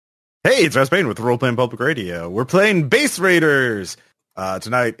Hey, it's Raspain with Role Playing Public Radio. We're playing Base Raiders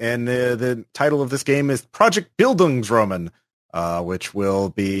tonight, and the title of this game is Project Bildungsroman, which will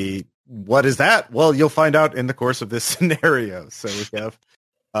be, what is that? Well, you'll find out in the course of this scenario. So we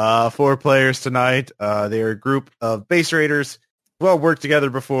have 4 players tonight. They're a group of Base Raiders who all worked together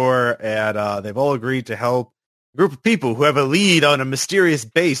before, and they've all agreed to help a group of people who have a lead on a mysterious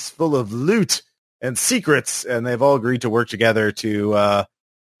base full of loot and secrets, and they've all agreed to work together to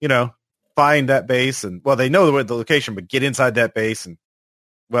find that base and, well, they know the location, but get inside that base and,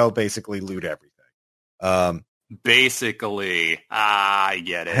 well, basically loot everything. Basically, I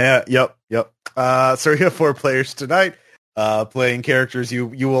get it. Yep. So we have 4 players tonight, playing characters you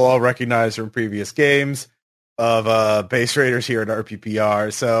will all recognize from previous games of Base Raiders here at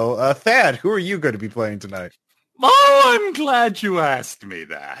RPPR. So, Thad, who are you going to be playing tonight? Oh, I'm glad you asked me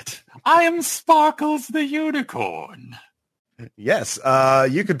that. I am Sparkles the Unicorn. Yes,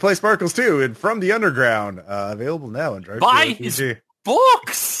 you can play Sparkles too, and From the Underground, available now in Drive. Buy his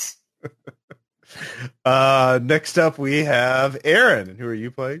books! Next up, we have Aaron. And who are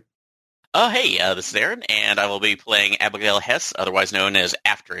you playing? Hey, this is Aaron, and I will be playing Abigail Hess, otherwise known as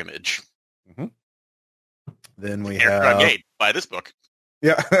Afterimage. Mm-hmm. Then we buy this book.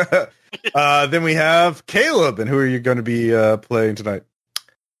 Yeah. Then we have Caleb, and who are you going to be playing tonight?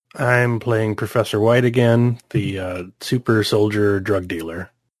 I'm playing Professor White again, the super soldier drug dealer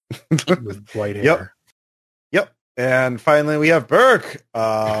with white hair. Yep. And finally, we have Burke.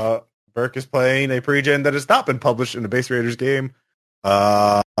 Burke is playing a pre-gen that has not been published in the Base Raiders game.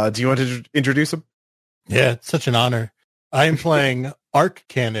 Do you want to introduce him? Yeah, it's such an honor. I am playing Arc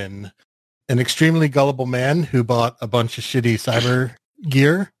Cannon, an extremely gullible man who bought a bunch of shitty cyber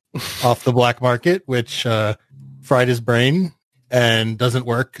gear off the black market, which fried his brain and doesn't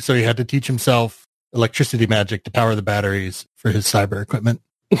work, so he had to teach himself electricity magic to power the batteries for his cyber equipment.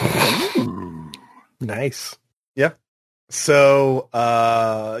 Nice. Yeah. So,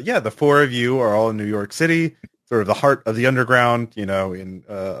 the 4 of you are all in New York City, sort of the heart of the underground, in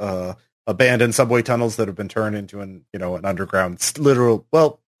abandoned subway tunnels that have been turned into an underground literal,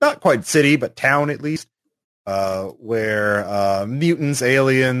 well, not quite city, but town at least, where mutants,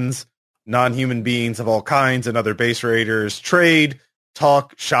 aliens, non-human beings of all kinds and other base raiders trade,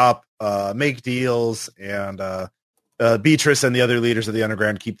 talk, shop, make deals, and Beatrice and the other leaders of the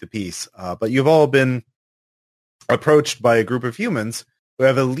underground keep the peace. But you've all been approached by a group of humans who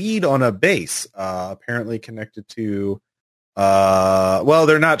have a lead on a base, apparently connected to,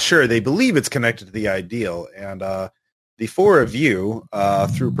 they're not sure. They believe it's connected to the Ideal. And the 4 of you,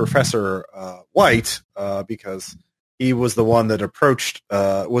 through Professor White, because he was the one that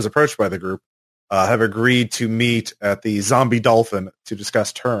was approached by the group, have agreed to meet at the Zombie Dolphin to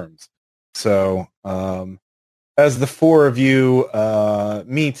discuss terms. So, as the 4 of you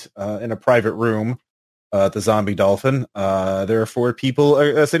meet in a private room at the Zombie Dolphin, there are 4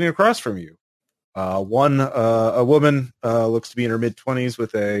 people sitting across from you. One, a woman, looks to be in her mid-20s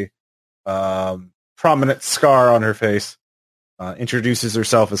with a prominent scar on her face, introduces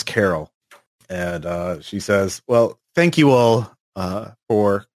herself as Carol. And she says, well, thank you all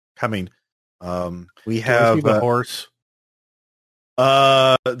for coming. We have a horse.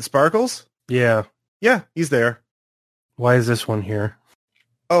 Sparkles? Yeah. Yeah, he's there. Why is this one here?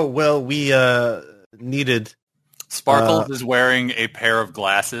 Oh, well, we needed... Sparkles is wearing a pair of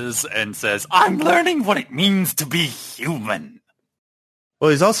glasses and says, I'm learning what it means to be human. Well,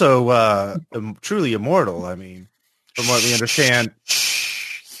 he's also truly immortal. I mean, from what we understand...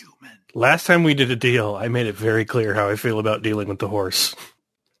 Last time we did a deal, I made it very clear how I feel about dealing with the horse.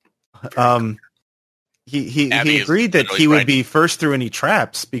 He agreed that he would be first through any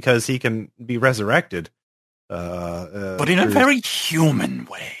traps because he can be resurrected. But in a very human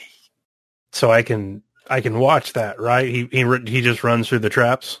way. So I can watch that, right? He just runs through the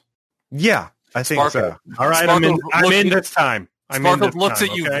traps? Yeah, I think so. All right, I'm in this time. Sparkles looks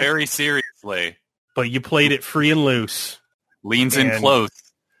at you very seriously. But you played it free and loose. Leans in close.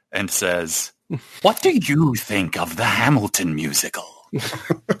 And says, what do you think of the Hamilton musical?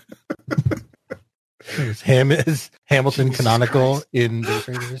 Is Hamilton canonical in Base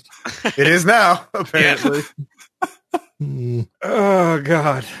Raiders? It is now, apparently. Oh,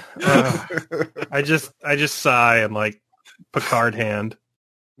 God. I just sigh and like Picard hand.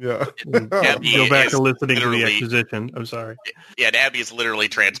 Yeah. Go back to listening to the exposition. I'm sorry. Yeah, and Abby is literally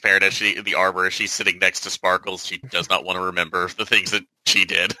transparent as in the armor. As she's sitting next to Sparkles, she does not want to remember the things that she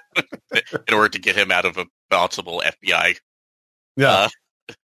did in order to get him out of a possible FBI. Yeah.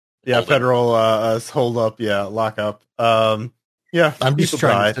 Federal hold up. Yeah, lock up. Yeah, I'm just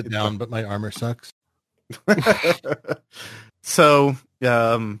trying to sit down, but my armor sucks. So,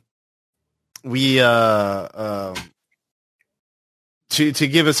 we to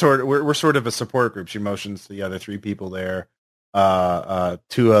give a sort of, we're sort of a support group. She motions to the other three people there.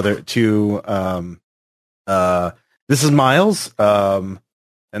 This is Miles, and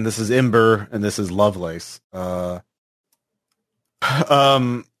this is Ember, and this is Lovelace.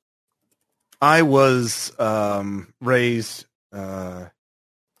 I was raised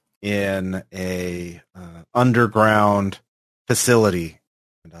in a underground facility.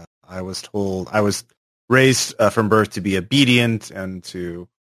 And, I was raised from birth to be obedient and to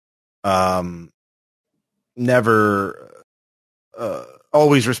never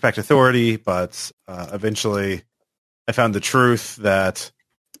always respect authority, but eventually I found the truth that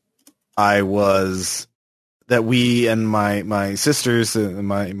we and my sisters and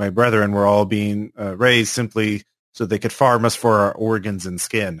my brethren were all being raised simply so they could farm us for our organs and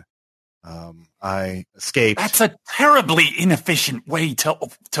skin. I escaped. That's a terribly inefficient way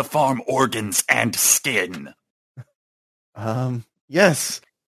to farm organs and skin. Yes.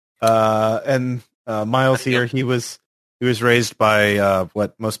 And Miles here, he was raised by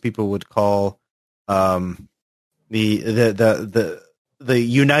what most people would call the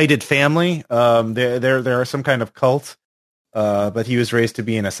United Family. There are some kind of cult, but he was raised to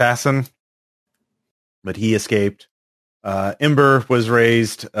be an assassin. But he escaped. Ember was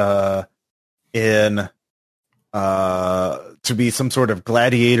raised in to be some sort of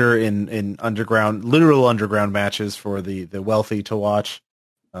gladiator in literal underground matches for the wealthy to watch.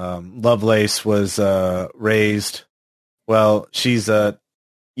 Lovelace was raised. Well, she's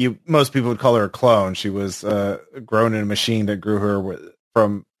most people would call her a clone. She was grown in a machine that grew her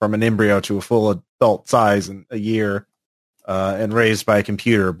from an embryo to a full adult size in a year, and raised by a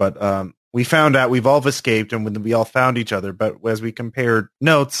computer. But we found out we've all escaped, and when we all found each other, but as we compared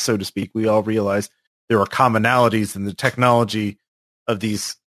notes, so to speak, we all realized there were commonalities in the technology of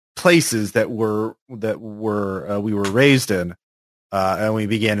these places that we were raised in, and we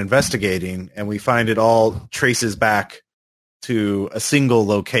began investigating, and we find it all traces back to a single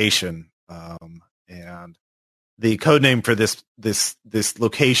location, and the code name for this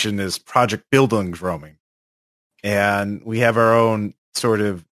location is Project Bildungsroaming, and we have our own sort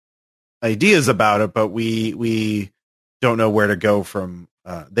of ideas about it, but we don't know where to go from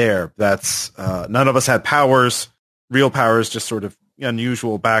there. That's none of us had powers, real powers, just sort of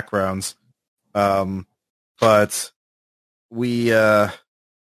unusual backgrounds, but we found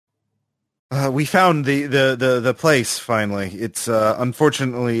the place finally. It's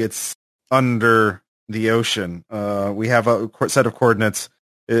unfortunately it's under the ocean. We have a set of coordinates,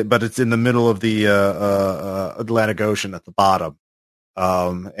 but it's in the middle of the Atlantic Ocean at the bottom.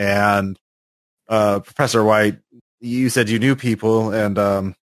 And Professor White, you said you knew people, and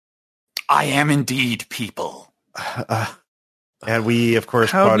I am indeed people. And we, of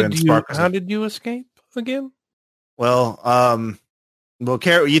course, brought in Sparkles. How did you escape again? Well,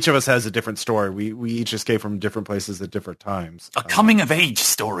 each of us has a different story. We each escaped from different places at different times. A coming of age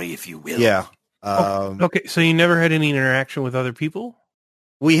story, if you will. Yeah. Okay, so you never had any interaction with other people?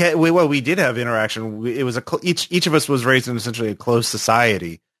 We did have interaction. It was each of us was raised in essentially a closed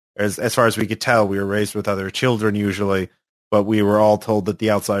society. As far as we could tell, we were raised with other children usually, but we were all told that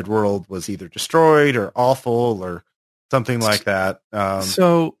the outside world was either destroyed or awful or something like that.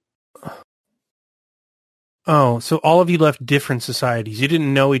 So all of you left different societies. You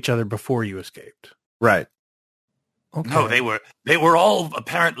didn't know each other before you escaped. Right. Okay. No, they were all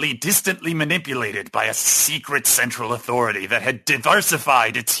apparently distantly manipulated by a secret central authority that had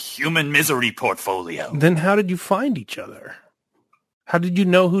diversified its human misery portfolio. Then how did you find each other? How did you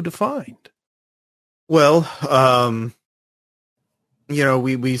know who to find? Well,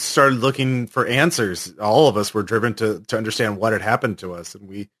 we started looking for answers. All of us were driven to understand what had happened to us,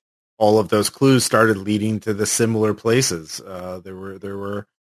 and all of those clues started leading to the similar places. There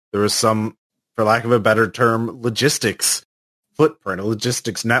was some, for lack of a better term, logistics footprint, a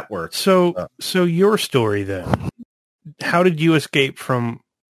logistics network. So your story then, how did you escape from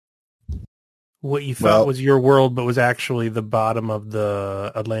what you thought was your world, but was actually the bottom of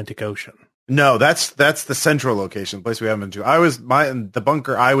the Atlantic Ocean? No, that's the central location, the place we haven't been to. The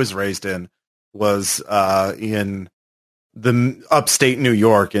bunker I was raised in was in the upstate New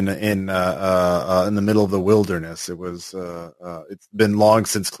York in the middle of the wilderness. It was it's been long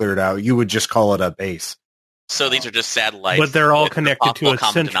since cleared out. You would just call it a base. So these are just satellites, but they're all connected to a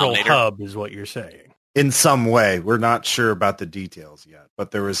central denominator. hub, is what you're saying. In some way, we're not sure about the details yet,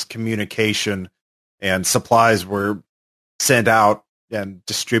 but there was communication and supplies were sent out and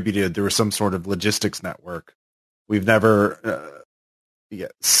distributed. There was some sort of logistics network. We've never.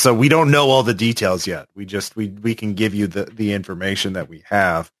 So we don't know all the details yet. We can give you the information that we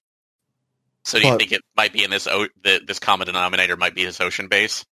have. So do you think it might be in this this common denominator might be his ocean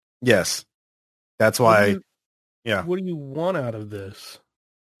base? Yes. That's why. What do you want out of this?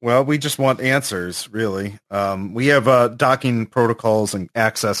 Well, we just want answers, really. We have docking protocols and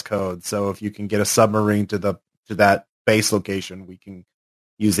access codes. So if you can get a submarine to that base location, we can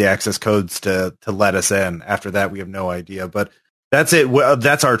use the access codes to let us in. After that, we have no idea. But that's it.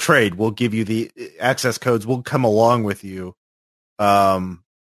 That's our trade. We'll give you the access codes. We'll come along with you. And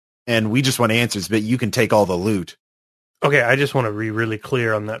we just want answers, but you can take all the loot. Okay, I just want to be really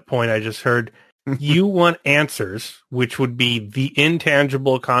clear on that point I just heard. You want answers, which would be the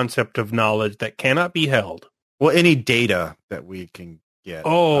intangible concept of knowledge that cannot be held. Well, any data that we can get.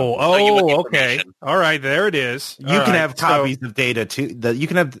 Okay. All right, there it is. You can have copies of data too. You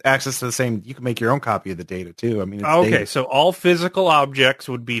can have access to the same. You can make your own copy of the data too. I mean, okay. Data. So all physical objects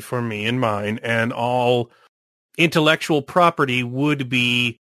would be for me and mine, and all intellectual property would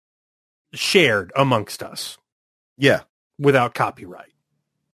be shared amongst us. Yeah, without copyright.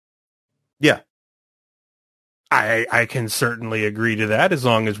 Yeah. I can certainly agree to that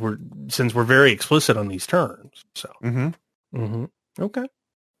since we're very explicit on these terms. So, okay.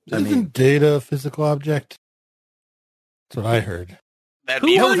 Isn't data a physical object? That's what I heard.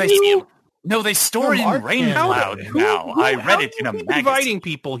 No, they store it in rain cloud now. I read it in a magazine. Inviting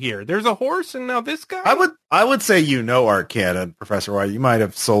people here. There's a horse, and now this guy. I would say Art Cannon, Professor White. You might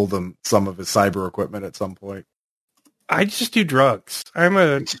have sold him some of his cyber equipment at some point. I just do drugs. I'm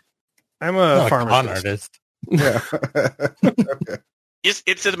a pharmacist. Artist. Yeah. Okay.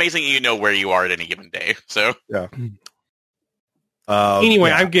 It's amazing you know where you are at any given day. So yeah.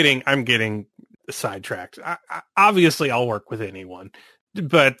 Anyway, yeah. I'm getting sidetracked. Obviously, I'll work with anyone,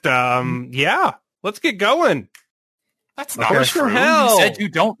 but yeah, let's get going. That's not true. You said you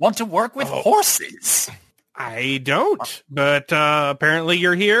don't want to work with horses. I don't, but apparently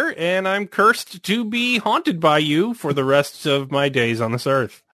you're here, and I'm cursed to be haunted by you for the rest of my days on this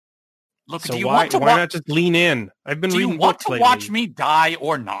earth. Look, so why not just lean in? I've been reading books lately. Do you want to watch me die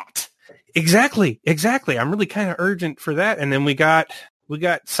or not? Exactly. I'm really kind of urgent for that. And then we got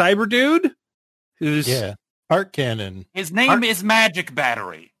Cyber Dude, who's Art Cannon. His name is Magic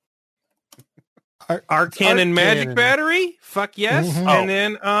Battery. Art Cannon Magic Battery? Fuck yes. Mm-hmm. And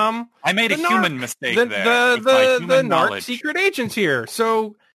then I made a human mistake there. The Narc secret agents here.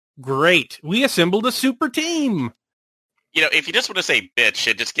 So great. We assembled a super team. You know, if you just want to say bitch,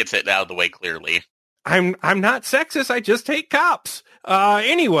 it just gets it out of the way clearly. I'm not sexist. I just hate cops.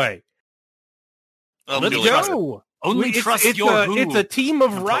 Anyway, let's go. Only trust your who. It's a team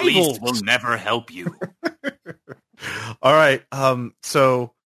of rivals. Police will never help you. All right.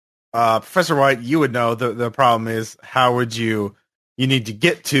 So, Professor White, you would know the problem is how would you need to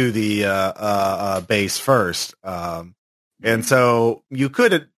get to the base first, and so you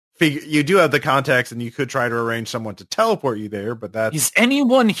could. You do have the context, and you could try to arrange someone to teleport you there, but that's... Is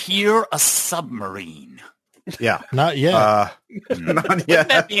anyone here a submarine? Yeah. Not yet. Not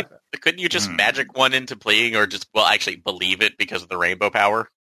yet. Couldn't you just magic one into playing, or just, actually believe it because of the rainbow power?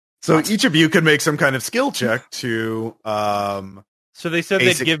 So each of you could make some kind of skill check to... so they said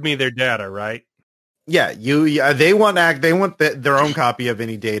they'd give me their data, right? Yeah, they want their own copy of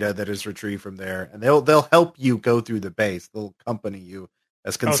any data that is retrieved from there, and they'll help you go through the base. They'll accompany you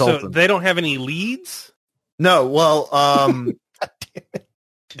as consultants. So they don't have any leads? No, well,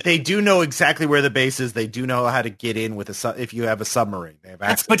 they do know exactly where the base is. They do know how to get in with if you have a submarine. They have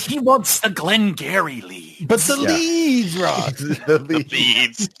access. But he wants the Glengarry lead. But the leads, Rob. the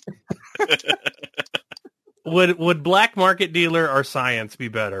leads. Would black market dealer or science be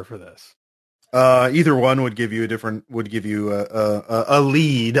better for this? Either one would give you a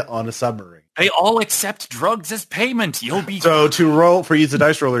lead on a submarine. They all accept drugs as payment. You'll be to roll for use the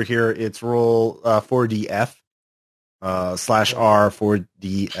dice roller here. It's roll 4DF /R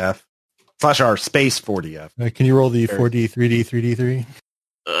 4DF /R space 4DF. Can you roll the 4D 3D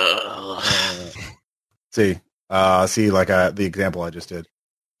 3D3? See like the example I just did.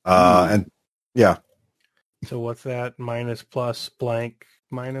 And yeah. So what's that? Minus plus blank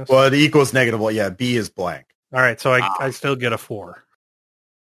minus? Well, it equals negative. Well, yeah, B is blank. All right, so I still get a 4.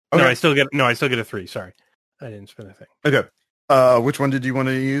 Okay. No, I still get a 3. Sorry, I didn't spend a thing. Okay, which one did you want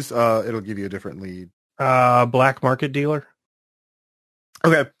to use? It'll give you a different lead. Black market dealer.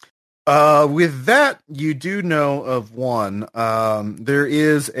 Okay. With that, you do know of one. There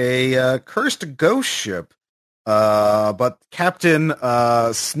is a cursed ghost ship, but Captain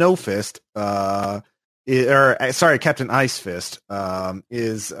Snowfist, Captain Icefist,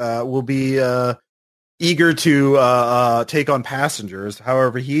 will be eager to take on passengers.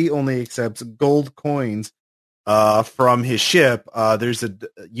 However, he only accepts gold coins from his ship.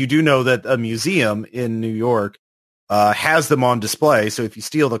 You do know that a museum in New York has them on display. So if you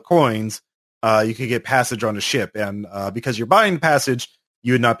steal the coins, you could get passage on a ship. And because you're buying passage,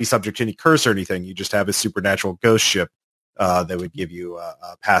 you would not be subject to any curse or anything. You just have a supernatural ghost ship that would give you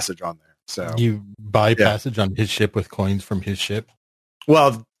a passage on there. So you buy passage on his ship with coins from his ship?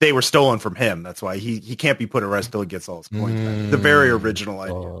 Well, they were stolen from him. That's why he can't be put at rest until he gets all his coins back. The very original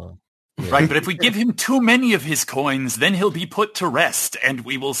idea. Right, but if we give him too many of his coins, then he'll be put to rest, and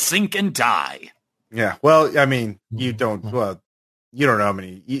we will sink and die. Yeah, well, I mean, you don't know how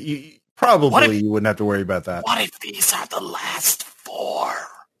many. You probably you wouldn't have to worry about that. What if these are the last 4?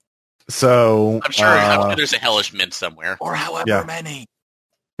 So I'm sure there's a hellish mint somewhere, or however many.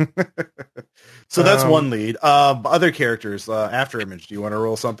 So that's one lead. Other characters after Image. Do you want to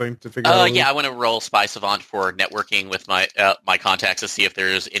roll something to figure out? Yeah, I want to roll Spy Savant for networking with my contacts to see if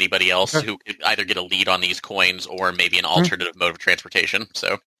there's anybody else who could either get a lead on these coins or maybe an alternative mode of transportation.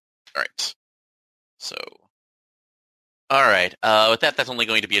 So, all right. With that's only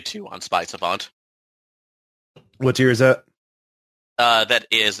going to be a 2 on Spy Savant. What tier is that? That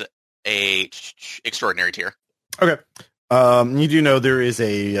is a extraordinary tier. Okay. You do know there is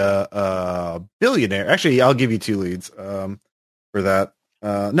a billionaire. Actually, I'll give you 2 leads for that.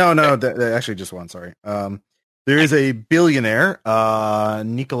 That actually just 1. Sorry. There is a billionaire,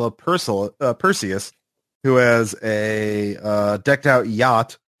 Nicola Perseus, who has a decked out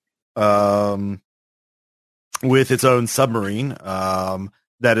yacht with its own submarine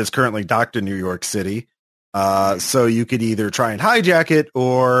that is currently docked in New York City. So you could either try and hijack it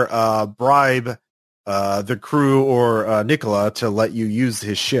or bribe the crew or Nicola to let you use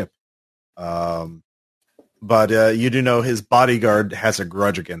his ship. But you do know his bodyguard has a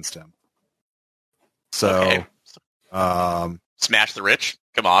grudge against him. So, smash the rich.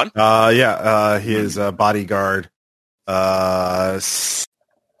 Come on. His bodyguard,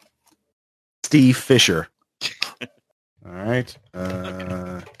 Steve Fisher. All right.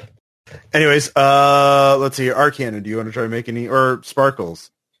 Anyways, let's see. Arcana, do you want to try to make any, or Sparkles,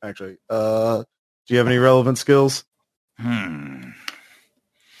 actually? Do you have any relevant skills? I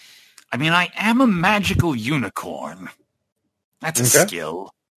mean, I am a magical unicorn. That's a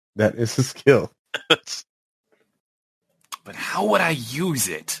skill. That is a skill. But how would I use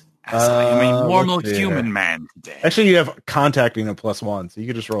it? As I am a normal human man today. Actually, you have contacting a +1, so you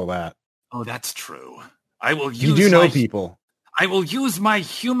could just roll that. Oh, that's true. I will use. You do know people. I will use my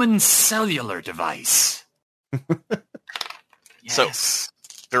human cellular device. Yes.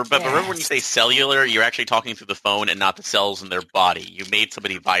 But remember when you say cellular, you're actually talking through the phone and not the cells in their body. You made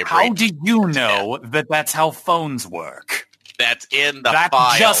somebody vibrate. How did you know that that's how phones work? That's in the file.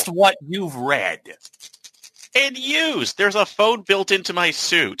 That's just what you've read. And used. There's a phone built into my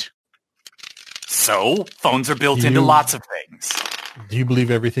suit. So, phones are built into lots of things. Do you believe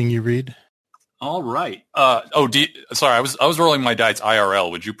everything you read? All right. Sorry, I was rolling my dice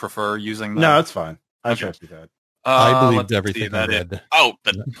IRL. Would you prefer using that? No, it's fine. I trust you that. I believed everything I read.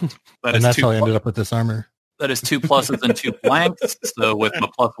 And that's how I ended up with this armor. That is 2 pluses and 2 blanks. So with the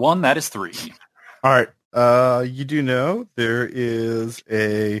 +1, that is 3. All right. You do know there is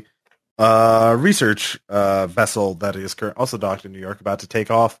a research vessel that is also docked in New York, about to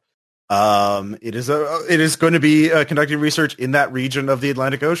take off. It is going to be conducting research in that region of the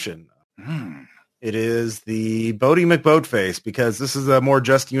Atlantic Ocean. It is the Bodie McBoatface, because this is a more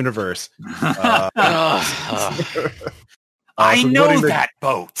just universe. I know that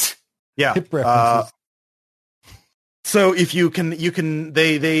boat. Yeah. So if you can,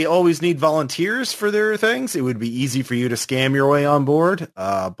 they always need volunteers for their things. It would be easy for you to scam your way on board,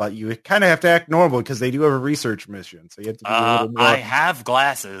 but you kind of have to act normal because they do have a research mission. So you have to be a little more. I have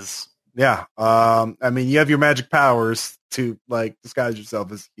glasses. Yeah. I mean, you have your magic powers to disguise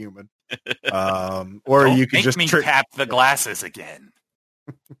yourself as human. Or you can just make me tap the glasses again.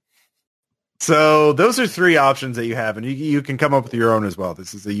 So those are 3 options that you have, and you can come up with your own as well.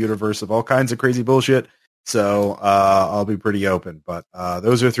 This is a universe of all kinds of crazy bullshit. So I'll be pretty open, but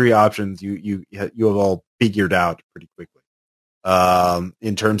those are 3 options you have all figured out pretty quickly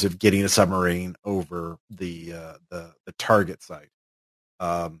in terms of getting a submarine over the target site.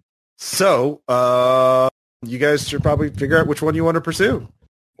 So you guys should probably figure out which one you want to pursue,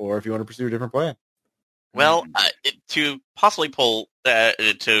 or if you want to pursue a different plan. Well, to possibly pull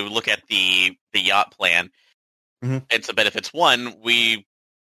to look at the yacht plan and some benefits. One,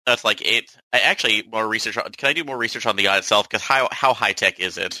 that's like it. Actually, more research. Can I do more research on the yacht itself? Because how high tech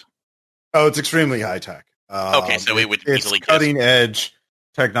is it? Oh, it's extremely high tech. Okay, so it would easily cutting edge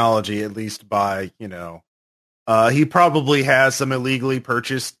technology, at least by he probably has some illegally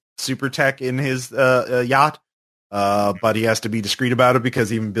purchased super tech in his yacht. but he has to be discreet about it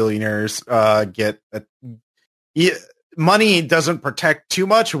because even billionaires money doesn't protect too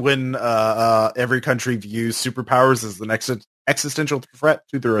much when every country views superpowers as the next existential threat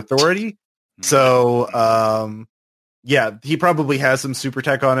to their authority. So, he probably has some super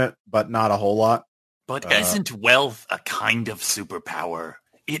tech on it, but not a whole lot. But isn't wealth a kind of superpower?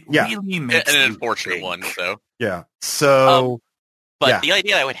 It really makes an unfortunate one. So yeah. So, the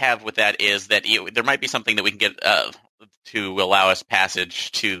idea I would have with that is that there might be something that we can get to allow us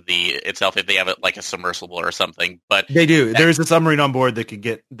passage to the itself if they have it like a submersible or something. But they do. There's a submarine on board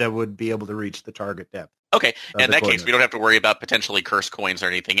that would be able to reach the target depth. Okay, in that case, we don't have to worry about potentially cursed coins or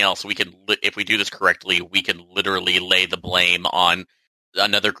anything else. We can, if we do this correctly, we can literally lay the blame on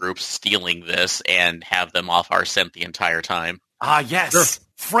another group stealing this and have them off our scent the entire time. Ah, yes, sure.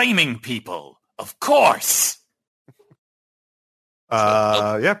 Framing people, of course.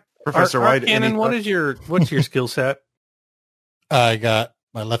 Professor White. Cannon, what's your skill set? I got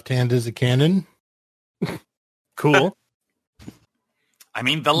my left hand is a cannon. Cool. I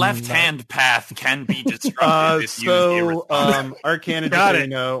mean, the left-hand path can be disrupted if used irresponsibly. Arcannon, got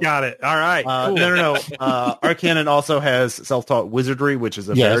it. All right. Cool. No. Arcannon also has self-taught wizardry, which is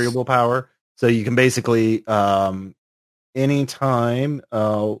a variable power. So you can basically, anytime...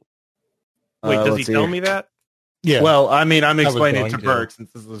 Wait, does he tell me that? Yeah. Well, I mean, I'm explaining it to Burke since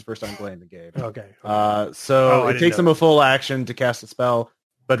this is his first time playing the game. Okay. It takes him a full action to cast a spell.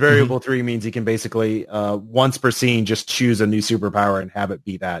 But variable 3 means he can basically, once per scene, just choose a new superpower and have it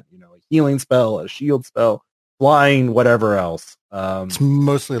be that, a healing spell, a shield spell, flying, whatever else. It's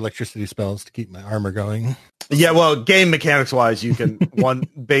mostly electricity spells to keep my armor going. Yeah, well, game mechanics-wise, you can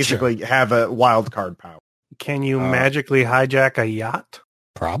basically have a wild card power. Can you magically hijack a yacht?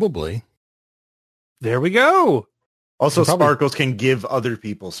 Probably. There we go. Also, Sparkles can give other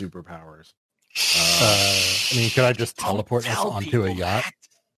people superpowers. Could I just teleport us onto a yacht?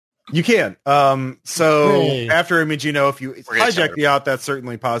 You can. After Image, if you hijack the yacht, that's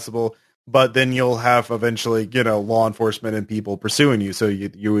certainly possible. But then you'll have eventually, law enforcement and people pursuing you, so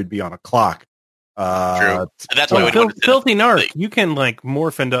you would be on a clock. True. And that's why filthy narc. You can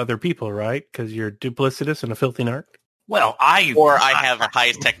morph into other people, right? Because you're duplicitous and a filthy narc. Well, I have a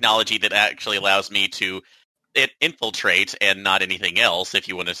highest technology that actually allows me to infiltrate and not anything else. If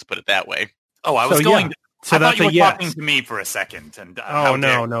you want to put it that way. Oh, I was going. Yeah. I thought you were talking to me for a second. And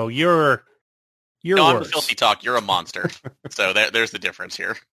no, you're I'm the filthy talk. You're a monster. So there's the difference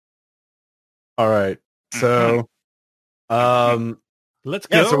here. All right. So, let's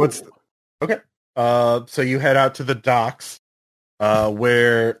go. So you head out to the docks,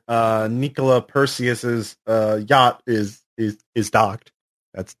 where Nicola Perseus's yacht is docked.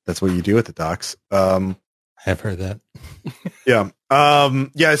 That's what you do at the docks. I've heard that. Yeah. I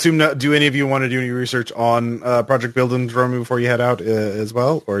assume do any of you want to do any research on Project Bildungsroman before you head out as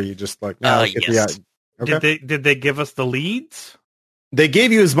well? Or are you just get the yacht? Okay. Did they give us the leads? They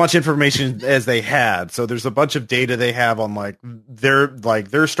gave you as much information as they had. So there's a bunch of data they have on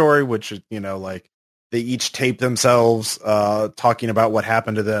their story, which they each tape themselves talking about what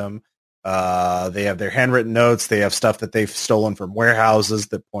happened to them. They have their handwritten notes. They have stuff that they've stolen from warehouses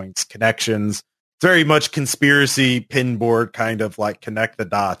that points connections. Very much conspiracy pinboard kind of connect the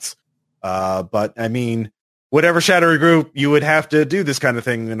dots. But I mean, whatever shadowy group, you would have to do this kind of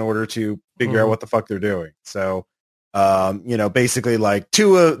thing in order to figure out what the fuck they're doing. So, basically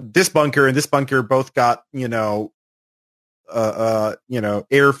this bunker and this bunker both got,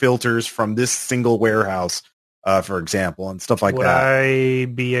 air filters from this single warehouse, for example, and stuff like that. Would I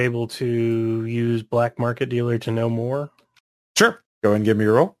be able to use Black Market Dealer to know more? Sure. Go ahead and give me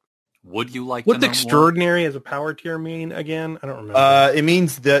a roll. Would you like what to know extraordinary more? as a power tier mean again? I don't remember. It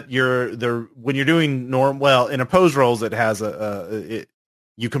means that when you're doing in opposed rolls, it has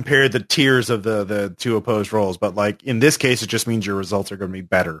you compare the tiers of the two opposed rolls, but in this case, it just means your results are going to be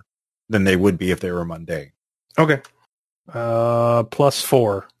better than they would be if they were mundane. Okay.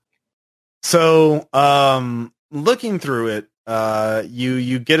 +4. So, looking through it,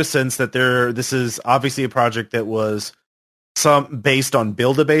 you get a sense that this is obviously a project that was based on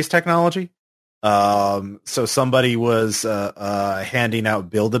Build-A-Base technology. So somebody was handing out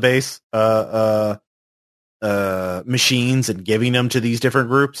Build-A-Base machines and giving them to these different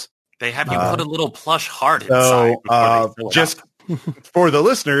groups. They have you put a little plush heart inside. So just for the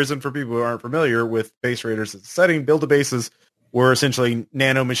listeners and for people who aren't familiar with Base Raiders as a setting, Build-A-Bases were essentially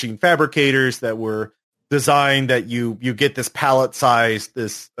nano machine fabricators that were designed that you get this pallet size,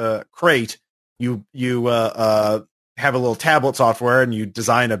 this crate. You have a little tablet software and you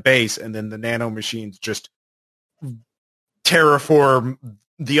design a base, and then the nano machines just terraform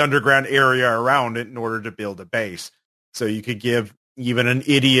the underground area around it in order to build a base. So you could give even an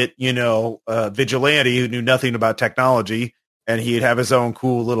idiot, vigilante who knew nothing about technology, and he'd have his own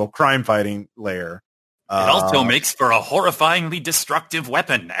cool little crime fighting lair. It also makes for a horrifyingly destructive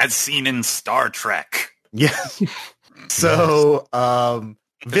weapon, as seen in Star Trek. Yes. So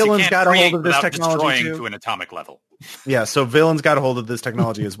villains got a hold of this technology to an atomic level. Yeah, so villains got a hold of this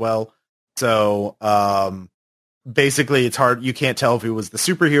technology as well. So basically, it's hard. You can't tell if it was the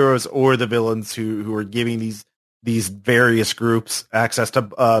superheroes or the villains who are giving these various groups access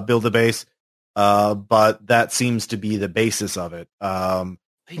to build a base. But that seems to be the basis of it.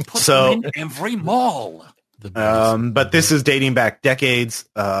 They put them in every mall. But this is dating back decades,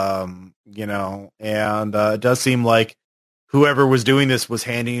 and it does seem like whoever was doing this was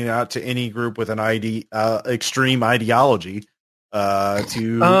handing it out to any group with an extreme ideology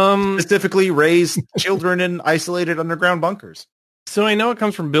to specifically raise children in isolated underground bunkers. So I know it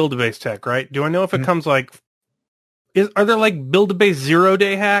comes from Build-A-Base tech, right? Do I know if it comes are there like Build-A-Base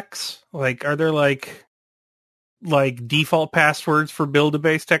 0-day hacks? Like, are there like default passwords for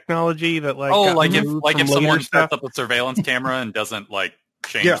Build-A-Base technology that if someone sets up a surveillance camera and doesn't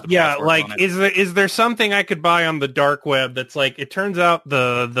change the password on it? Is there something I could buy on the dark web that's like, it turns out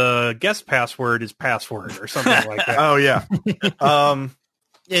the guest password is password or something like that? Oh yeah.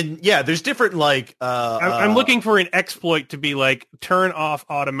 And yeah, there's different I'm looking for an exploit to be like turn off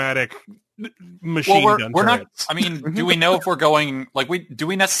automatic machine gun we're not. turrets. I mean, do we know if we're going do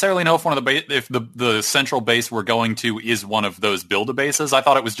we necessarily know if one of the central base we're going to is one of those Build-A-Bases? I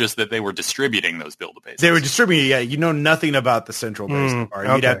thought it was just that they were distributing those Build-A-Bases. They were distributing. Yeah, you know nothing about the central base.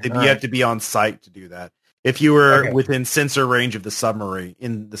 You'd have to be on site to do that. If you were within sensor range of the submarine,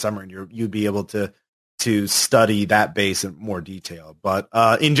 you'd be able to study that base in more detail. But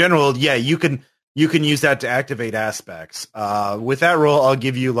in general, yeah, you can use that to activate aspects. With that role, I'll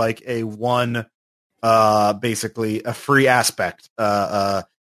give you basically a free aspect that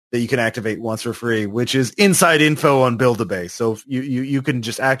you can activate once for free, which is inside info on Build-A-Base. So if you can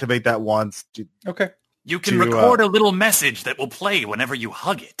just activate that once. You can record a little message that will play whenever you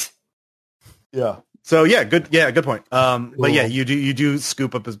hug it. Yeah. So good point. But yeah, you do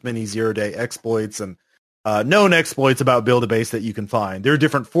scoop up as many 0-day exploits and known exploits about Build-A-Base that you can find. There are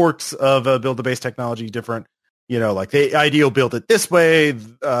different forks of Build-A-Base technology, different, the Ideal built it this way,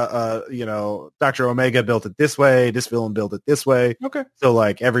 Dr. Omega built it this way, this villain built it this way. Okay. So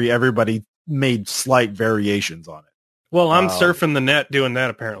everybody made slight variations on it. Well, I'm surfing the net doing that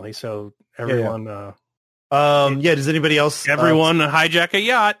apparently, so everyone... does anybody else... Everyone hijack a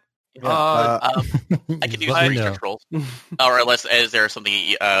yacht. I can do some research rolls. Or unless, is there something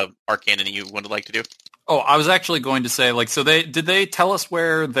Arcane you would like to do? Oh, I was actually going to say, so did they tell us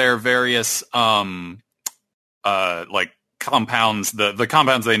where their various compounds, the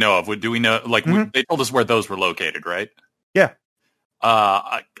compounds they know of? Do we know? They told us where those were located, right? Yeah.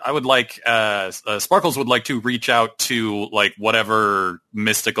 I would like Sparkles would like to reach out to whatever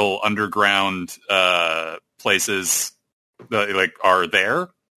mystical underground places that are there.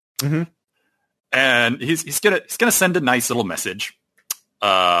 Mm-hmm. And he's gonna send a nice little message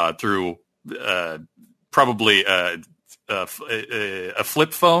through probably a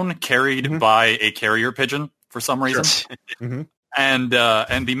flip phone carried by a carrier pigeon for some reason. Sure. Mm-hmm. And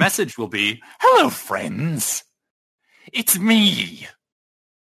the message will be, "Hello, friends. It's me.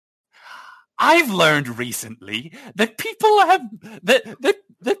 I've learned recently that people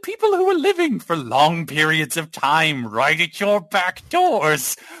that people who were living for long periods of time right at your back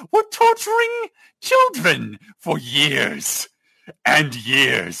doors were torturing children for years and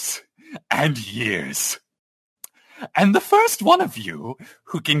years and years. And the first one of you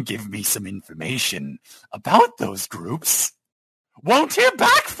who can give me some information about those groups won't hear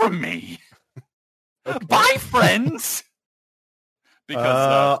back from me. Okay. Bye, friends."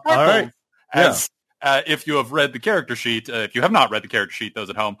 Because all right. If you have read the character sheet, if you have not read the character sheet, those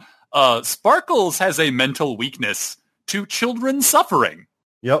at home, Sparkles has a mental weakness to children suffering.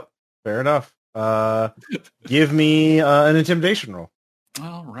 Yep, fair enough. Give me an intimidation roll.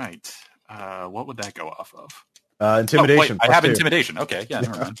 All right. What would that go off of? Intimidation. I have intimidation. Okay, yeah,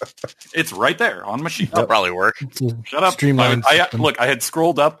 never mind. It's right there on my sheet. That'll probably work. Shut up. Look, I had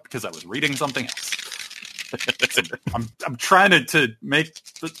scrolled up because I was reading something else. I'm trying to make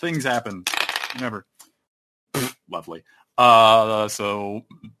the things happen. Never. Lovely. So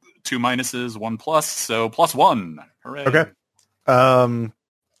 2 minuses, 1 plus, so +1. Hooray. Okay.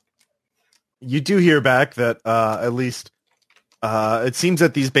 You do hear back that at least it seems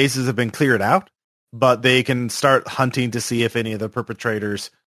that these bases have been cleared out, but they can start hunting to see if any of the perpetrators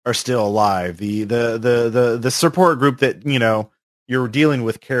are still alive. The support group that you're dealing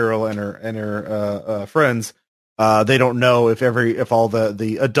with Carol and her friends. They don't know if all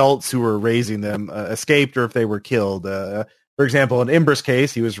the adults who were raising them escaped or if they were killed. For example, in Imber's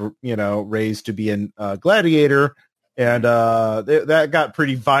case, he was raised to be a gladiator, and that got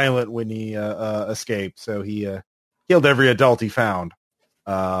pretty violent when he escaped. So he killed every adult he found.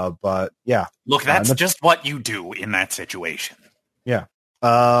 But yeah, look, that's just what you do in that situation. Yeah.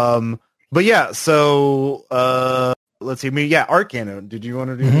 But yeah, so let's see. I mean, yeah, Arcana. Did you want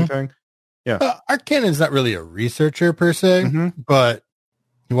to do anything? Yeah. Arcanon's not really a researcher per se, but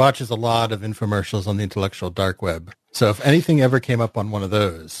he watches a lot of infomercials on the intellectual dark web. So if anything ever came up on one of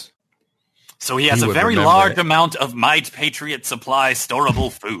those. So he has a very large amount of Might Patriot Supply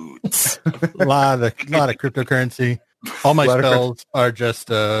storable foods. a lot of cryptocurrency. All my spells are just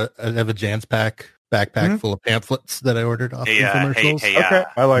I have a Jan's backpack full of pamphlets that I ordered off infomercials. Okay,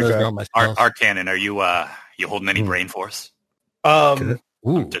 I like that. Arcanon, are you holding any brain force? I'm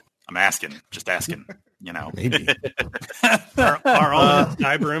asking, just asking. Maybe. Are all his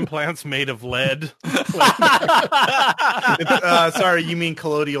cyber implants made of lead? Sorry, you mean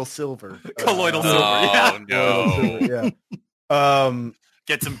colloidal silver? Colloidal silver. Yeah. No. Yeah.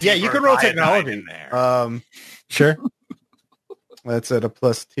 Get some. Yeah, you can roll technology in there. Sure. That's at a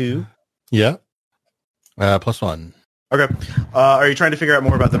 +2. Yeah. +1. Okay. Are you trying to figure out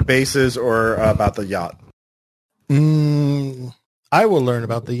more about the bases or about the yacht? I will learn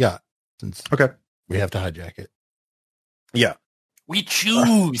about the yacht since we have to hijack it. Yeah. We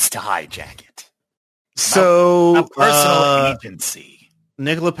choose to hijack it. So a personal agency.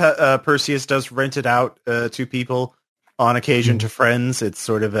 Nicola Perseus does rent it out to people on occasion to friends. It's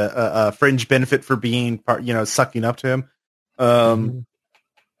sort of a fringe benefit for being part, sucking up to him.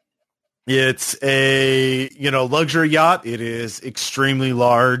 It's a luxury yacht. It is extremely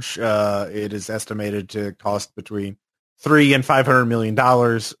large. It is estimated to cost between $300 and $500 million.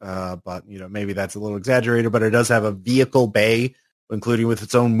 But maybe that's a little exaggerated. But it does have a vehicle bay, including with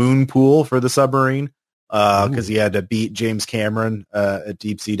its own moon pool for the submarine, because he had to beat James Cameron at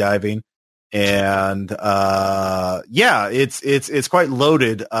deep sea diving. And it's quite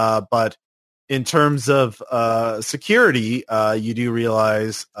loaded. But in terms of security, you do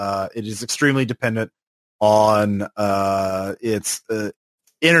realize it is extremely dependent on its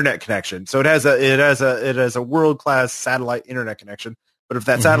internet connection. So it has a world-class satellite internet connection. But if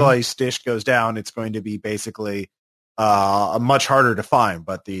that satellite dish goes down, it's going to be basically much harder to find.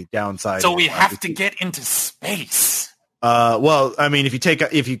 But the downside. So we have to get into space. Well, I mean, if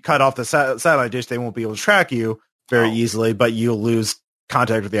you cut off the satellite dish, they won't be able to track you very easily, but you'll lose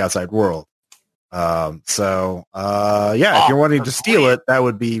contact with the outside world. If you're wanting to steal it, that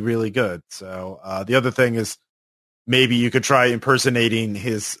would be really good. So the other thing is maybe you could try impersonating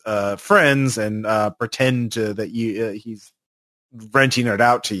his friends and pretend that he's renting it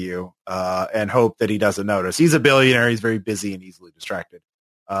out to you and hope that he doesn't notice. He's a billionaire. He's very busy and easily distracted.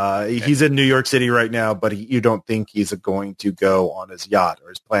 He's in New York City right now, but you don't think he's going to go on his yacht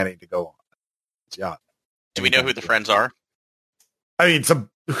or is planning to go on his yacht. Do we know who the friends are? I mean, some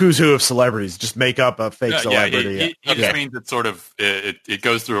who's who of celebrities. Just make up a fake celebrity. He just means it's sort of it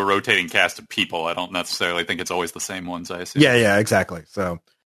goes through a rotating cast of people. I don't necessarily think it's always the same ones. I assume. Yeah, exactly. So,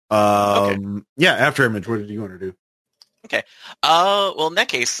 After Image, what did you want to do? Okay. Well, in that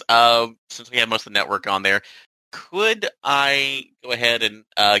case, since we have most of the network on there, could I go ahead and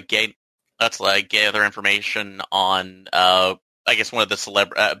gather information on I guess one of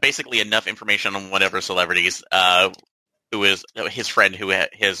the basically enough information on whatever celebrities who is his friend who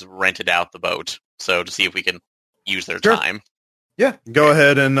has rented out the boat, so to see if we can use their time. Yeah, go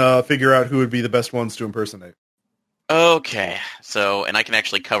ahead and figure out who would be the best ones to impersonate. Okay, so, and I can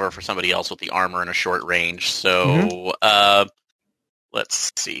actually cover for somebody else with the armor in a short range, so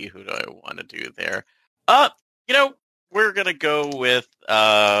let's see, who do I want to do there? We're going to go with,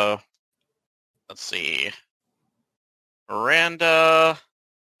 let's see, Miranda,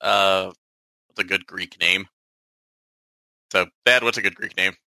 what's a good Greek name? So, Dad, what's a good Greek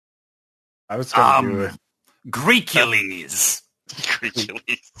name? I was going to do it. Greekules.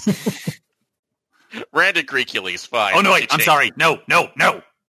 Greekules. Miranda Greekules, fine. Oh, no, wait, I'm sorry. No.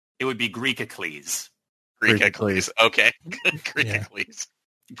 It would be Greekocles. Greekocles. Okay. Greekocles.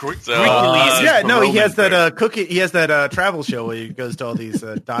 He has that cookie. He has that travel show where he goes to all these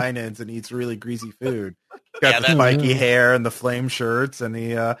dine-ins and eats really greasy food. Got the spiky hair and the flame shirts, and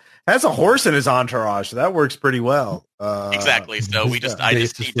he has a horse in his entourage. So that works pretty well. Exactly. So I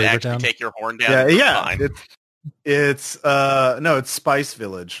just need to actually take your horn down. Yeah. It's Spice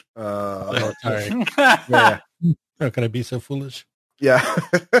Village. Sorry. Yeah. How can I be so foolish? Yeah,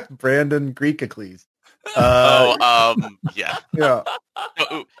 Brandon Greekocles. Yeah. Yeah.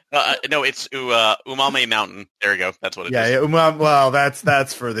 No, it's Umame Mountain. There we go. That's what it is. Yeah. Well,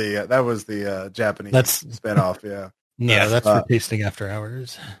 that's for the that was the Japanese spinoff. Yeah. No, Yes. that's for tasting after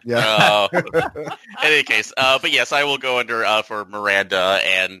hours. Yeah. In any case, but yes, I will go under for Miranda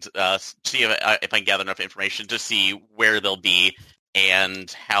and see if I can gather enough information to see where they'll be and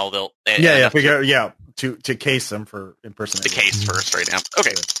how they'll. Figure to case them for impersonation. The case first, right now.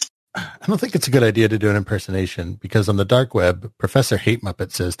 Okay. I don't think it's a good idea to do an impersonation because on the dark web, Professor Hate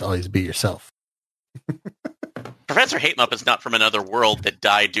Muppet says to always be yourself. Professor Hate Muppet's not from another world that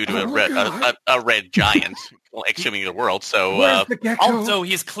died due to a red giant consuming the world. So Where's the gecko? Also,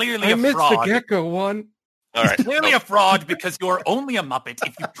 he's clearly I a missed fraud. the gecko one. all right. Clearly a fraud because you're only a Muppet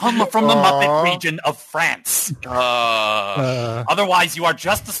if you come from the Muppet region of France. Otherwise, you are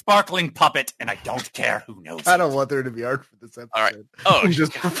just a sparkling puppet, and I don't care who knows. I don't want there to be art for this episode. All right. Oh,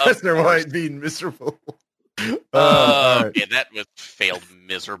 just Professor White being miserable. Yeah, that was failed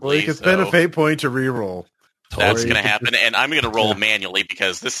miserably. Well, you can spend a fate point to reroll. That's going to happen, and I'm going to roll manually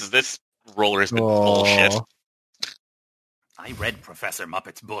because this roller has been bullshit. I read Professor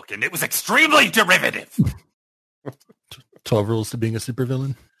Muppet's book, and it was extremely derivative. 12 rules to being a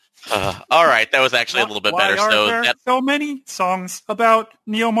supervillain. All right, that was actually a little bit better. Why are So there that so many songs about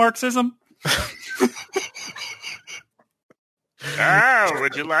neo-Marxism?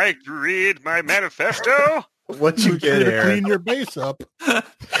 would you like to read my manifesto? What you get, to Aaron? clean your base up.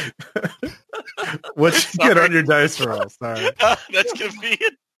 What you get on your dice roll? Sorry. That's going to be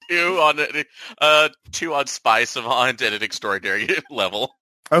two on Spy Savant at an extraordinary level.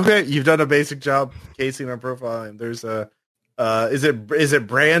 Okay, you've done a basic job casing our profile. And there's a is it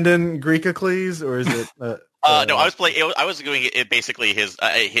Brandon Greekocles or is it? No, I was playing. I was doing it basically his.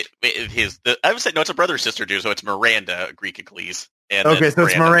 I would say no, it's a brother sister dude, so it's Miranda Greekocles. Okay, so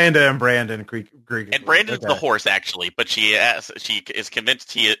it's Miranda and Brandon Greek. And Brandon's the horse actually, but she is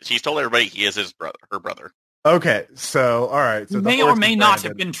convinced she's told everybody he is her brother. Okay, so all right, so He may or may not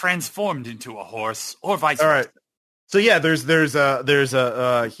have been transformed into a horse, or vice versa. All right. So yeah, there's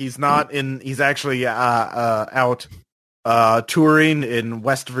he's not in. He's actually out touring in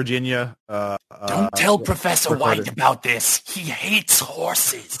West Virginia. Don't tell Professor White about this. He hates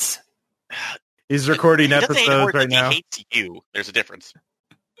horses. He's recording He doesn't hate episodes horses, right now. He hates you. There's a difference.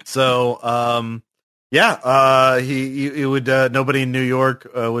 So he would nobody in New York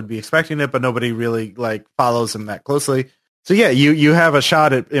would be expecting it, but nobody really like follows him that closely. So yeah, you have a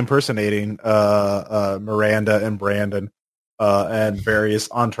shot at impersonating Miranda and Brandon and various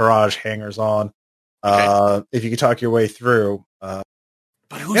entourage hangers on. Okay. If you could talk your way through. But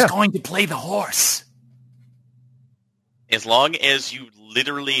who's going to play the horse? As long as you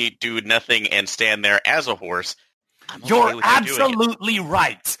literally do nothing and stand there as a horse, I'm okay You're with you doing it. absolutely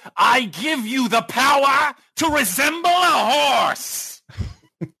right. I give you the power to resemble a horse.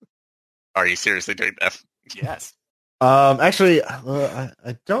 Are you seriously doing that? Yes. Actually, I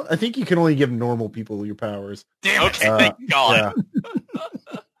don't. I think you can only give normal people your powers. Damn it. Okay, thank God.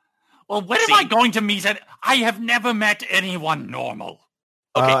 Yeah. Well, when am I going to meet it? I have never met anyone normal.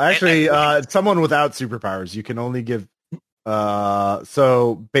 Okay, Actually, someone without superpowers. You can only give.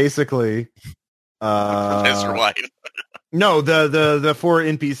 So basically, Professor White. no, the four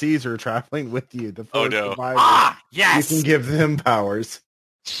NPCs are traveling with you. The four Oh, no. survivors, Yes. you can give them powers.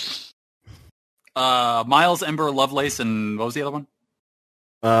 Miles, Ember, Lovelace, and what was the other one?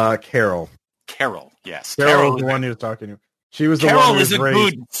 Carol. Carol. Yes. Carol was the one who was talking to you. She was the one Carol who is was a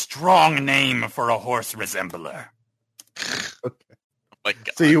raised. good, strong name for a horse resembler. My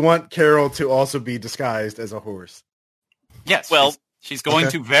God. So you want Carol to also be disguised as a horse? Yes. Well- she's going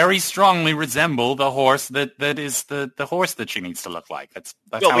to very strongly resemble the horse that is the horse that she needs to look like. That's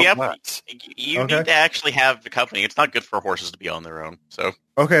Well, how we it have- works. You Okay. need to actually have the company. It's not good for horses to be on their own. So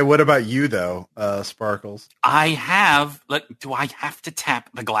Okay, what about you though, Sparkles? I have. Do I have to tap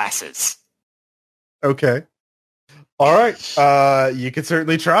the glasses? Okay. All right. You could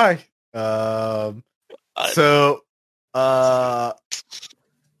certainly try.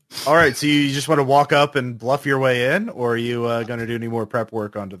 All right. So you just want to walk up and bluff your way in, or are you going to do any more prep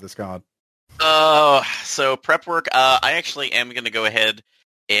work onto this con? So prep work. I actually am going to go ahead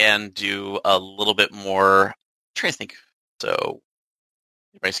and do a little bit more. I'm trying to think. So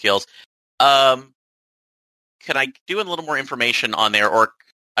my skills. Can I do a little more information on there, or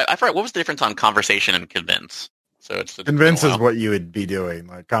I forgot what was the difference on conversation and convince? So it's Convince is what you would be doing,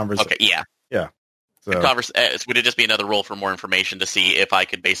 like conversation. Okay, yeah. So Would it just be another roll for more information to see if I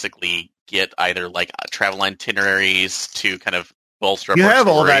could basically get either like travel itineraries to kind of bolster up you our have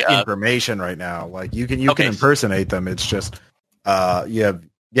all story that up? information right now. Like you can Okay. impersonate them. It's just you have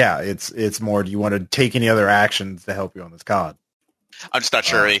yeah, it's more. Do you want to take any other actions to help you on this con? I'm just not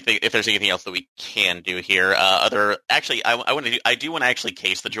sure if there's anything else that we can do here. Actually, I do want to actually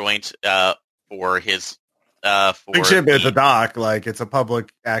case the joint for his. Big ship at the dock, like it's a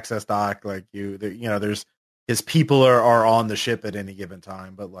public access dock. Like there's his people are on the ship at any given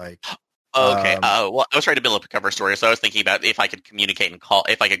time, but like. Okay. Well, I was trying to build up a cover story, so I was thinking about if I could communicate and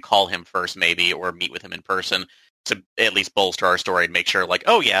if I could call him first, maybe, or meet with him in person to at least bolster our story and make sure, like,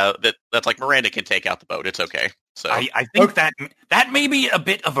 oh yeah, that's like Miranda can take out the boat. It's okay. So I think that may be a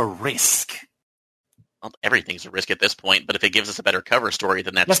bit of a risk. Well, everything's a risk at this point, but if it gives us a better cover story,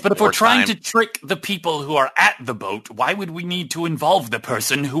 then that's yes. But if we're trying to trick the people who are at the boat, why would we need to involve the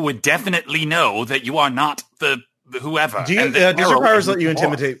person who would definitely know that you are not the whoever? Does your powers let you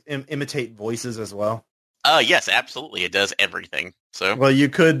imitate voices as well? Yes, absolutely. It does everything. So, well, you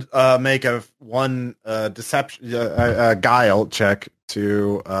could make a deception, guile check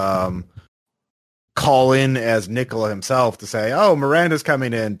to call in as Nicola himself to say, "Oh, Miranda's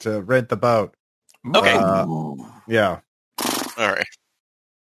coming in to rent the boat." Okay. Yeah. All right.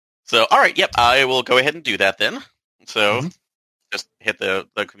 So, all right. Yep. I will go ahead and do that then. So, just hit the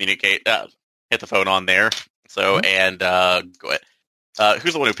communicate, hit the phone on there. So, and go ahead.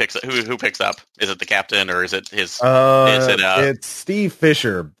 Who's the one who picks who picks up? Is it the captain or is it his? It's Steve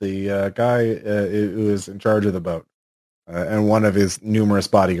Fisher, the guy who is in charge of the boat, and one of his numerous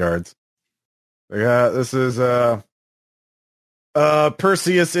bodyguards. This is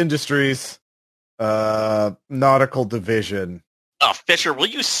Perseus Industries, nautical division. Oh, Fisher, will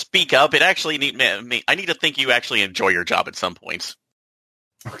you speak up? It actually I need to think you actually enjoy your job at some point.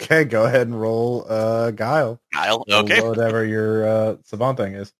 Okay, go ahead and roll guile. Guile, okay. Whatever your savant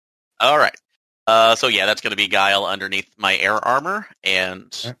thing is. All right. So yeah, that's going to be guile underneath my air armor,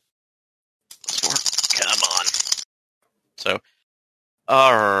 and come on. So,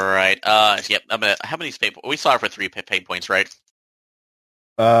 all right. Yep. How many fate? We saw it for 3 fate points, right?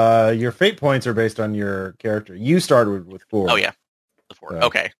 Your fate points are based on your character. You started with 4. Oh yeah, the 4. So.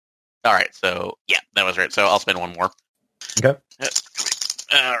 Okay. All right. So yeah, that was right. So I'll spend 1 more. Okay.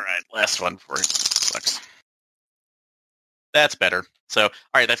 All right, last one for sucks. That's better. So, all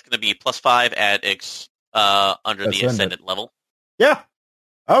right, that's going to be +5 at under the ascendant level. Yeah.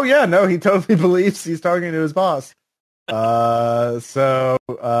 Oh yeah, no, he totally believes he's talking to his boss. Yeah,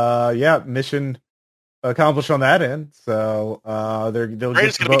 mission accomplished on that end. So, they'll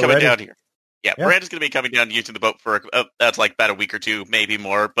Miranda's get going to be coming ready. down here. Yeah, Miranda's going to be coming down using the boat for that's like about a week or 2, maybe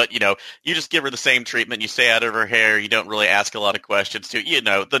more. But you just give her the same treatment. You stay out of her hair. You don't really ask a lot of questions.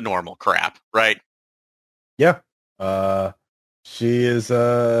 The normal crap, right? Yeah. She is.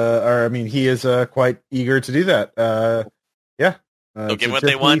 He is quite eager to do that. Yeah. They'll give them what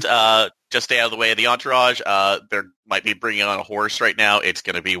they want. Just stay out of the way of the entourage. There might be bringing on a horse right now. It's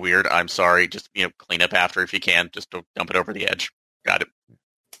going to be weird. I'm sorry. Just clean up after if you can. Just don't dump it over the edge. Got it.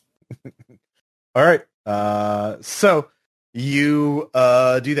 All right. So you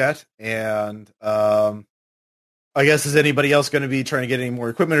do that, and I guess is anybody else going to be trying to get any more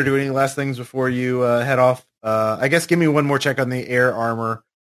equipment or do any last things before you head off? I guess give me one more check on the air armor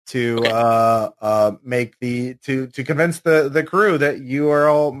to make to convince the crew that you are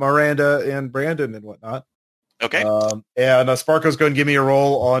all Miranda and Brandon and whatnot. Okay. And Sparko's going to give me a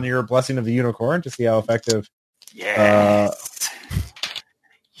roll on your Blessing of the Unicorn to see how effective. Yes.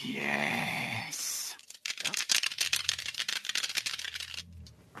 Yes.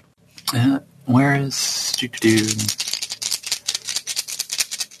 Where is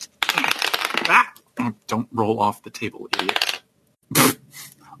don't roll off the table, idiot.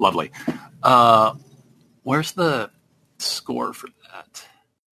 Lovely. Where's the score for that?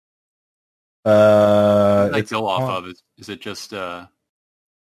 I go off of is it just Sorry,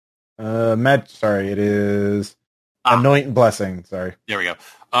 it is Anoint and Blessing. Sorry. There we go.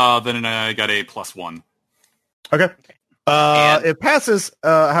 Then I got a +1. Okay. It passes.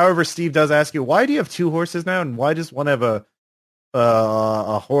 However, Steve does ask you, why do you have 2 horses now, and why does one have a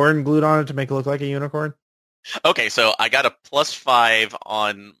horn glued on it to make it look like a unicorn? Okay, so I got a +5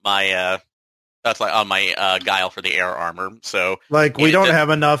 on my that's like on my guile for the air armor. So like we don't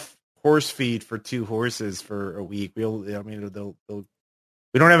have enough horse feed for 2 horses for a week. We don't have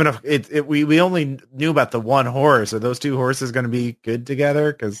enough. We only knew about the 1 horse. Are those 2 horses going to be good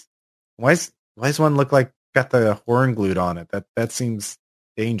together? Because why does one look like got the horn glued on it? That seems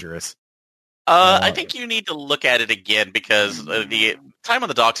dangerous. I think you need to look at it again because the time on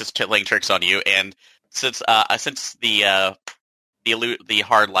the docks is laying tricks on you, and since the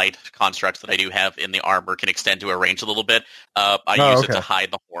hard light constructs that I do have in the armor can extend to a range a little bit, I use it to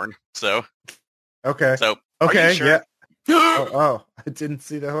hide the horn. So okay, so okay, sure? yeah. Oh, I didn't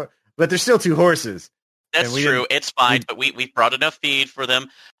see the horse. But there's still 2 horses. That's true. It's fine, but we brought enough feed for them.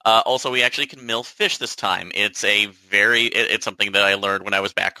 Also, we actually can mill fish this time. It's it's something that I learned when I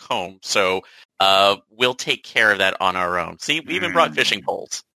was back home. So we'll take care of that on our own. See, we even brought fishing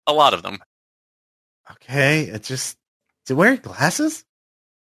poles. A lot of them. Okay, it's just... Is it wearing glasses?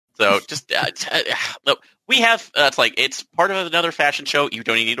 So just look, we have. It's part of another fashion show. You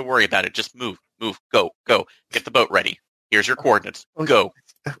don't even need to worry about it. Just move, go. Get the boat ready. Here's your coordinates. Go.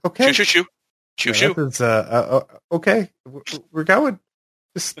 Okay. Shoo. Okay, we're going.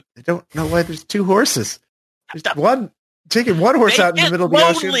 Just I don't know why there's 2 horses. There's one taking one horse out in the middle of the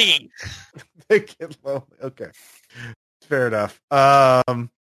ocean. They get lonely. Okay, fair enough.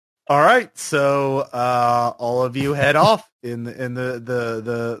 All right, so all of you head off in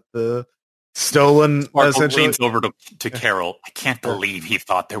the stolen. Sparkle leans over to Carol. I can't believe he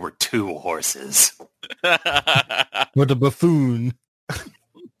thought there were 2 horses. What a buffoon!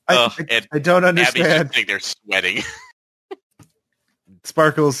 I don't understand. I think they're sweating.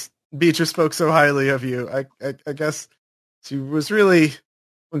 Sparkles, Beatrice spoke so highly of you. I guess she was really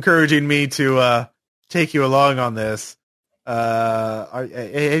encouraging me to take you along on this.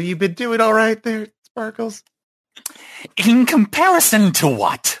 Have you been doing all right there, Sparkles? In comparison to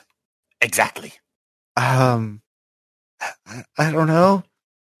what? Exactly. I don't know.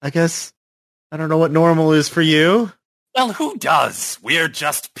 I guess I don't know what normal is for you. Well, who does? We're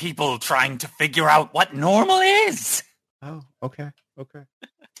just people trying to figure out what normal is. Oh, okay.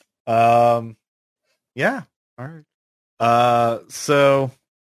 Yeah. All right. So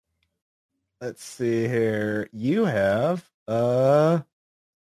let's see here. You have all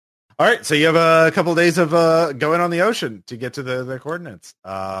right, so you have a couple of days of going on the ocean to get to the coordinates.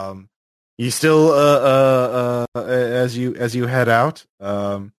 You still as you head out,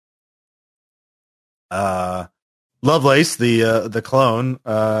 Lovelace, the clone,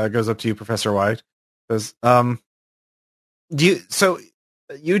 goes up to you, Professor White. Says,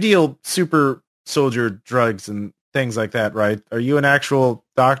 you deal super soldier drugs and things like that, right? Are you an actual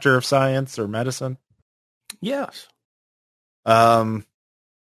doctor of science or medicine? Yes. Do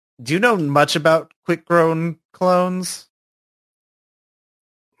you know much about quick-grown clones?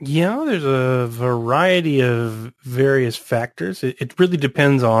 Yeah, there's a variety of various factors. It really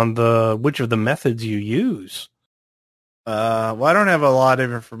depends on which of the methods you use. Well, I don't have a lot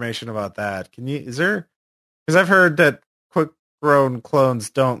of information about that. Is there, because I've heard that quick-grown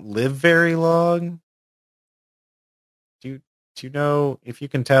clones don't live very long. Do you know if you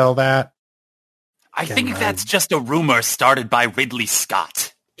can tell that? I think that's just a rumor started by Ridley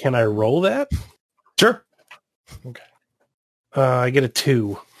Scott. Can I roll that? Sure. Okay. I get a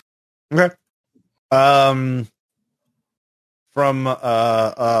 2. Okay. From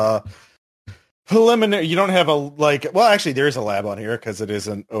preliminary, you don't have well, actually there is a lab on here because it is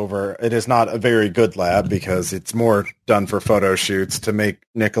not a very good lab because it's more done for photo shoots to make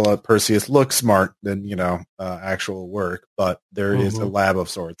Nicola Perseus look smart than, actual work, but there is a lab of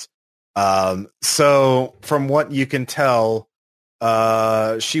sorts. So from what you can tell,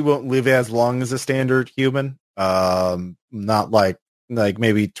 she won't live as long as a standard human. Not like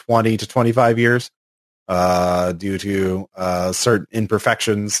maybe 20 to 25 years, due to, certain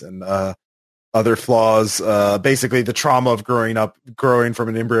imperfections and, other flaws. Basically the trauma of growing from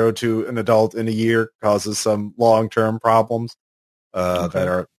an embryo to an adult in a year causes some long-term problems, that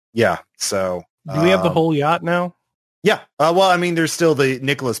are, so. Do we have the whole yacht now? Yeah. Well, I mean, there's still the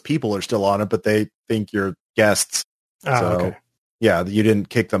Nicholas people are still on it, but they think you're guests. Okay. Yeah, you didn't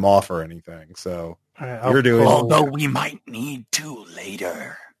kick them off or anything. So you're doing. Although we might need to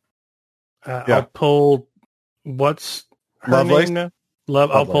later. I'll pull. What's her Lovelace? name now?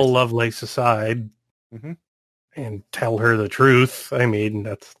 I'll pull Lovelace aside and tell her the truth. I mean,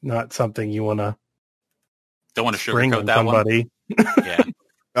 that's not something you want to. Don't want to spring sugarcoat on that somebody. one.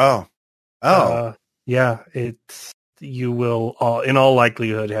 Yeah. Yeah. You will, in all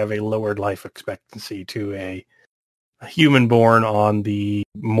likelihood, have a lowered life expectancy to a human born on the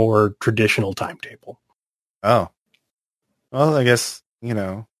more traditional timetable. Oh. Well, I guess,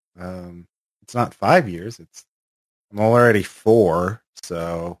 it's not 5 years. I'm already 4.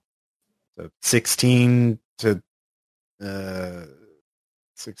 So 16 to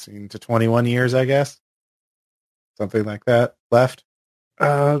 21 years, I guess. Something like that left.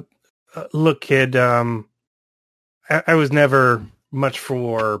 Look, kid, I was never much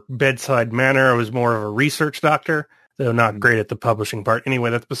for bedside manner. I was more of a research doctor, though not great at the publishing part.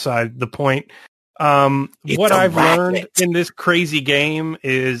 Anyway, that's beside the point. What I've learned in this crazy game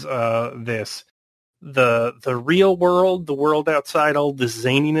is this. The real world, the world outside all this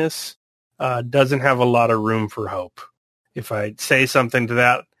zaniness, doesn't have a lot of room for hope. if I say something to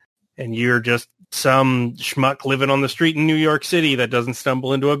that and you're just some schmuck living on the street in New York City that doesn't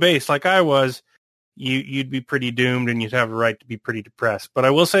stumble into a base like I was, you'd be pretty doomed and you'd have a right to be pretty depressed. But I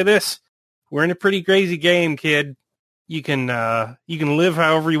will say this, we're in a pretty crazy game, kid. You can live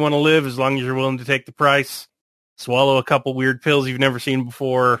however you want to live as long as you're willing to take the price, swallow a couple weird pills you've never seen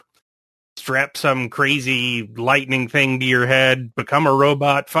before, strap some crazy lightning thing to your head, become a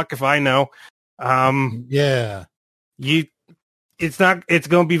robot. Fuck if I know. Yeah. It's going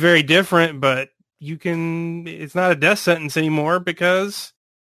to be very different, but it's not a death sentence anymore because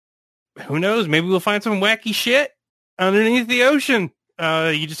who knows? Maybe we'll find some wacky shit underneath the ocean.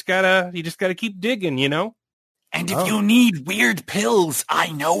 You just gotta keep digging, you know? And if you need weird pills,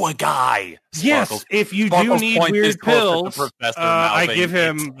 I know a guy. Yes, if you do need weird pills, I give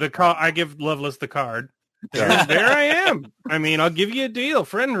him I give Loveless the card. There I am. I mean, I'll give you a deal,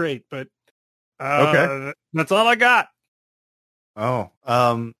 friend rate, but okay, that's all I got. Oh,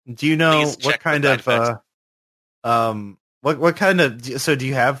 do you know what kind of what kind of? So, do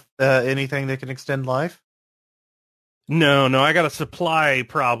you have anything that can extend life? No, I got a supply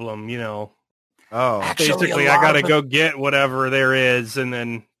problem. You know. Oh, basically, I got to go get whatever there is and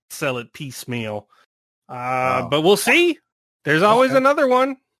then sell it piecemeal. But we'll see. There's always another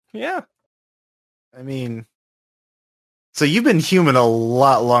one. Yeah. I mean, so you've been human a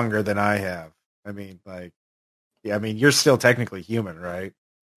lot longer than I have. I mean, you're still technically human, right?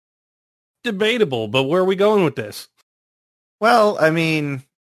 Debatable, but where are we going with this? Well, I mean,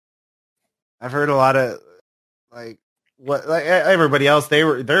 I've heard a lot of everybody else.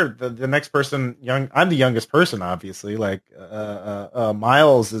 They're the next person young. I'm the youngest person, obviously.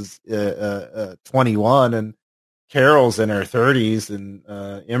 Miles is 21 and Carol's in her 30s and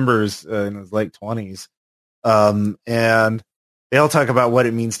Ember's in his late 20s. And they all talk about what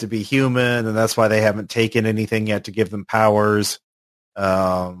it means to be human, and that's why they haven't taken anything yet to give them powers.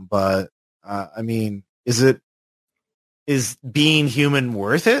 But I mean, is being human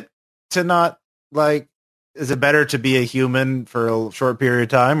worth it to not is it better to be a human for a short period of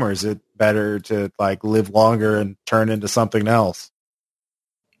time, or is it better to live longer and turn into something else?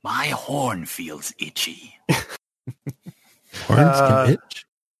 My horn feels itchy. Horns can itch?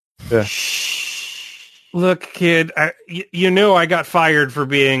 Yeah. Look, kid, I got fired for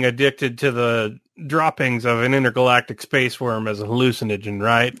being addicted to the droppings of an intergalactic space worm as a hallucinogen,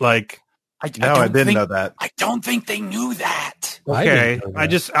 right? I didn't know that. I don't think they knew that. Okay, I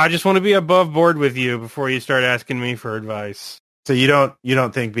just want to be above board with you before you start asking me for advice. So you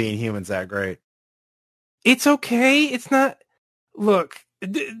don't think being human's that great? It's okay. It's not. Look,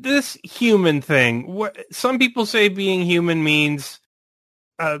 this human thing. Some people say being human means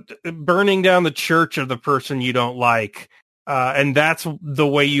burning down the church of the person you don't like, and that's the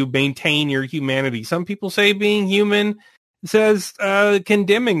way you maintain your humanity. Some people say being human says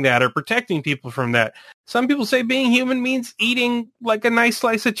condemning that or protecting people from that. Some people say being human means eating a nice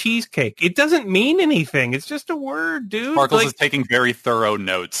slice of cheesecake. It doesn't mean anything. It's just a word, dude. Sparkles is taking very thorough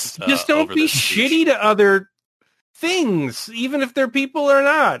notes. Just don't be shitty to other things, even if they're people or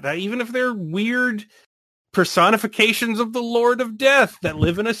not. Even if they're weird personifications of the Lord of Death that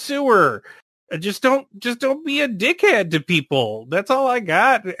live in a sewer. Just don't be a dickhead to people. That's all I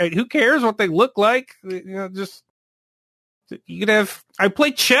got. Who cares what they look like? You could have. I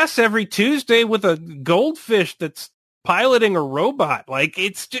play chess every Tuesday with a goldfish that's piloting a robot.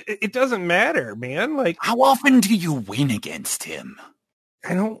 It doesn't matter, man. How often do you win against him?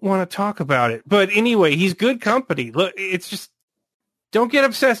 I don't want to talk about it, but anyway, he's good company. Look, it's just don't get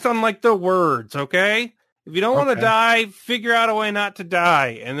obsessed on the words, okay? If you don't want to die, figure out a way not to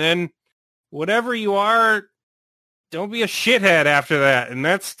die, and then whatever you are, don't be a shithead after that. And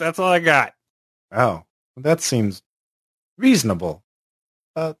that's all I got. Oh, that seems reasonable.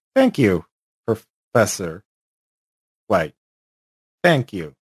 Thank you, Professor White. Thank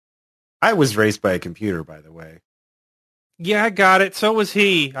you. I was raised by a computer, by the way. Yeah, I got it. So was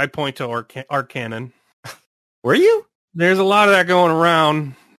he. I point to Arcannon. Were you? There's a lot of that going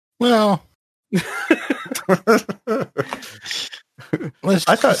around. Well, let's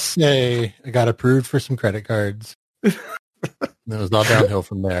just say I got approved for some credit cards. It was all downhill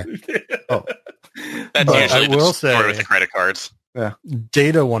from there. Oh. That's usually will story say, with the credit cards. Yeah.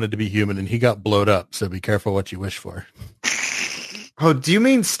 Data wanted to be human and he got blowed up, so be careful what you wish for. Oh, do you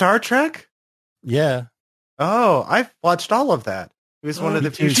mean Star Trek? Yeah. Oh, I've watched all of that. It was one of the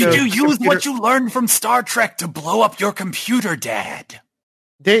few shows. Did you use what you learned from Star Trek to blow up your computer, Dad?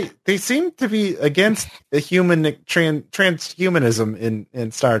 They seem to be against the transhumanism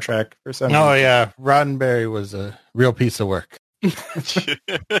in Star Trek for some reason. Oh yeah, Roddenberry was a real piece of work.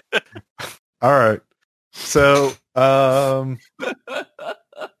 All right. So Um,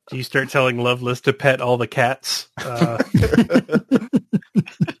 Do you start telling Loveless to pet all the cats? You're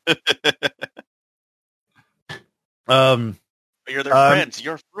their friends.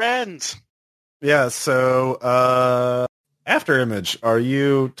 You're friends. Yeah. So, after Image, are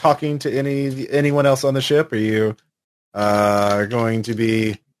you talking to anyone else on the ship? Are you going to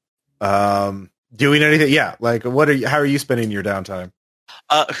be doing anything? Yeah. Like, how are you spending your downtime?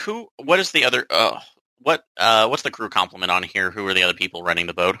 What is the other? What's the crew complement on here? Who are the other people running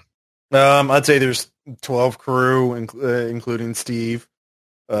the boat? I'd say there's 12 crew, including Steve.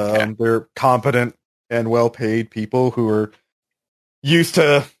 Okay. They're competent and well-paid people who are used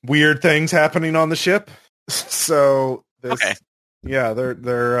to weird things happening on the ship. So, Okay. Yeah,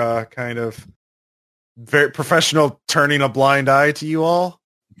 they're kind of very professional, turning a blind eye to you all.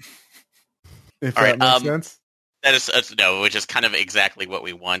 If All that right, makes sense. That is no, which is kind of exactly what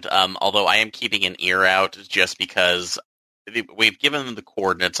we want. Although I am keeping an ear out just because we've given them the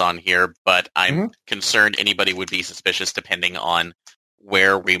coordinates on here, but I'm concerned anybody would be suspicious depending on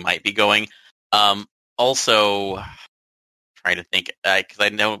where we might be going. Also, trying to think because I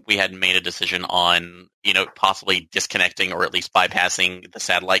know we had made a decision on possibly disconnecting or at least bypassing the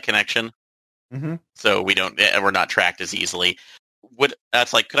satellite connection, so we're not tracked as easily. Could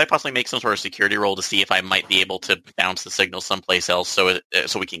I possibly make some sort of security roll to see if I might be able to bounce the signal someplace else so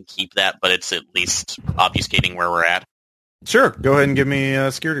we can keep that, but it's at least obfuscating where we're at? Sure. Go ahead and give me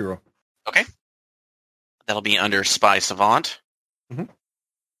a security roll. Okay. That'll be under Spy Savant.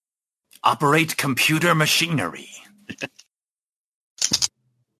 Operate computer machinery.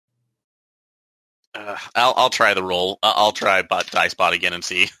 I'll try the roll. I'll try Dice Bot again and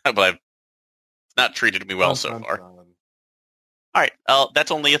see, but I've not treated me well so far. All right,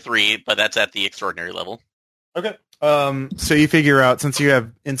 that's only a 3, but that's at the extraordinary level. Okay. So you figure out, since you have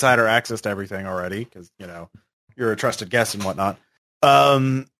insider access to everything already, because you're a trusted guest and whatnot,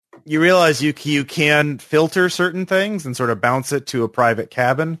 you realize you can filter certain things and sort of bounce it to a private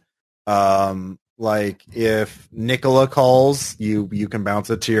cabin. Like if Nicola calls, you can bounce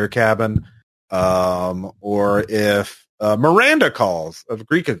it to your cabin. Or if Miranda calls, of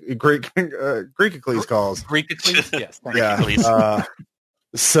Greekicles calls. Greekicles, yes. Yeah.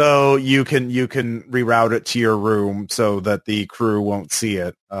 So you can reroute it to your room so that the crew won't see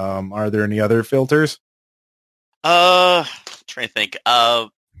it. Are there any other filters? Trying to think.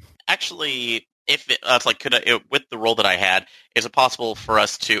 Actually, if it's with the role that I had, is it possible for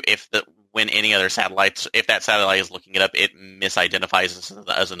us to, when any other satellites, if that satellite is looking it up, it misidentifies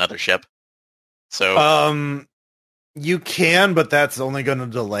as another ship? So you can, but that's only going to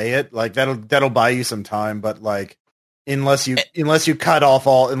delay it. Like that'll buy you some time, but like unless you cut off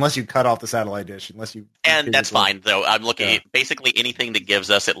the satellite dish, and that's fine though. I'm looking at basically anything that gives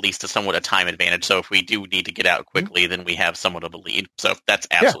us at least somewhat a time advantage. So if we do need to get out quickly, then we have somewhat of a lead. So that's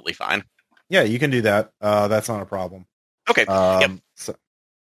absolutely fine. Yeah, you can do that. That's not a problem. Okay. Yep. So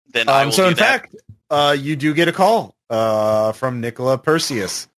then I will so do in that. fact, you do get a call from Nicola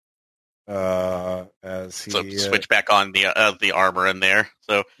Perseus. As he switch back on the armor in there.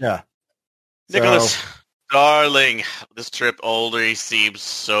 So yeah, Nicholas, darling, this trip already seems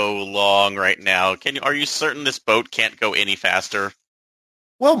so long right now. Are you certain this boat can't go any faster?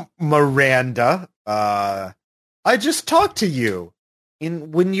 Well, Miranda, I just talked to you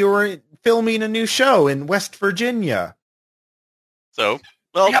when you were filming a new show in West Virginia. So.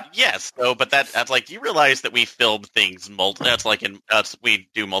 Well, yes, no, but that's like, you realize that we filmed things that's like we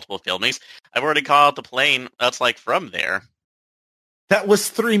do multiple filmings. I've already called out the plane. That's like from there. That was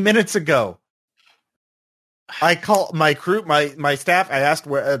 3 minutes ago. I called my crew, my staff. I asked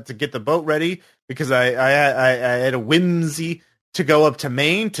to get the boat ready because I had a whimsy to go up to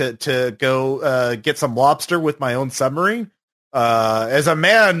Maine to go get some lobster with my own submarine. As a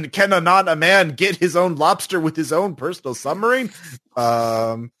man, not a man get his own lobster with his own personal submarine?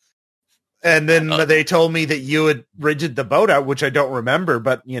 And then they told me that you had rigged the boat out, which I don't remember,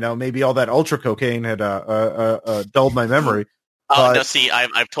 but maybe all that ultra cocaine had dulled my memory. No, see,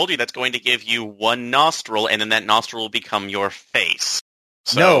 I've told you that's going to give you one nostril, and then that nostril will become your face.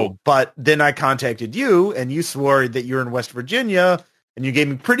 So, no, but then I contacted you, and you swore that you're in West Virginia, and you gave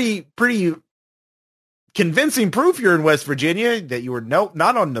me pretty convincing proof you're in West Virginia, that you were not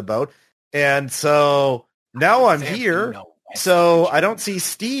on the boat. And so now I'm here. So I don't see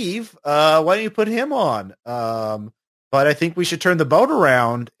Steve. Why don't you put him on? But I think we should turn the boat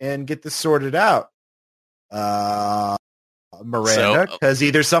around and get this sorted out. Miranda, because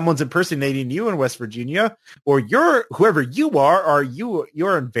either someone's impersonating you in West Virginia, or whoever you are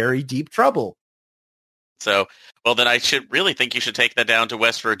you're in very deep trouble. So, well, then I should really think you should take that down to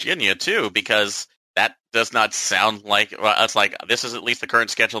West Virginia too, because that does not sound like. Well, it's like this is at least the current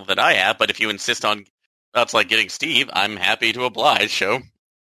schedule that I have. But if you insist on, that's like getting Steve, I'm happy to oblige. So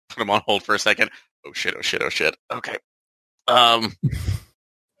put him on hold for a second. Oh shit! Okay. How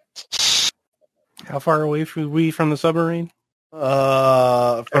far away are we from the submarine?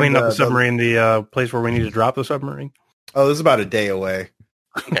 Not the submarine. The place where we need to drop the submarine. Oh, this is about a day away.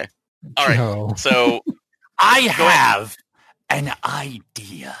 Okay. All right. No. So I have an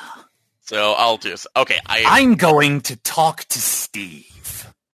idea. So I'll just I'm going to talk to Steve.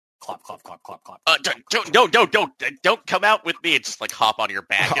 Clop, clop, clop, clop, clop. Don't come out with me and just like hop on your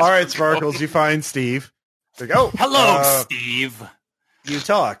back. All right, Sparkles, you find Steve. Like, oh, Hello, Steve. You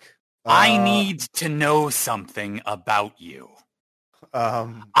talk. I need to know something about you.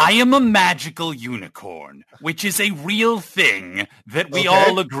 I am a magical unicorn, which is a real thing that we Okay.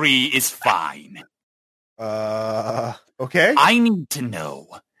 all agree is fine. Okay. I need to know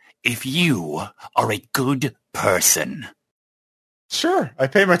if you are a good person. Sure. I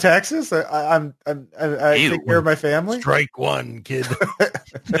pay my taxes. I take care of my family. Strike one, kid.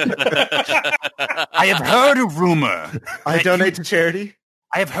 I have heard a rumor. I donate to charity.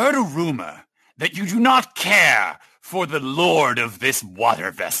 I have heard a rumor that you do not care for the lord of this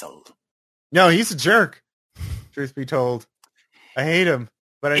water vessel. No, he's a jerk. Truth be told, I hate him,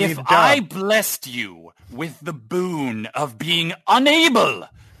 but I need a If job. I blessed you with the boon of being unable,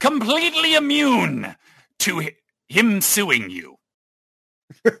 completely immune to him suing you,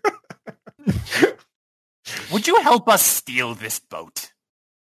 would you help us steal this boat?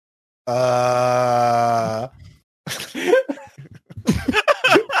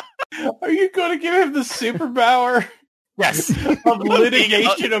 Are you going to give him the superpower Yes. of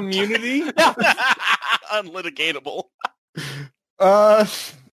litigation immunity? Unlitigatable. So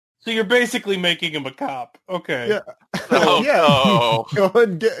you're basically making him a cop. Okay. Yeah. Oh, Yeah. no.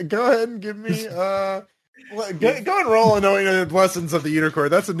 Go ahead and give me go and roll annoying lessons of the unicorn.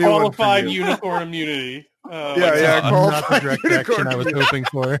 That's a new Qualified one for you. unicorn immunity. Yeah. Not the Qualified direct unicorn action I was immunity. hoping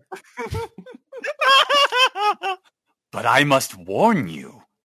for. But I must warn you,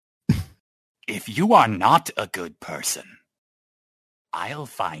 if you are not a good person, I'll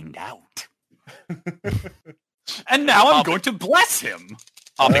find out. And now I'm going to bless him.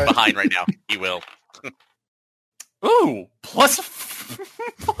 I'll be behind right now. He will. Ooh, plus four.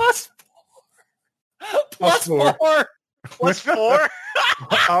 Plus 4.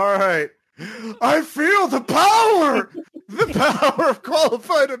 All right. I feel the power of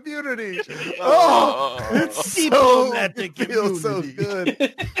qualified immunity. Oh, it's so, Diplomatic it feels so immunity.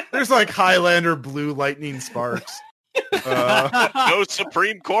 good. There's like Highlander blue lightning sparks. No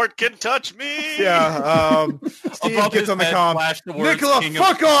Supreme Court can touch me. Yeah. Steve Above gets his on the head comm. flashed the words, Nicola, King of-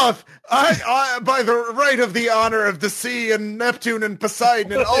 fuck off! I, by the right of the honor of the sea and Neptune and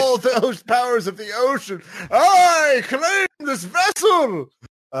Poseidon and all those powers of the ocean, I claim this vessel.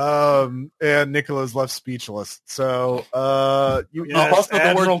 And Nicola's left speechless. So, you Yes, also the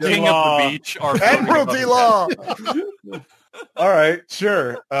Admiral word king D-Law. of the beach are floating Admiral above his D-Law. head. All right,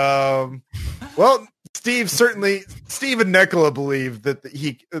 sure. Well, Steve and Nicola believe that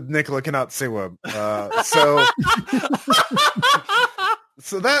Nicola cannot swim.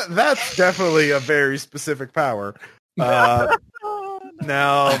 So that's definitely a very specific power. Now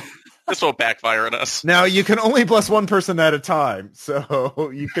This won't backfire on us. Now you can only bless one person at a time, so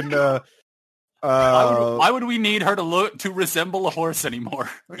you can. Why would we need her to resemble a horse anymore?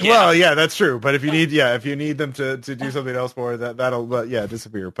 Well, yeah, that's true. But if you need them to do something else more, that'll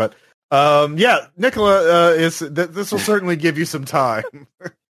disappear. But Nicola this will certainly give you some time.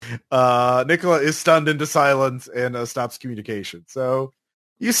 Nicola is stunned into silence and stops communication. So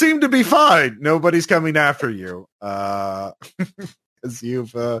you seem to be fine. Nobody's coming after you. As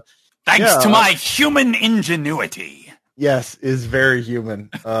you've. Thanks to my human ingenuity. Yes, is very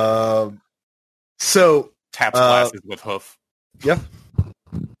human. So Taps glasses with hoof. Yeah.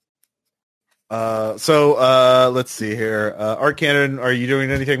 Let's see here. Art Cannon, are you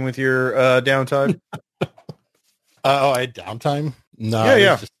doing anything with your downtime? I had downtime? No.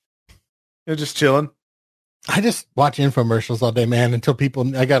 Yeah. You're just chilling. I just watch infomercials all day, man, until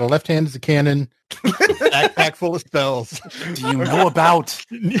I got a left hand as a cannon, backpack full of spells. Do you know about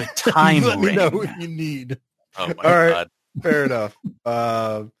the time Let me ring? know what you need. Oh my All right. god. Fair enough.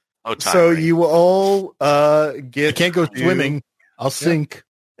 Oh, time So ring. you all get I can't go to swimming. I'll sink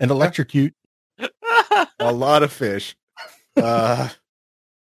and electrocute. a lot of fish. A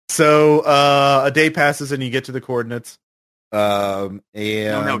day passes and you get to the coordinates. And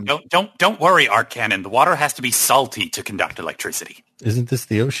No, don't worry, Art Cannon. The water has to be salty to conduct electricity. Isn't this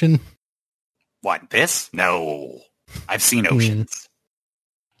the ocean? What, this? No. I've seen oceans.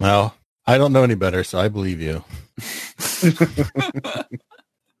 Well, I don't know any better, so I believe you.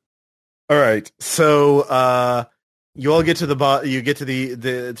 All right. So you all get to you get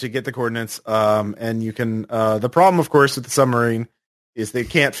to to get the coordinates, and you can the problem, of course, with the submarine is they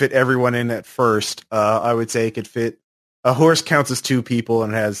can't fit everyone in at first. I would say it could fit a horse counts as 2 people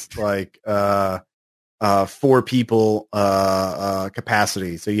and has like 4 people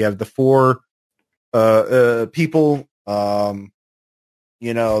capacity. So you have the 4 people, the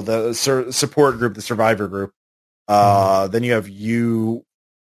support group, the survivor group. Then you have you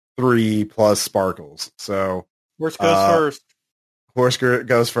 3 plus Sparkles. So Horse goes first. Horse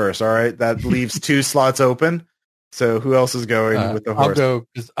goes first. All right, that leaves 2 slots open. So who else is going with the horse? I'll go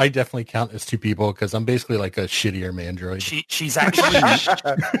because I definitely count as 2 people because I'm basically like a shittier mandroid. She's actually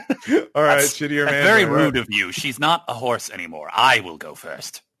all right, shittier mandroid. Very rude of you. She's not a horse anymore. I will go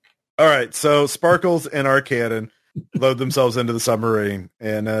first. All right, so Sparkles and Arcannon load themselves into the submarine,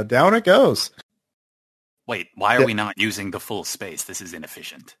 and down it goes. Wait, why are we not using the full space? This is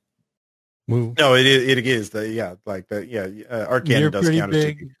inefficient. Move. No, it is Arcannon does pretty count big.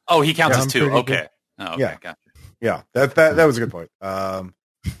 as 2 people. Oh, he counts Yeah, as 2. I'm pretty Okay. Oh, okay, Yeah. gotcha. Yeah, that was a good point. And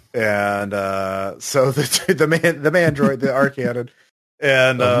so the mandroid, the Arcannon,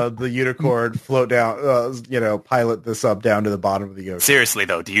 and the unicorn float down, pilot this up down to the bottom of the ocean. Seriously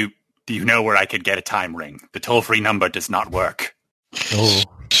though, do you know where I could get a time ring? The toll-free number does not work. Oh.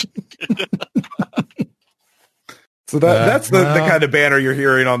 So that's the kind of banner you're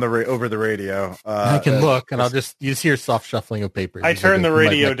hearing on over the radio. I can look, and you just hear soft shuffling of papers. I turn the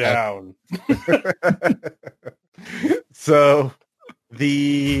radio down. So but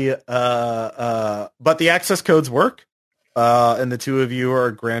the access codes work, and the 2 of you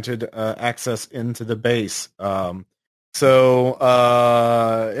are granted access into the base. So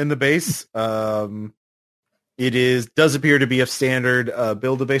in the base, it does appear to be a standard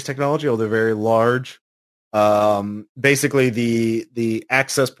build-a-base technology, although very large. Basically, the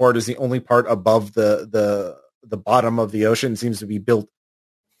access part is the only part above the bottom of the ocean. It seems to be built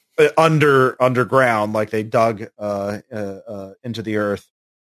underground, like they dug into the earth.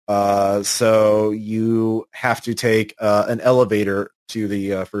 So you have to take an elevator to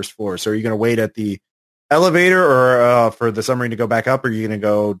the first floor. So are you going to wait at the elevator or for the submarine to go back up, or are you going to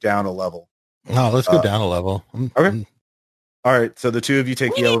go down a level? No, let's go down a level. Okay. All right. So the 2 of you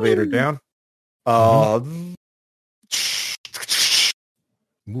take the elevator down.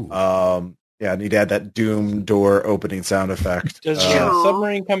 Yeah, I need to add that Doom door opening sound effect. Does the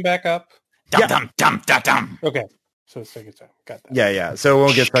submarine come back up? Dum dum dum dum dum. Okay, so it's taking time. Got that. Yeah. So it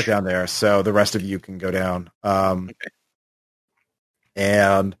won't get stuck down there. So the rest of you can go down. Okay.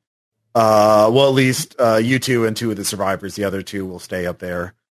 And at least you 2 and 2 of the survivors. The other 2 will stay up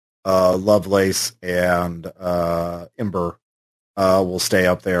there. Lovelace and Ember will stay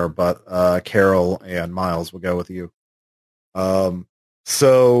up there, but Carol and Miles will go with you.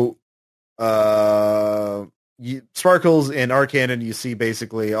 Sparkles and Arcannon, you see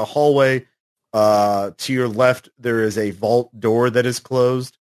basically a hallway. To your left, there is a vault door that is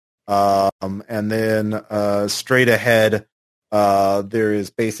closed. And then straight ahead, there is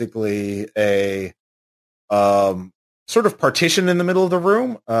basically a sort of partition in the middle of the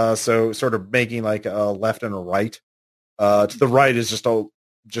room. So sort of making like a left and a right. To the right is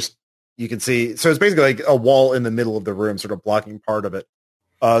just you can see. So it's basically like a wall in the middle of the room, sort of blocking part of it.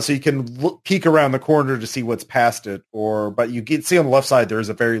 So you can peek around the corner to see what's past it, but you can see on the left side there is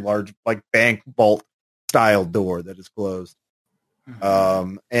a very large, like bank vault style door that is closed.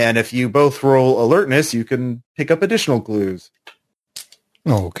 Mm-hmm. And if you both roll alertness, you can pick up additional clues.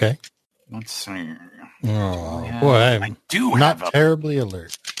 Oh, okay. Let's see. Oh boy, I do not have terribly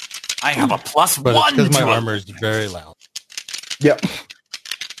alert. I have a plus but one because my to armor is very loud. Yep.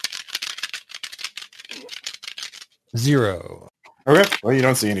 0. Okay. Well, you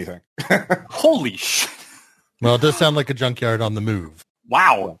don't see anything. Holy shit. Well, it does sound like a junkyard on the move.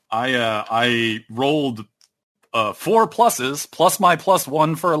 Wow. I rolled 4 pluses plus my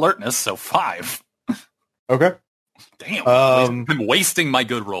 +1 for alertness, so 5. Okay. Damn. I'm wasting my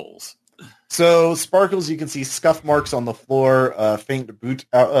good rolls. So, Sparkles, you can see scuff marks on the floor, faint boot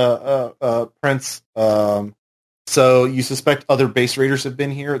prints. So you suspect other base raiders have been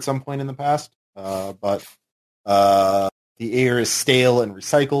here at some point in the past, but the air is stale and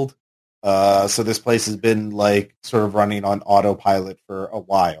recycled. So this place has been like sort of running on autopilot for a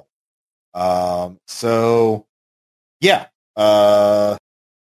while.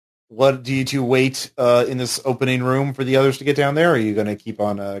 What do you 2 wait in this opening room for the others to get down there? Or are you going to keep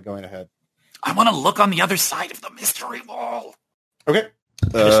on going ahead? I want to look on the other side of the mystery wall. Okay.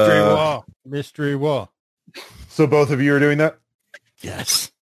 Mystery wall. So both of you are doing that?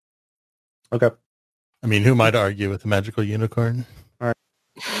 Yes. Okay. I mean, who might argue with a magical unicorn?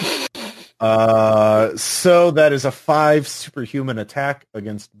 So that is a 5 superhuman attack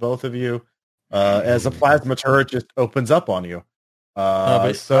against both of you. As a plasma turret just opens up on you.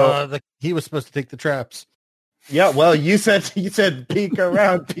 He was supposed to take the traps. Yeah, well, you said peek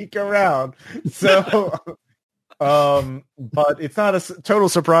around. So, but it's not a total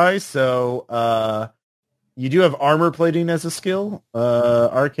surprise. So, you do have armor plating as a skill,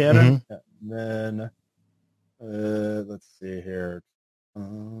 Arcana. And then, let's see here.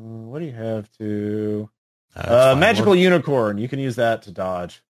 What do you have to? Magical unicorn. You can use that to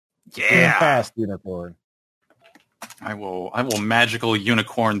dodge. Yeah, fast unicorn. I will magical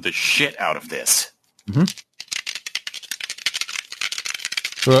unicorn the shit out of this. Mm-hmm.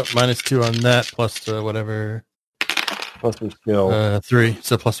 So -2 on that, plus whatever. Plus your skill. 3,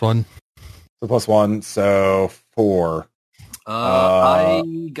 so +1. So +1, so 4.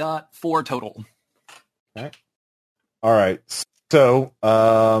 I got 4 total. Okay. All right. So,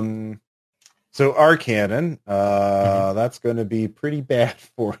 Arcannon, that's going to be pretty bad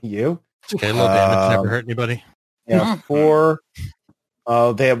for you. Okay, a little damage never hurt anybody. Yeah, 4.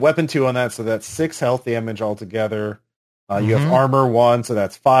 They have weapon 2 on that, so that's 6 health damage altogether. You have armor 1, so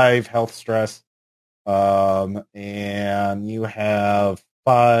that's 5 health stress. And you have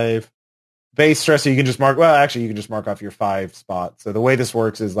 5 base stress, so you can just mark. Well, actually, you can just mark off your 5 spot. So the way this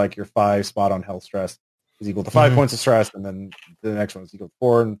works is like your 5 spot on health stress is equal to 5 points of stress, and then the next one is equal to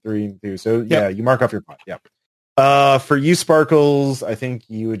 4 and 3 and 2. So yeah, you mark off your 5. Yeah. For you, Sparkles, I think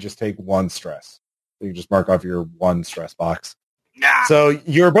you would just take 1 stress. So you just mark off your 1 stress box. Nah. So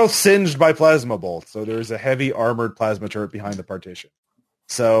you're both singed by plasma bolts. So there's a heavy armored plasma turret behind the partition.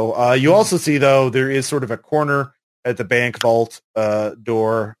 So you also see, though, there is sort of a corner at the bank vault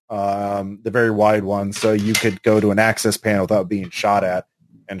door, the very wide one. So you could go to an access panel without being shot at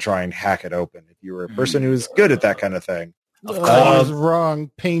and try and hack it open if you were a person who's good at that kind of thing. I was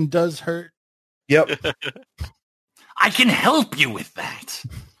wrong. Pain does hurt. Yep. I can help you with that.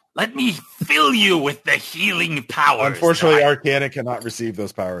 Let me fill you with the healing powers. Unfortunately, Arcana cannot receive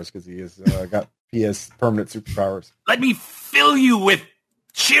those powers because he has permanent superpowers. Let me fill you with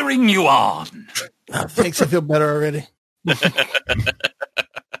cheering you on. Oh, thanks, I feel better already.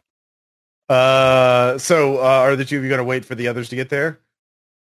 So are the two of you going to wait for the others to get there?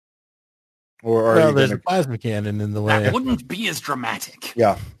 Or are you there's gonna... a plasma cannon in the way. That wouldn't be as dramatic.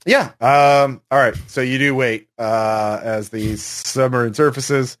 Yeah. All right. So you do wait as the submarine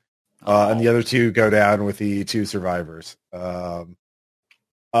surfaces, and the other two go down with the 2 survivors. So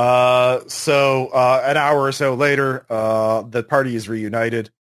an hour or so later, the party is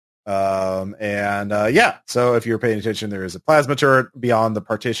reunited. So if you're paying attention, there is a plasma turret beyond the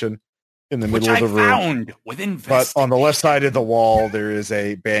partition in the middle of the room. Found within but on the left side of the wall, there is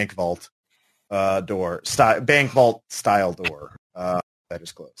a bank vault door, bank vault style door that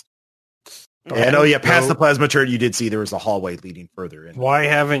is closed. And past the plasma turret, you did see there was a hallway leading further in. Why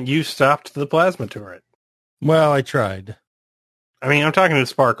haven't you stopped the plasma turret? Well, I tried. I mean, I'm talking to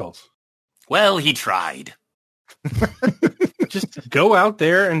Sparkles. Well, he tried. Just go out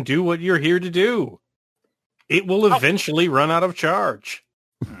there and do what you're here to do. It will eventually run out of charge.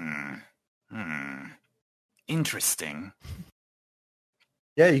 Interesting.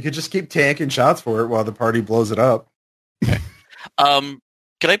 Yeah, you could just keep tanking shots for it while the party blows it up.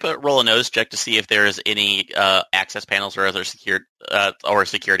 Could I roll a nose check to see if there is any access panels or other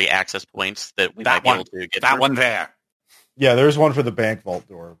security access points that we might be able to get that through? one there? Yeah, there's one for the bank vault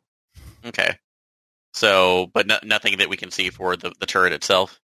door. Okay. So, but nothing that we can see for the turret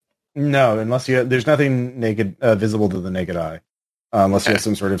itself? No, unless there's nothing naked visible to the naked eye. Unless you have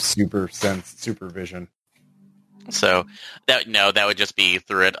some sort of supervision. So that would just be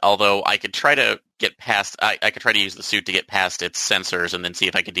through it. Although I could try to get past, I could try to use the suit to get past its sensors and then see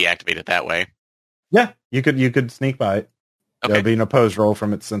if I could deactivate it that way. Yeah, you could sneak by it. Okay. There'll be an opposed roll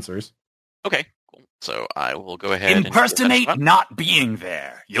from its sensors. Okay, cool. So I will go ahead impersonate not being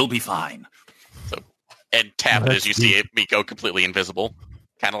there. You'll be fine. And tap it as you see me go completely invisible,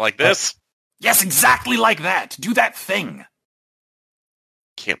 kind of like this. Yes, exactly like that. Do that thing.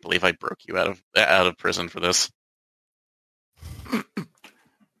 Can't believe I broke you out of prison for this.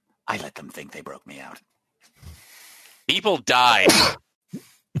 I let them think they broke me out. People died.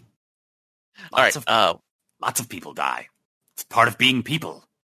 Lots of people die. It's part of being people.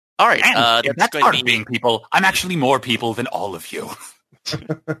 All right, and if that's part of being people, I'm actually more people than all of you.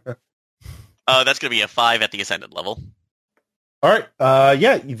 That's going to be a 5 at the Ascendant level. All right.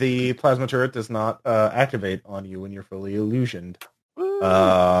 The plasma turret does not activate on you when you're fully illusioned.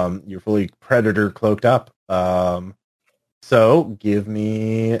 You're fully predator cloaked up. So give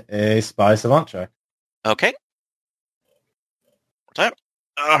me a spy savant check. Okay.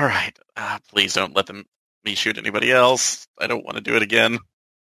 All right. Please don't let me shoot anybody else. I don't want to do it again.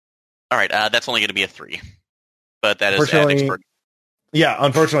 All right. That's only going to be a 3. But that is at expert. Yeah,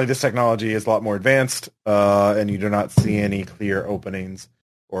 unfortunately, this technology is a lot more advanced, and you do not see any clear openings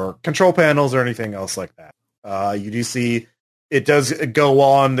or control panels or anything else like that. You do see it does go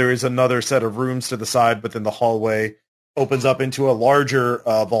on. There is another set of rooms to the side, but then the hallway opens up into a larger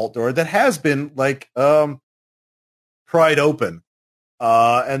vault door that has been pried open.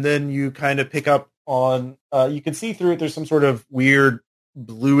 And then you kind of pick up on, you can see through it, there's some sort of weird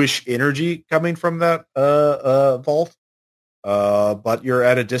bluish energy coming from that vault. But you're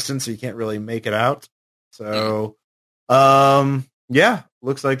at a distance, so you can't really make it out. So, yeah,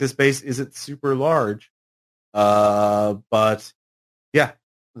 looks like this base isn't super large. But yeah,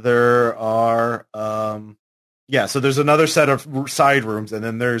 there are, so there's another set of side rooms, and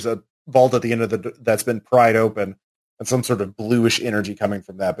then there's a vault at the end of that's been pried open, and some sort of bluish energy coming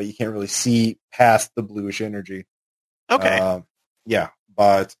from that, but you can't really see past the bluish energy. Okay.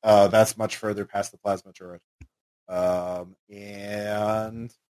 But that's much further past the plasma turret.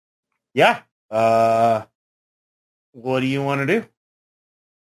 And yeah, what do you want to do?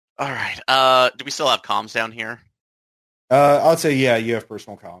 All right. Do we still have comms down here? I'll say, yeah, you have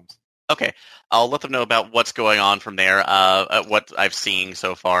personal comms. Okay. I'll let them know about what's going on from there, what I've seen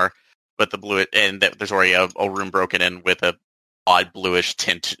so far with the blue, and that there's already a room broken in with a odd bluish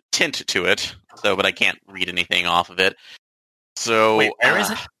tint to it. So, but I can't read anything off of it. So, wait, where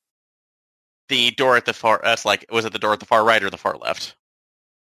is it? The door at the far, was it the door at the far right or the far left?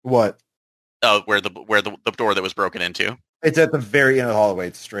 What? Oh, where the door that was broken into. It's at the very end of the hallway.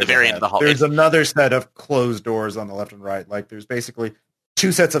 It's straight. The very end of the hallway. There's another set of closed doors on the left and right. Like there's basically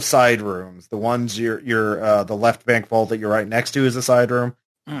two sets of side rooms. The ones the left bank vault that you're right next to is a side room.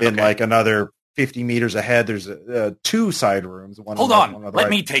 Then like another 50 meters ahead, there's two side rooms. Hold on, let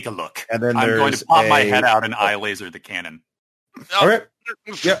me take a look. And then I'm going to pop my head out and eye laser the cannon. All right.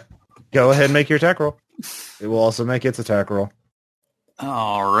 Yep. Go ahead and make your attack roll. It will also make its attack roll.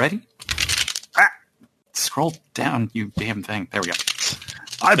 Alrighty. Scroll down, you damn thing. There we go.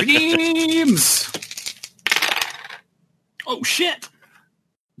 I beams! Oh, shit!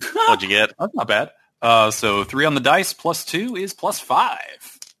 What'd you get? That's not bad. So 3 on the dice plus 2 is plus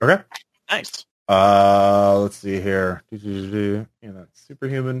 5. Okay. Nice. Let's see here. Yeah, that's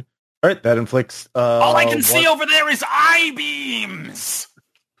superhuman. All right, that inflicts... all I can see over there is eye beams!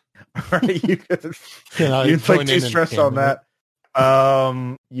 All right, you inflict 2 stress on that.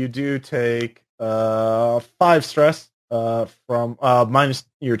 You do take 5 stress from minus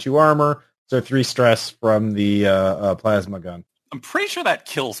your 2 armor, so 3 stress from the plasma gun. I'm pretty sure that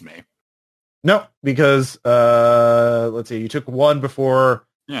kills me. No, because let's see, you took 1 before,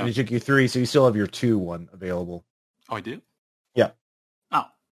 and it took you 3, so you still have your 2 one available. Oh, I do? Yeah. Oh.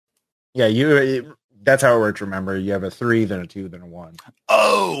 Yeah, that's how it works, remember. You have a 3, then a 2, then a 1.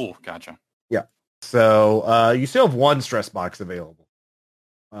 Oh, gotcha. Yeah. So you still have 1 stress box available.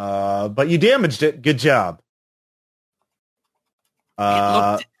 But you damaged it. Good job.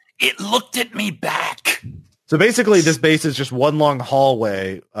 It looked at me back. So basically, this base is just one long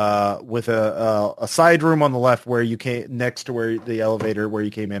hallway with a side room on the left where you came next to where the elevator where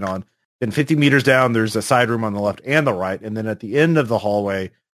you came in on. Then 50 meters down, there's a side room on the left and the right, and then at the end of the hallway,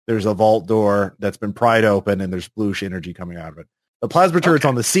 there's a vault door that's been pried open, and there's bluish energy coming out of it. The plasma turret's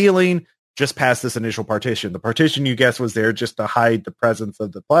on the ceiling, just past this initial partition. The partition, you guess, was there just to hide the presence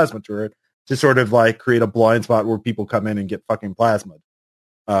of the plasma turret, to sort of like create a blind spot where people come in and get fucking plasmid.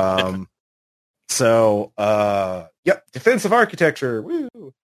 Defensive architecture.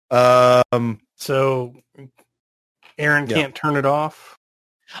 Woo. So Aaron can't turn it off?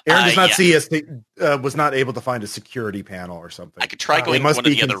 Aaron does not see us. Was not able to find a security panel or something. I could try going to one of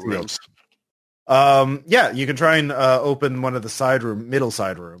the other rooms. You can try and open one of the middle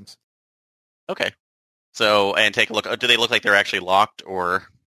side rooms. Okay. So, and take a look. Do they look like they're actually locked, or?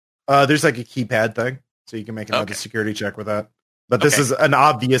 There's like a keypad thing, so you can make another security check with that. But this is an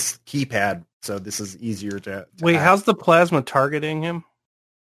obvious keypad, so this is easier to Wait, hack. how's the plasma targeting him?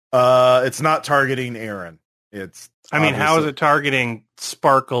 It's not targeting Aaron. How is it targeting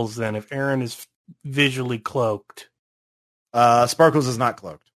Sparkles then, if Aaron is visually cloaked? Sparkles is not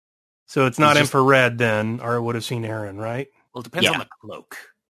cloaked. So it's not infrared then, or it would have seen Aaron, right? Well, it depends on the cloak.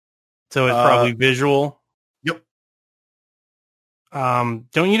 So it's probably visual? Yep. Don't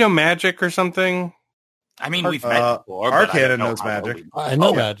you know magic or something? I mean, we've met before. Arcana knows magic. I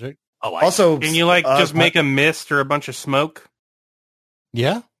know magic. Oh, also, can you just make a mist or a bunch of smoke?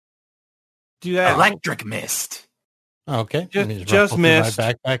 Yeah. Do that. Electric mist. Okay. Just- Let me just ruffle through missed.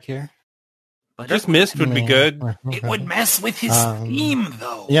 my backpack here. But Just missed would be good. It would mess with his theme,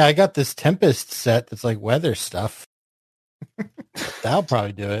 though. Yeah, I got this Tempest set that's like weather stuff. That'll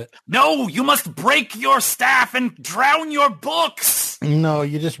probably do it. No, you must break your staff and drown your books. No,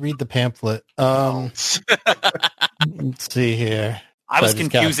 you just read the pamphlet. Let's see here. I was I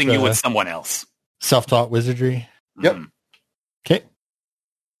just confusing got, you with someone else. Self-taught wizardry. Yep. Okay.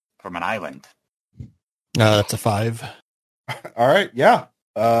 From an island. That's a 5. All right, yeah.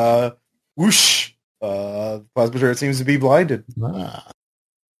 Whoosh. Plasma turret seems to be blinded. Ah.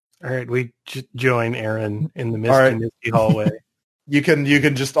 All right, we join Aaron in the All right. misty hallway. You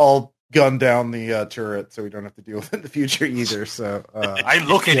can just all gun down the turret, so we don't have to deal with it in the future either. So I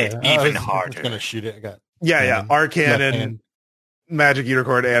look at it I even was harder. gonna shoot it. I got yeah, Arcannon, left hand. Magic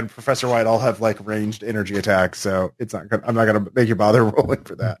Unicorn, and Professor White all have like ranged energy attacks. So it's not gonna. I'm not gonna make you bother rolling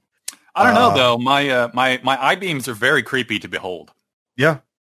for that. I don't know though. My eye beams are very creepy to behold. Yeah.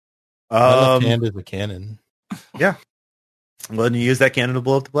 My left hand is a cannon. Well, then you use that cannon to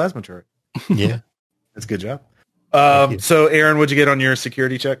blow up the plasma turret. Yeah. That's a good job. Thank you. So, Aaron, what'd you get on your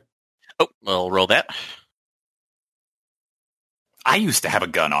security check? Oh, we'll roll that. I used to have a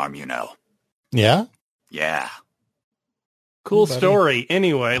gun arm, you know. Yeah. Yeah. Cool Buddy. story.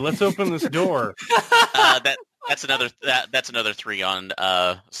 Anyway, let's open this door. That's another 3 on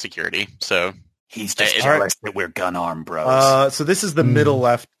security. So He's just All jealous that we're gun arm bros. So this is the middle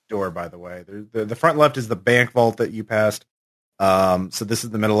left door, by the way. The front left is the bank vault that you passed. So this is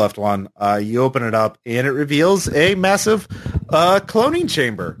the middle left one. You open it up, and it reveals a massive cloning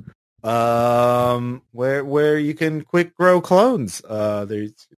chamber, where you can quick grow clones. There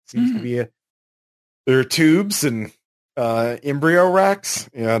seems to be there are tubes and embryo racks,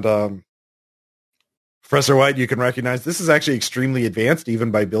 and Professor White, you can recognize this is actually extremely advanced,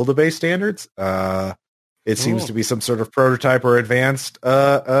 even by Build-A-Base standards. It seems to be some sort of prototype or advanced,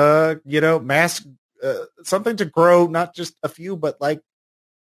 mass, something to grow not just a few, but like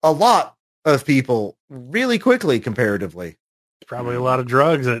a lot of people really quickly comparatively. Probably a lot of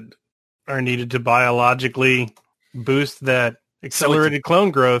drugs that are needed to biologically boost that accelerated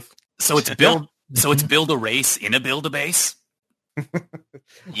clone growth. So it's build. So it's build a race in a build a base.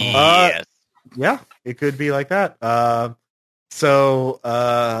 yes. Yeah, it could be like that.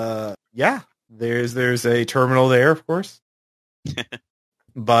 There's a terminal there, of course.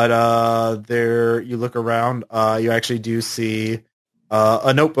 But there, you look around, you actually do see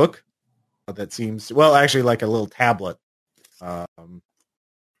a notebook that seems, well, actually like a little tablet. So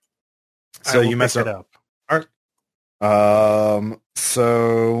you mess it up. up.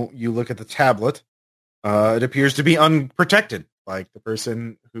 So you look at the tablet. It appears to be unprotected. Like the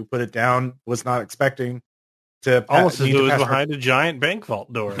person who put it down was not expecting to. Almost as need if it to was pass- behind a giant bank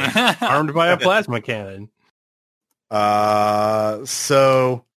vault door, armed by a plasma cannon.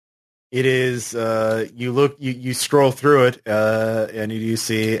 So it is. You look. You scroll through it, and you do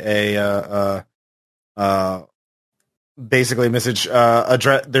see a basically a message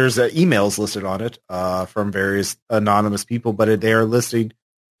address. There's emails listed on it from various anonymous people, but they are listed.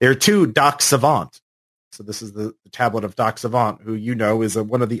 There are 2 Doc Savant. So this is the tablet of Doc Savant, who is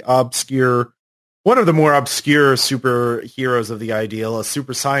one of the more obscure superheroes of the Ideal, a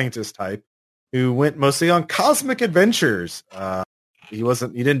super scientist type who went mostly on cosmic adventures. He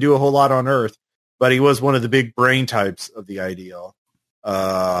didn't do a whole lot on Earth, but he was one of the big brain types of the Ideal.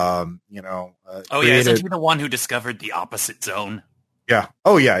 Isn't he the one who discovered the opposite zone? Yeah.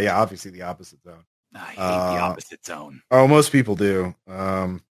 Oh yeah. Obviously the opposite zone. I hate the opposite zone. Oh, most people do.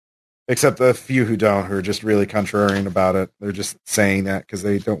 Except a few who don't, who are just really contrarian about it. They're just saying that because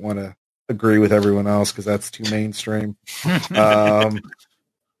they don't want to agree with everyone else because that's too mainstream. You can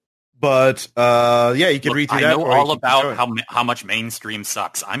read through I that. know or you all can keep about going. how much mainstream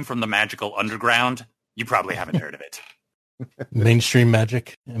sucks. I'm from the magical underground. You probably haven't heard of it. Mainstream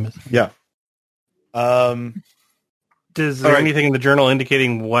magic. Yeah. Is there anything in the journal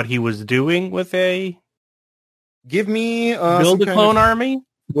indicating what he was doing with a Give me build a clone army?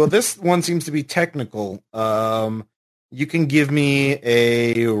 Well, this one seems to be technical. You can give me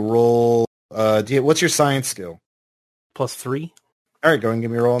a roll. What's your science skill? +3? All right, go and give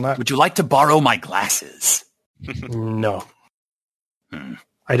me a roll on that. Would you like to borrow my glasses? No.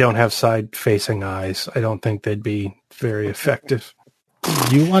 I don't have side-facing eyes. I don't think they'd be very effective.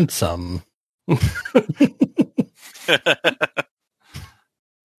 You want some?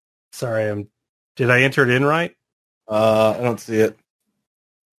 Sorry, did I enter it in right? I don't see it.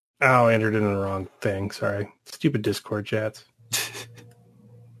 Oh, I entered in the wrong thing. Sorry. Stupid Discord chats.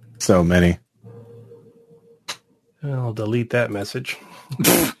 So many. I'll delete that message.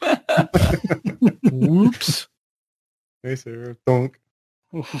 Whoops. Hey, Sarah. Donk.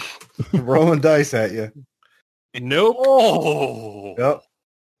 Rolling dice at you. Nope. Oh, Yep.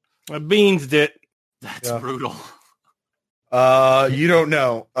 My beans did. that's Yeah. brutal. You don't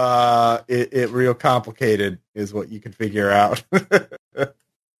know. It real complicated is what you can figure out.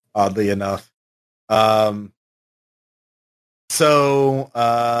 Oddly enough. Yeah,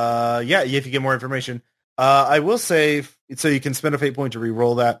 if you get more information, I will say, so you can spend a fate point to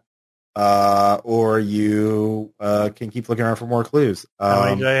re-roll that, or you can keep looking around for more clues. How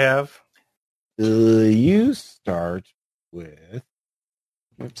many do I have? You start with.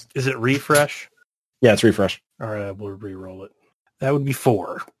 Is it refresh? Yeah, it's refresh. All right, I will re-roll it. That would be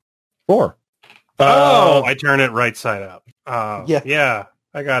 4. 4. I turn it right side up. Yeah.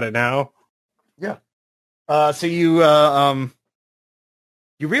 I got it now. So you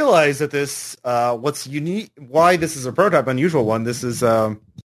realize that this what's unique, why this is a prototype, unusual one. This is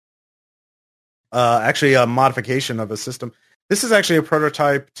actually a modification of a system. This is actually a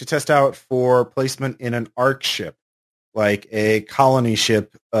prototype to test out for placement in an ARC ship, like a colony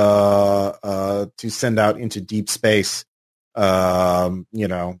ship to send out into deep space.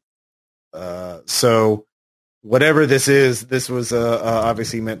 So whatever this is, this was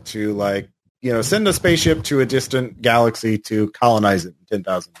obviously meant to send a spaceship to a distant galaxy to colonize it in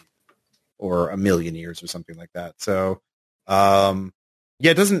 10,000 or a million years or something like that. So,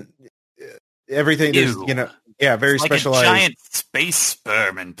 it doesn't, everything, there's, Ew. very It's like specialized. a giant space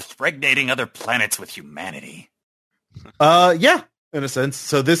sperm impregnating other planets with humanity. Yeah, in a sense.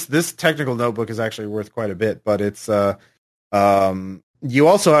 So this technical notebook is actually worth quite a bit, but it's, you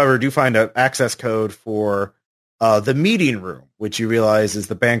also, however, do find an access code for the meeting room, which you realize is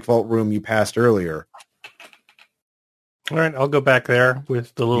the bank vault room you passed earlier. All right, I'll go back there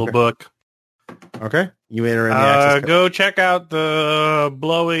with the little Okay. book. Okay, you enter in the access code. Go check out the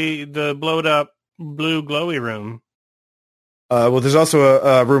blowed up blue glowy room. Well, there's also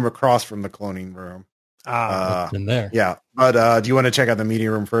a room across from the cloning room. What's in there? Yeah, but do you want to check out the meeting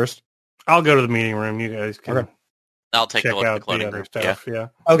room first? I'll go to the meeting room. You guys can Okay. I'll take check a look at out the the cloning other room. stuff. Yeah.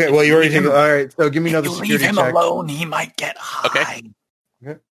 Okay, well, you already Leave take. him- All right, so give me another If you leave security him check. alone, he might get high. Okay.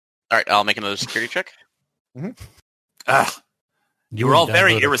 All right, I'll make another security check. You're all download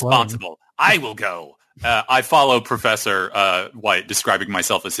very a clone. irresponsible. I will go. I follow Professor White, describing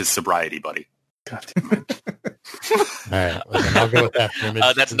myself as his sobriety buddy. All right, well, then I'll go with that.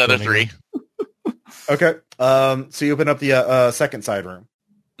 Image That's another concerning 3. Okay, so you open up the second side room,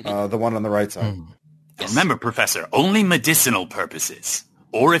 the one on the right side. Hmm. Remember, Professor, only medicinal purposes,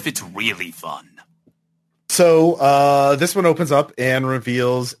 or if it's really fun. So this one opens up and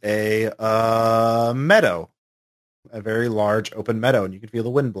reveals a meadow, a very large open meadow, and you can feel the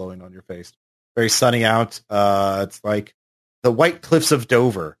wind blowing on your face. Very sunny out. It's like the white cliffs of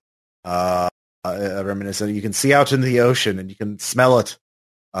Dover, reminiscent. You can see out into the ocean, and you can smell it.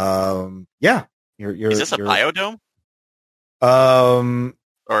 Yeah, Is this a biodome?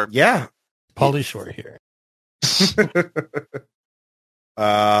 Or Yeah. Pauly Shore here.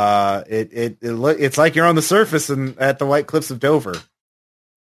 It's like you're on the surface and at the white cliffs of Dover.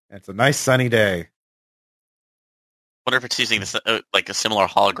 It's a nice sunny day. wonder if it's using this like a similar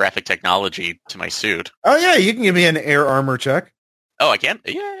holographic technology to my suit. Oh yeah, you can give me an air armor check. Oh, I can?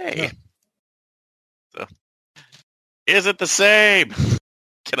 Yay! Yeah. So, is it the same?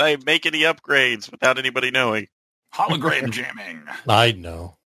 Can I make any upgrades without anybody knowing? Hologram jamming. I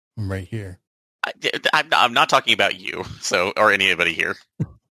know. I'm right here. I'm not talking about you, so or anybody here.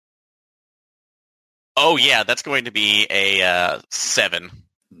 Oh yeah, that's going to be a 7.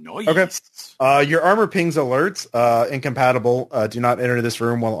 Nice. Okay. Your armor pings alerts. Incompatible. Do not enter this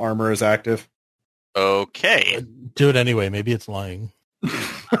room while armor is active. Okay. Do it anyway. Maybe it's lying.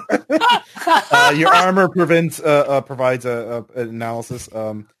 Your armor provides an analysis.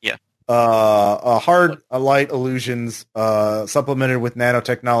 Yeah. Hard light illusions supplemented with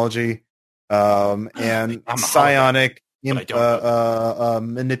nanotechnology and I'm a psionic but I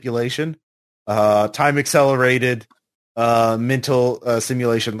don't manipulation, time accelerated mental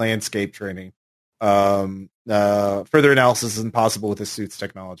simulation landscape training. Further analysis is impossible with this suit's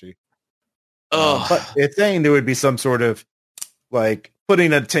technology. But it's saying there would be some sort of like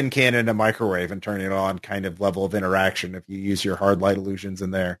putting a tin can in a microwave and turning it on kind of level of interaction if you use your hard light illusions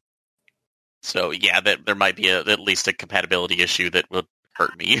in there. So yeah, there might be at least a compatibility issue that would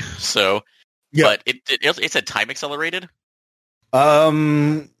hurt me. So, Yeah. but it's a time accelerated.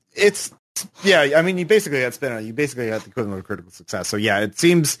 It's yeah. I mean, you basically got spin on. You basically got the equivalent of critical success. So yeah, it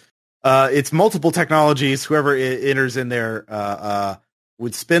seems it's multiple technologies. Whoever enters in there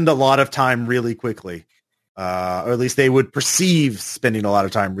would spend a lot of time really quickly, or at least they would perceive spending a lot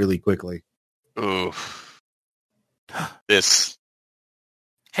of time really quickly. Ooh. this.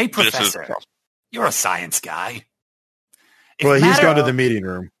 Hey, this is- Professor, you're a science guy. If Well, he's matter- gone to the meeting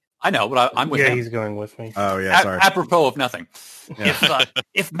room. I know, but I'm with Yeah, him. he's going with me. Oh, yeah, sorry. Apropos of nothing. Yeah.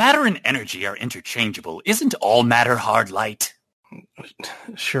 If matter and energy are interchangeable, isn't all matter hard light?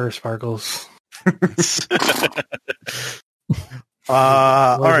 Sure, Sparkles.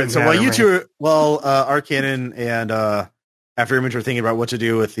 All right. So while matter, you two, Arcannon and Afterimage are thinking about what to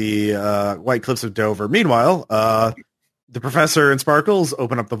do with the White Cliffs of Dover. Meanwhile, the professor and Sparkles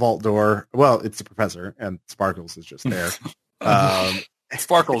open up the vault door. Well, it's the professor, and Sparkles is just there.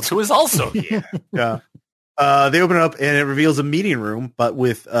 Sparkles, who is also here. Yeah. They open it up, and it reveals a meeting room, but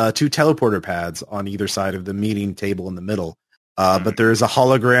with 2 teleporter pads on either side of the meeting table in the middle. But there is a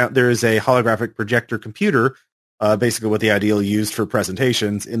hologram. There is a holographic projector computer, basically what the Ideal used for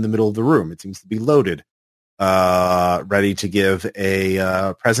presentations, in the middle of the room. It seems to be loaded, ready to give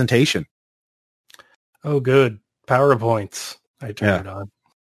a presentation. Oh, good. PowerPoints. I turned it on.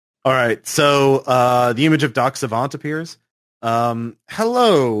 All right. So the image of Doc Savant appears.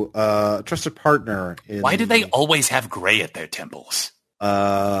 Hello, trusted partner. Why do they always have gray at their temples?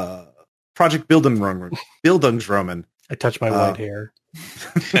 Project Bildungsroman. I touched my white hair.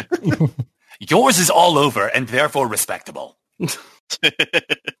 Yours is all over and therefore respectable.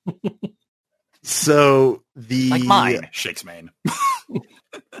 So Like mine, shakes mane.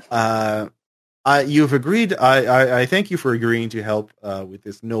 You've agreed. I thank you for agreeing to help with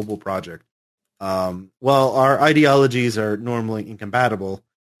this noble project. While our ideologies are normally incompatible,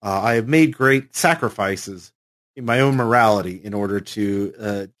 I have made great sacrifices in my own morality in order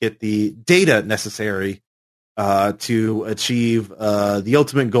to get the data necessary to achieve the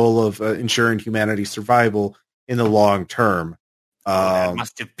ultimate goal of ensuring humanity's survival in the long term. That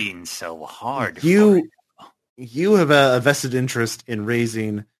must have been so hard. You have a vested interest in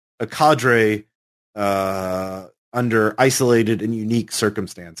raising a cadre under isolated and unique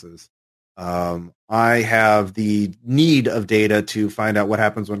circumstances. I have the need of data to find out what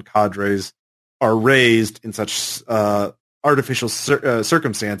happens when cadres are raised in such artificial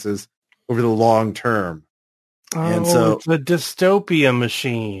circumstances over the long term. And so it's a dystopia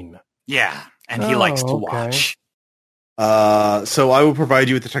machine. Yeah, and he likes to watch. So I will provide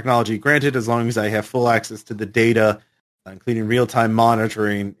you with the technology granted as long as I have full access to the data, including real-time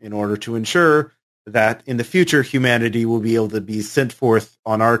monitoring, in order to ensure that in the future humanity will be able to be sent forth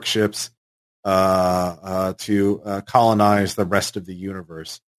on ARC ships to colonize the rest of the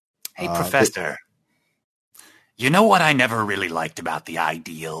universe. Hey, Professor, you know what I never really liked about the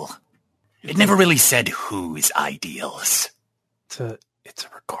Ideal? It never really said whose ideals. It's a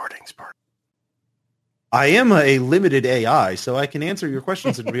recording, Spark. I am a limited AI, so I can answer your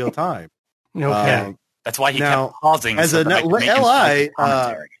questions in real time. Okay. That's why he now, kept pausing. As so an that I could make him LI,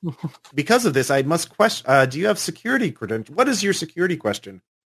 commentary. because of this, I must question, do you have security credentials? What is your security question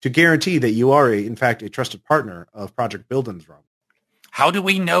to guarantee that you are, in fact, a trusted partner of Project Bildungsroman? How do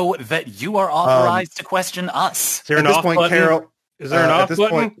we know that you are authorized to question us? Is there an At this off point, button? Carol, Is there an off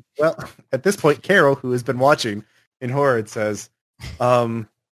button? At this point, Carol, who has been watching in Horde, says,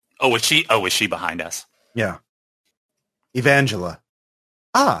 Is she behind us? yeah, Evangela.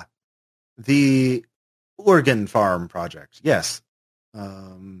 The organ farm project. Yes.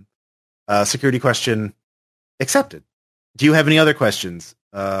 Security question accepted. Do you have any other questions?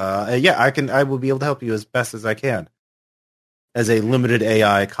 I will be able to help you as best as I can as a limited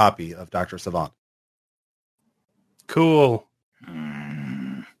AI copy of Dr. Savant. Cool.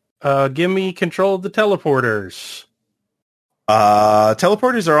 Give me control of the teleporters.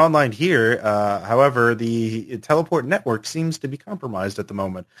 Teleporters are online here. However, the teleport network seems to be compromised at the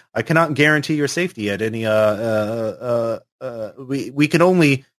moment. I cannot guarantee your safety at any. We can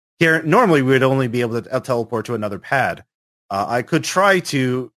only normally we would only be able to teleport to another pad. I could try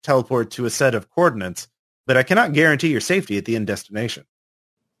to teleport to a set of coordinates, but I cannot guarantee your safety at the end destination.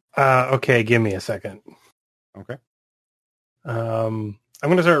 Okay, give me a second. Okay. I'm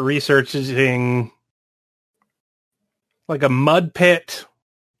going to start researching like a mud pit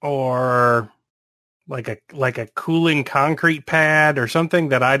or like a cooling concrete pad or something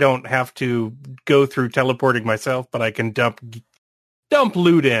that I don't have to go through teleporting myself, but I can dump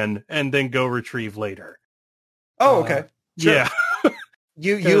loot in and then go retrieve later. Oh, okay. Sure. Yeah.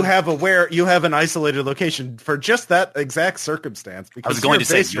 You have an isolated location for just that exact circumstance. I was going to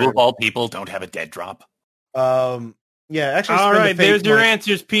say, you of all people don't have a dead drop. Yeah, actually. All right, there's your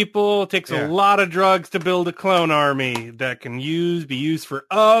answers, people. It takes a lot of drugs to build a clone army that can be used for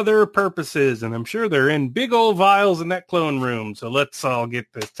other purposes, and I'm sure they're in big old vials in that clone room. So let's all get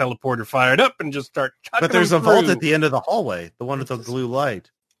this teleporter fired up and just start chucking But there's them a vault through. at the end of the hallway, the one with the blue light.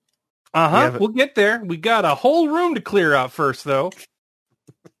 We'll get there. We got a whole room to clear out first, though.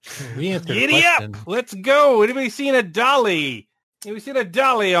 We answered the Giddy question. up! Let's go. Anybody seen a dolly? Anybody seen a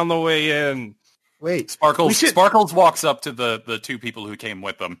dolly on the way in? Wait, Sparkles walks up to the two people who came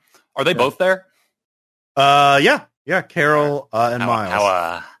with them. Are they both there? Yeah, Carol and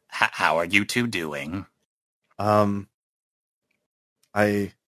Miles. How are you two doing? They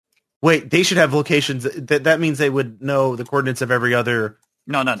should have locations. That means they would know the coordinates of every other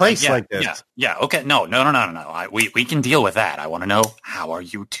place like this. Yeah. Okay. No. We can deal with that. I want to know, how are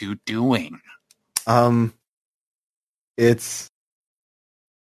you two doing? It's,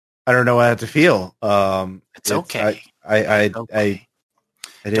 I don't know how to feel. It's okay. I Don't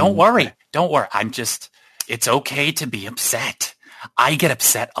worry. It's okay to be upset. I get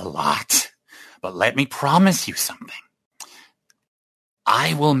upset a lot. But let me promise you something.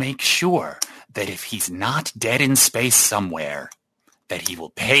 I will make sure that if he's not dead in space somewhere, that he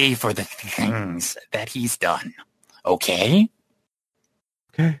will pay for the things that he's done. Okay?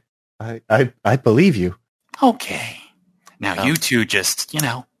 Okay. I believe you. Okay. Now you two just,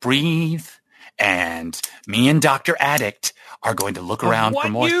 breathe, and me and Dr. Addict are going to look around for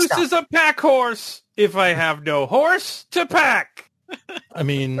more What use stuff. is a pack horse if I have no horse to pack? I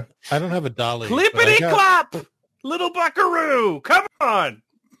mean, I don't have a dolly. but Clippity clop! Little buckaroo! Come on!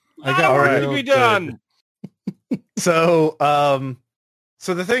 I got work real to be good. done. So,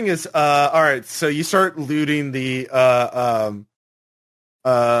 so the thing is, all right. So you start looting the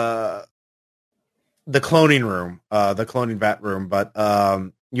cloning room, the cloning vat room, but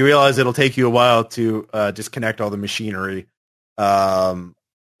you realize it'll take you a while to disconnect all the machinery, but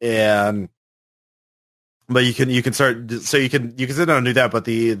you can start. So you can sit down and do that. But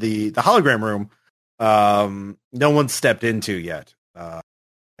the hologram room, no one's stepped into yet,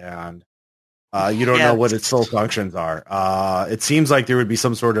 and you don't know what its full functions are. It seems like there would be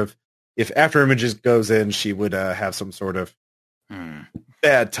some sort of, if After Images goes in, she would have some sort of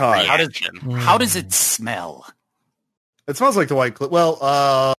bad time. How does it smell? It smells like the White Cliff.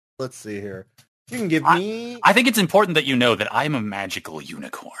 Well, let's see here. You can give me. I think it's important that you know that I'm a magical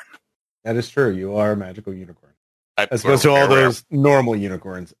unicorn. That is true. You are a magical unicorn, as opposed to all those normal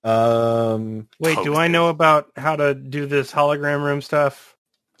unicorns. Wait, do I know about how to do this hologram room stuff?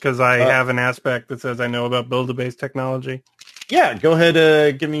 Because I have an aspect that says I know about build-a-base technology. Yeah, go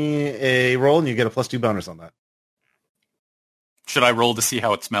ahead. Give me a roll, and you get a +2 bonus on that. Should I roll to see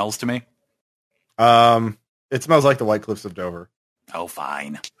how it smells to me? It smells like the White Cliffs of Dover. Oh,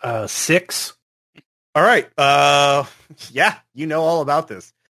 fine. 6. All right. Yeah, you know all about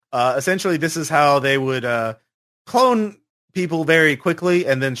this. Essentially, this is how they would clone people very quickly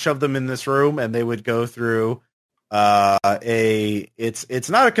and then shove them in this room, and they would go through it's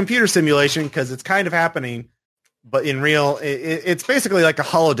not a computer simulation because it's kind of happening, but in real, it's basically like a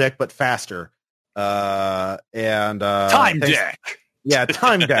holodeck but faster. Time deck. Yeah,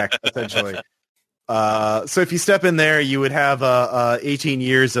 time deck essentially. So if you step in there, you would have 18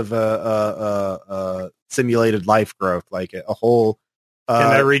 years of simulated life growth, like a whole. Can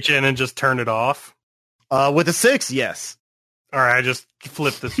I reach in and just turn it off? With a 6, yes. All right, I just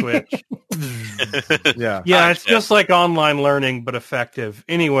flip the switch. Yeah. Yeah, it's just like online learning, but effective.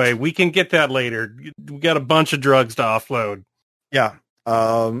 Anyway, we can get that later. We got a bunch of drugs to offload. Yeah.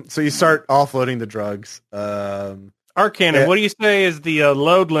 So you start offloading the drugs. Arcanum, what do you say is the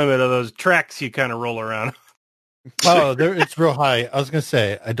load limit of those tracks you kind of roll around? It's real high. I was going to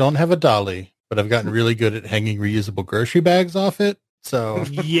say, I don't have a dolly, but I've gotten really good at hanging reusable grocery bags off it. So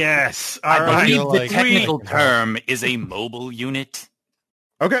yes. I right. believe the like- technical term is a mobile unit.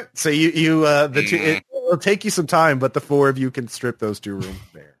 Okay. So you it'll take you some time, but the 4 of you can strip those 2 rooms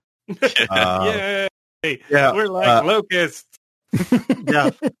bare. Yay. Yeah. We're like locusts.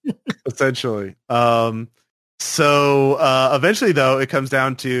 Yeah. Essentially. So eventually, though, it comes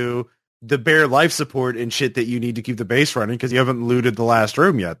down to the bare life support and shit that you need to keep the base running because you haven't looted the last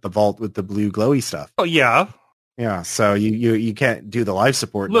room yet, the vault with the blue glowy stuff. Oh, yeah. Yeah, so you can't do the life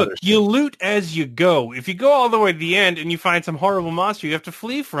support. and Look, other you shit. loot as you go. If you go all the way to the end and you find some horrible monster you have to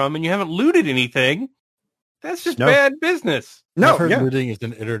flee from and you haven't looted anything, that's just bad business. No, I've heard yeah. looting is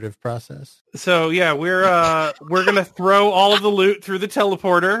an iterative process. So, yeah, we're going to throw all of the loot through the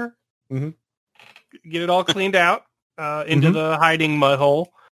teleporter, Mhm. get it all cleaned out into the hiding mud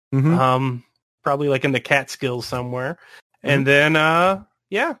hole. Mhm. Probably like in the Catskills somewhere. And then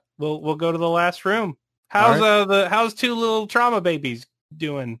we'll go to the last room. How's 2 little trauma babies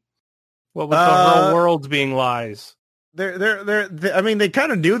doing? What with the whole world's being lies? I mean, they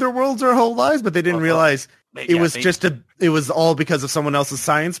kind of knew their worlds are whole lies, but they didn't realize it was all because of someone else's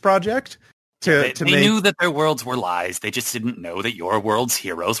science project. They knew that their worlds were lies. They just didn't know that your world's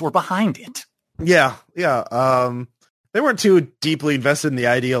heroes were behind it. Yeah. They weren't too deeply invested in the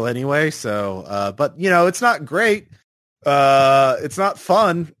ideal anyway. So, but it's not great. It's not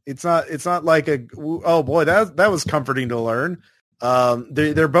fun. It's not like oh boy, that was comforting to learn.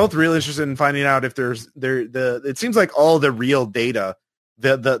 They're both really interested in finding out if it seems like all the real data,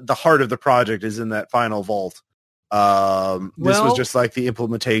 the heart of the project is in that final vault. This was just like the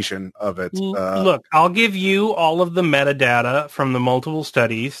implementation of it. Look, I'll give you all of the metadata from the multiple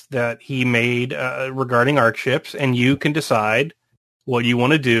studies that he made regarding ARC ships, and you can decide what you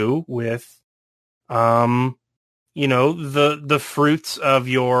want to do with, the fruits of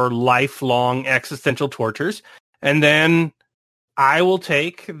your lifelong existential tortures. And then I will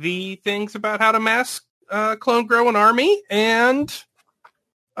take the things about how to mass clone grow an army and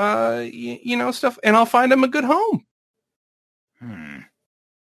stuff, and I'll find him a good home.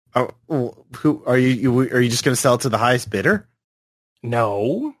 Oh, who are you? Are you just going to sell it to the highest bidder?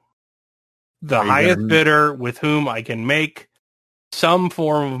 No, the highest bidder with whom I can make some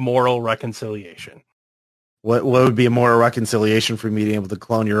form of moral reconciliation. What would be a moral reconciliation for me being able to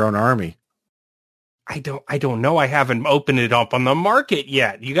clone your own army? I don't know. I haven't opened it up on the market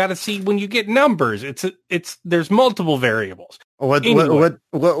yet. You got to see when you get numbers. There's multiple variables.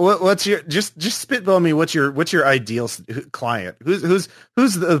 What's your just spitball me? What's your ideal client? Who's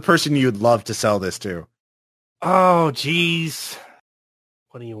the person you'd love to sell this to? Oh, geez.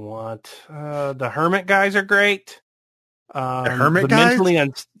 What do you want? The hermit guys are great. The hermit guys?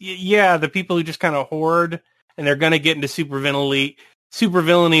 The people who just kind of hoard, and they're going to get into super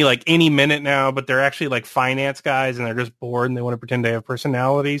villainy like any minute now, but they're actually like finance guys, and they're just bored and they want to pretend they have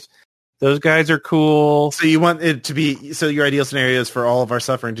personalities. Those guys are cool. So you want it to be, so your ideal scenario is for all of our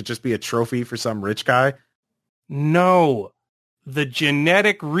suffering to just be a trophy for some rich guy? No. The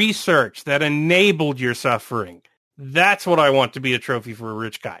genetic research that enabled your suffering. That's what I want to be a trophy for a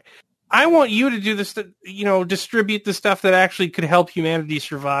rich guy. I want you to do this, distribute the stuff that actually could help humanity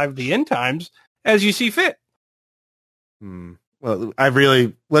survive the end times as you see fit. Well,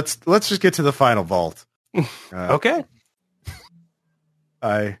 let's just get to the final vault. Okay.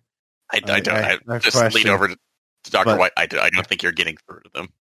 I just lean over to Dr. White. I don't think you're getting through to them.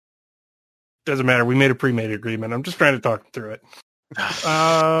 Doesn't matter. We made a pre-made agreement. I'm just trying to talk through it.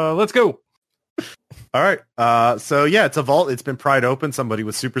 Let's go. All right. So yeah, it's a vault. It's been pried open. Somebody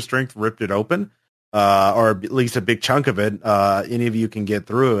with super strength ripped it open, or at least a big chunk of it. Any of you can get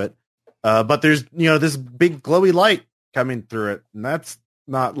through it. But there's, this big glowy light coming through it. And that's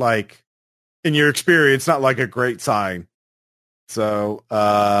not like, in your experience, not like a great sign. So,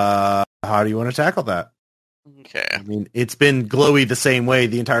 how do you want to tackle that? Okay. I mean, it's been glowy the same way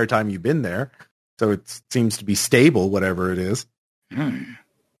the entire time you've been there. So it seems to be stable, whatever it is.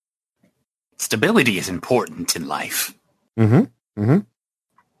 Stability is important in life.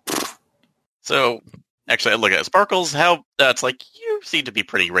 So, actually, I look at Sparkles. That's like, you seem to be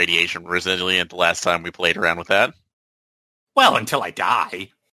pretty radiation resilient the last time we played around with that. Well, until I die.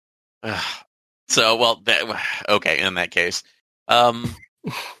 Okay, in that case. But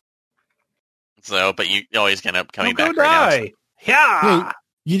you always end up coming back right now. So. Yeah.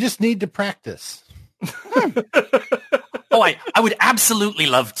 You just need to practice. Oh, I would absolutely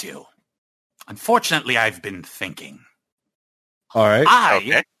love to. Unfortunately, I've been thinking. All right.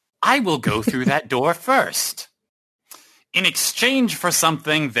 I will go through that door first. In exchange for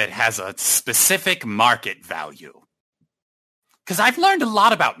something that has a specific market value. Because I've learned a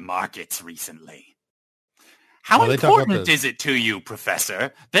lot about markets recently. How important is it to you,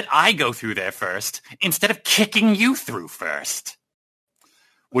 Professor, that I go through there first instead of kicking you through first?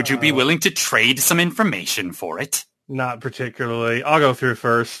 Would you be willing to trade some information for it? Not particularly. I'll go through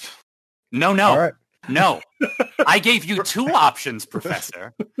first. No. Right. No. I gave you two options,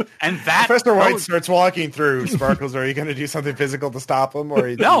 Professor. And that Professor White starts walking through. Sparkles, are you going to do something physical to stop him? Or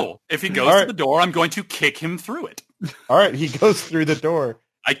No. If he goes to the door, I'm going to kick him through it. All right. He goes through the door.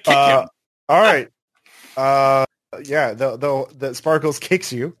 I kick him. All right. The Sparkles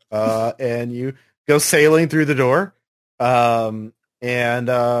kicks you, and you go sailing through the door. And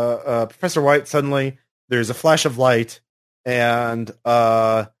Professor White, suddenly there's a flash of light, and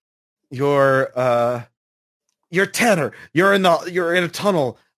you're Tanner. You're in a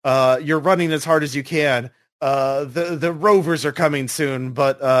tunnel. You're running as hard as you can. The rovers are coming soon,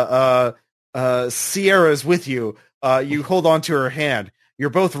 but Sierra's with you. You hold on to her hand. You're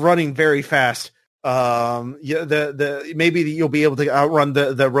both running very fast. Maybe you'll be able to outrun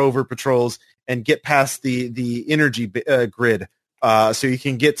the rover patrols and get past the energy grid. so you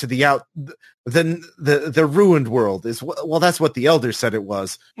can get to the ruined world. That's what the elder said it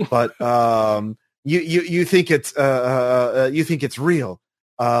was, but you think it's real.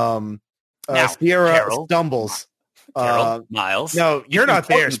 Now, Sierra Carol, stumbles. Carol, Miles. No, you're not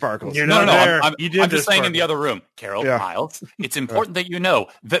there, Sparkles. You're No, not there. I'm You did just this, saying in the Sparkles. other room. Carol, Yeah. Miles, it's important that you know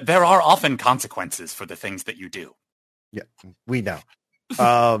that there are often consequences for the things that you do. Yeah, we know.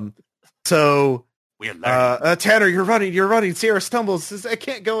 So We're learning. Tanner, you're running. Sierra stumbles, says, I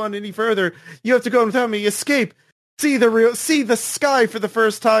can't go on any further. You have to go without me. Escape. See the sky for the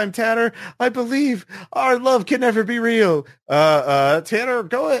first time, Tanner. I believe our love can never be real. Tanner,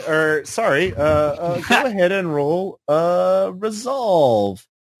 go ahead and roll resolve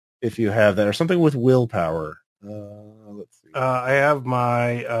if you have that, or something with willpower. Let's see. I have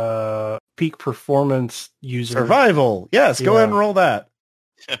my peak performance user. Survival. Yes, go ahead and roll that.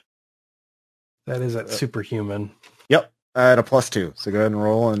 That is at superhuman. Yep, at a +2. So go ahead and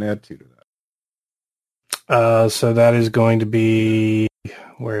roll and add 2 to that. So that is going to be,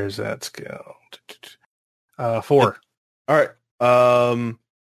 where is that skill? 4. All right.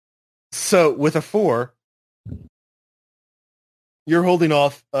 So with a 4, you're holding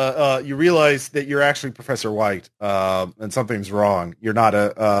off. You realize that you're actually Professor White, and something's wrong. You're not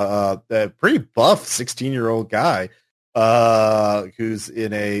a pretty buff 16-year-old guy who's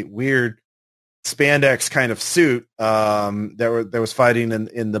in a weird spandex kind of suit that was fighting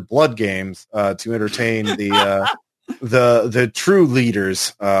in the Blood Games to entertain the true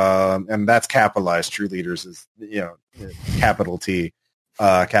leaders, and that's capitalized. True leaders is capital T,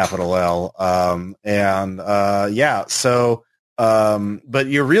 capital L, So, but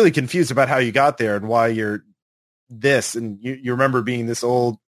you're really confused about how you got there and why you're this, and you remember being this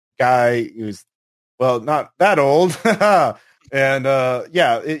old guy who's not that old. And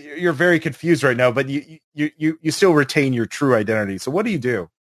you're very confused right now, but you still retain your true identity. So what do you do?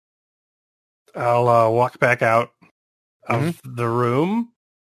 I'll walk back out of the room.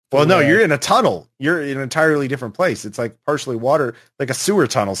 Well, no, you're in a tunnel. You're in an entirely different place. It's like partially water, like a sewer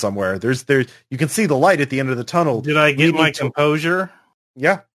tunnel somewhere. You can see the light at the end of the tunnel. Did I get my composure?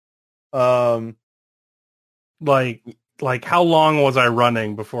 Yeah. Like how long was I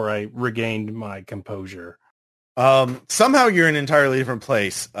running before I regained my composure? Somehow you're in an entirely different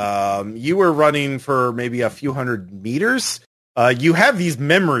place. You were running for maybe a few hundred meters. You have these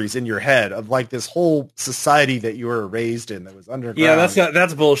memories in your head of like this whole society that you were raised in that was underground. Yeah,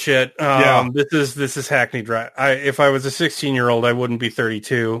 that's bullshit. This is hackneyed. Right. If I was a 16-year-old, I wouldn't be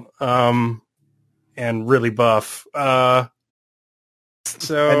 32. And really buff.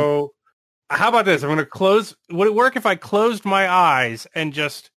 So how about this? I'm going to close. Would it work if I closed my eyes and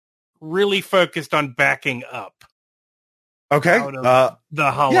just really focused on backing up? Okay. Out of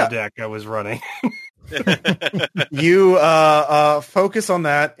the holodeck I was running. You focus on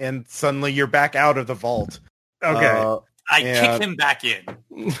that, and suddenly you're back out of the vault. Okay. I kick him back in.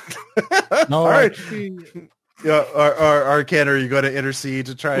 All right. Yeah, Arcana, are you going to intercede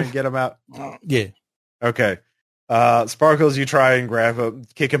to try and get him out? Yeah. Okay. Sparkles, you try and grab him,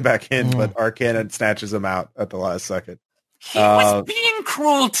 kick him back in, but Arcana snatches him out at the last second. He was being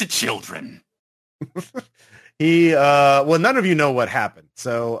cruel to children. None of you know what happened.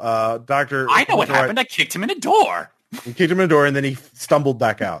 So, Dr. I know what happened. I kicked him in a door. You kicked him in the door, and then he stumbled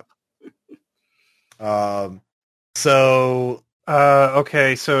back out.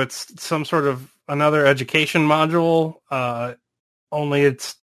 Okay, so it's some sort of another education module. Only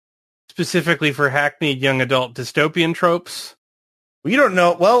it's specifically for hackneyed young adult dystopian tropes. Well, you don't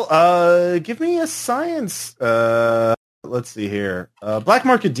know. Well, give me a science. Let's see here. Black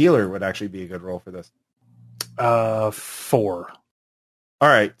market dealer would actually be a good role for this. 4. All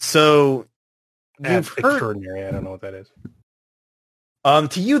right, so That's extraordinary. I don't know what that is.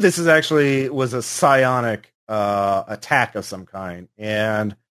 To you, this was a psionic attack of some kind,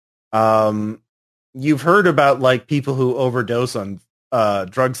 and you've heard about like people who overdose on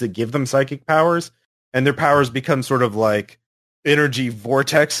drugs that give them psychic powers, and their powers become sort of like energy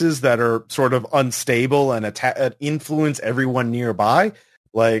vortexes that are sort of unstable and influence everyone nearby.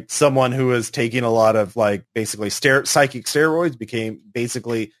 Like someone who was taking a lot of like basically psychic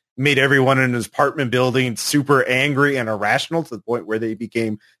steroids made everyone in his apartment building super angry and irrational to the point where they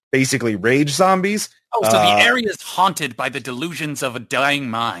became basically rage zombies. Oh, so the area is haunted by the delusions of a dying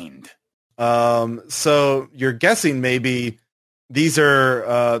mind. So you're guessing maybe these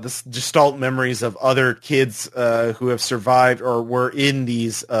are the Gestalt memories of other kids who have survived or were in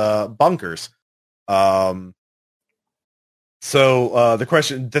these bunkers. So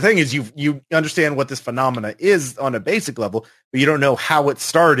the thing is, you understand what this phenomena is on a basic level, but you don't know how it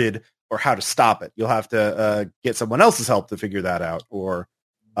started or how to stop it. You'll have to get someone else's help to figure that out, or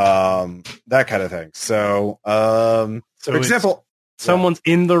that kind of thing. So, for example, someone's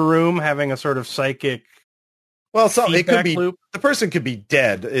in the room having a sort of psychic. Well, it could be loop. The person could be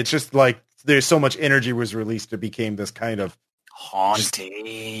dead. It's just like there's so much energy was released, it became this kind of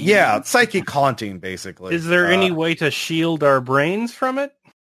haunting. Psychic haunting, basically. Is there any way to shield our brains from it?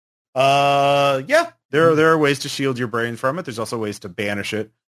 Yeah. There are ways to shield your brain from it. There's also ways to banish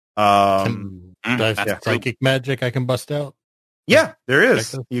it. Psychic magic I can bust out. Yeah, there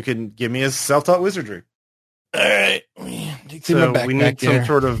is. You can give me a self-taught wizardry. All right. So we need some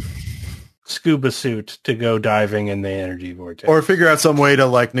sort of scuba suit to go diving in the energy vortex. Or figure out some way to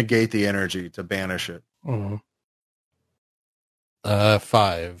like negate the energy to banish it. Mm-hmm.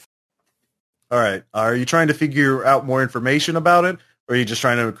 5. All right. Are you trying to figure out more information about it, or are you just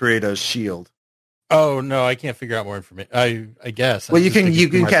trying to create a shield? Oh no, I can't figure out more information. I guess. Well, you can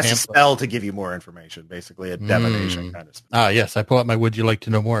cast a spell to give you more information, basically a divination kind of spell. Ah, yes. I pull out my "Would you like to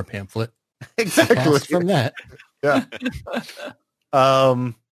know more" pamphlet. Exactly from that. Yeah.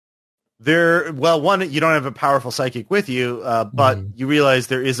 One, you don't have a powerful psychic with you, but you realize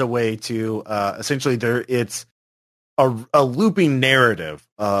there is a way to essentially it's a looping narrative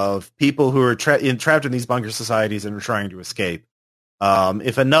of people who are trapped in these bunker societies and are trying to escape.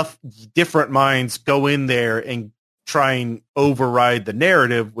 If enough different minds go in there and try and override the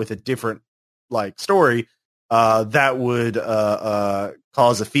narrative with a different story, that would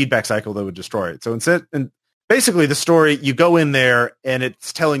cause a feedback cycle that would destroy it. So basically the story, you go in there and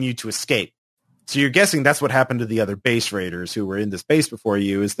it's telling you to escape. So you're guessing that's what happened to the other base raiders who were in this base before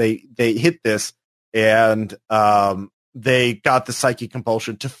you, is they hit this and they got the psychic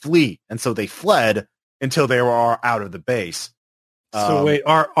compulsion to flee. And so they fled until they were out of the base. So wait,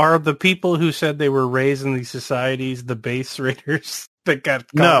 are the people who said they were raised in these societies the base raiders that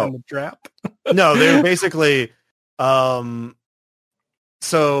got caught in the trap? No, they're basically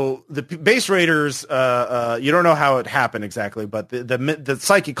so the base raiders, you don't know how it happened exactly, but the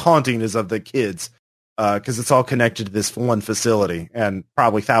psychic haunting is of the kids because it's all connected to this one facility, and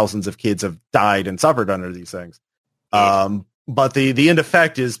probably thousands of kids have died and suffered under these things. But the end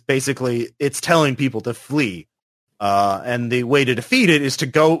effect is basically it's telling people to flee. And the way to defeat it is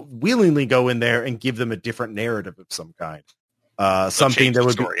to willingly go in there and give them a different narrative of some kind. Something that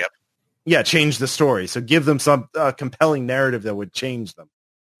would change the story. So give them some compelling narrative that would change them.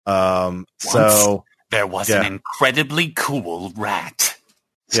 So there was an incredibly cool rat.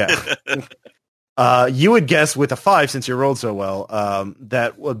 Yeah. You would guess with a 5, since you rolled so well,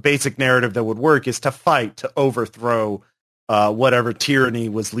 that a basic narrative that would work is to fight to overthrow whatever tyranny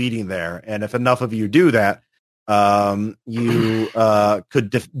was leading there. And if enough of you do that, you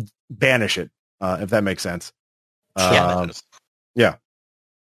could banish it, if that makes sense. Yeah.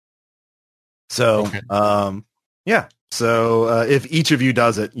 So, So if each of you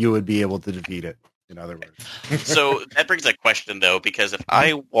does it, you would be able to defeat it, in other words. So that brings a question, though, because if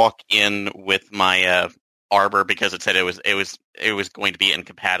I walk in with my arbor because it said it was going to be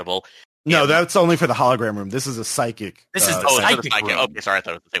incompatible. No, that's only for the hologram room. This is a psychic. This is the psychic room. Okay, sorry, I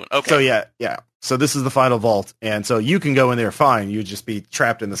thought it was the same one. Okay. So yeah. So this is the final vault, and so you can go in there fine. You'd just be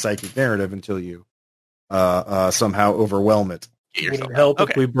trapped in the psychic narrative until you somehow overwhelm it. Would it help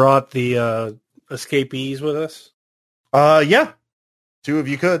if we brought the escapees with us? Yeah. 2 of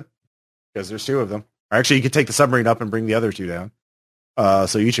you could, because there's 2 of them. Or actually, you could take the submarine up and bring the other 2 down.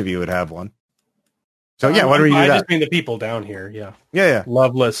 So each of you would have one. So why don't we do that? I just mean the people down here, Yeah.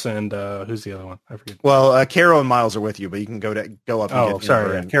 Loveless and who's the other one? I forget. Well, Carol and Miles are with you, but you can go up and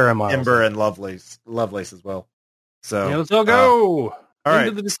get Carol and Miles. Ember and Lovelace as well. So let's all go. All right.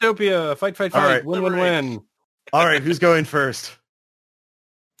 Into the dystopia. Fight. Right. Win. All right, who's going first?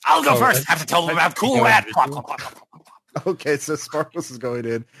 I'll go first. I have to tell them about cool rat. Okay, so Sparkles is going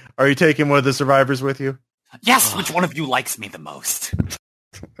in. Are you taking one of the survivors with you? Yes, which one of you likes me the most?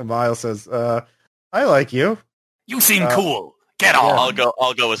 And Miles says, I like you. You seem cool. Get on.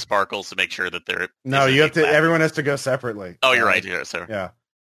 I'll go with Sparkles to make sure that they're... No, you have to... Everyone has to go separately. Oh, you're right. Yeah, sir. Yeah.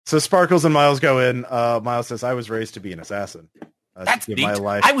 So Sparkles and Miles go in. Miles says, I was raised to be an assassin. That's neat.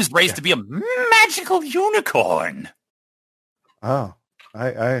 I was raised to be a magical unicorn. Oh.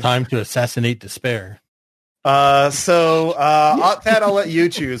 Time to assassinate despair. So Thad, I'll let you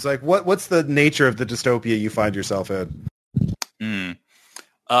choose. Like, what's the nature of the dystopia you find yourself in?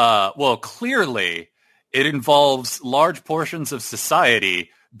 Well, clearly, it involves large portions of society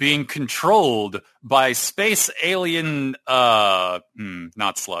being controlled by space alien,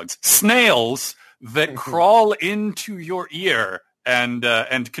 not slugs, snails that crawl into your ear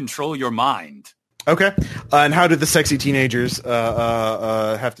and control your mind. Okay. And how did the sexy teenagers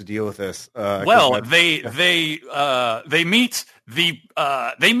have to deal with this? Well, they meet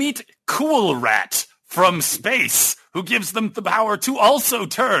Cool Rat from space, who gives them the power to also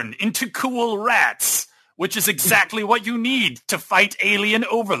turn into cool rats, which is exactly what you need to fight alien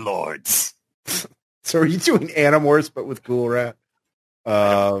overlords. So are you doing Animorphs but with Cool Rat?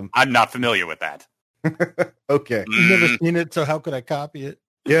 I'm not familiar with that. Okay. I've never seen it, so how could I copy it?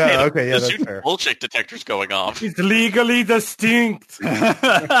 Yeah, okay, yeah, The that's fair. bullshit detector's going off. It's legally distinct.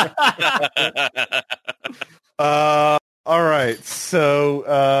 All right,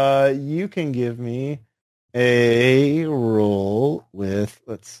 so you can give me a roll with,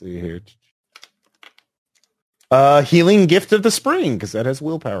 let's see here, healing gift of the spring, because that has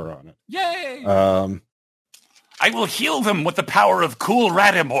willpower on it. Yay! I will heal them with the power of cool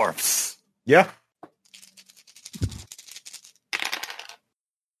ratimorphs. Yeah.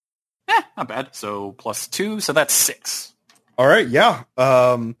 Not bad. So +2, so that's 6. All right, yeah.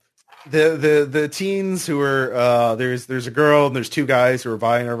 The teens who are there's a girl and there's two guys who are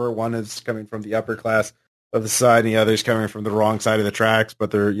vying over. One is coming from the upper class of the side, and the other's coming from the wrong side of the tracks.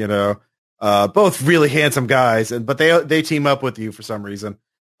 But they're both really handsome guys, but they team up with you for some reason,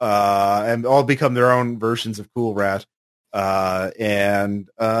 and all become their own versions of Cool Rat. You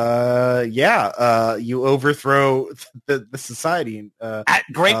overthrow the society at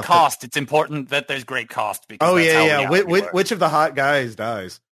great cost. It's important that there's great cost because Which of the hot guys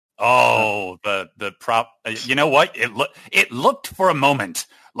dies? Oh, the prop. You know what? It looked for a moment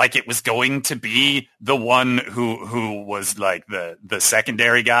like it was going to be the one who was like the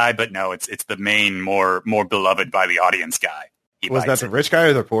secondary guy, but no, it's the main, more beloved by the audience guy. Was that the rich guy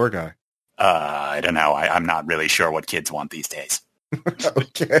or the poor guy? I don't know. I'm not really sure what kids want these days.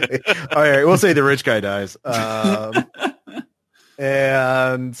 Okay. All right. We'll say the rich guy dies.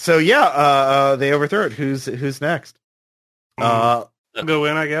 And so, they overthrow it. Who's next? I'll go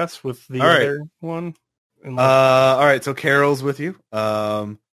in, I guess, with the other one. All right. So Carol's with you.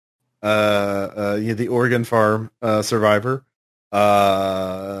 The Oregon farm survivor.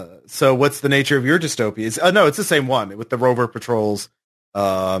 So what's the nature of your dystopia? No, it's the same one with the rover patrols.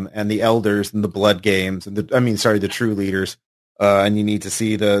 And the elders and the blood games and the true leaders. And you need to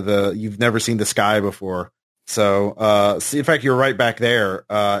see you've never seen the sky before. So, in fact, you're right back there.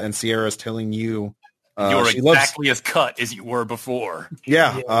 And Sierra's telling you, you're exactly as cut as you were before.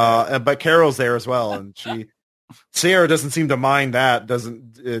 Yeah. But Carol's there as well. And Sierra doesn't seem to mind that.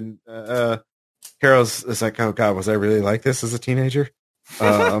 Carol's is like, oh God, was I really like this as a teenager?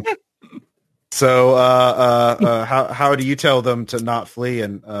 So, how do you tell them to not flee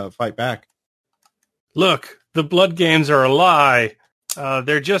and fight back? Look, the blood games are a lie.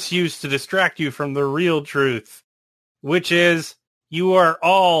 They're just used to distract you from the real truth, which is you are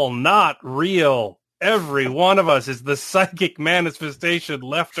all not real. Every one of us is the psychic manifestation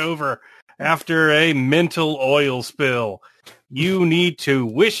left over after a mental oil spill. You need to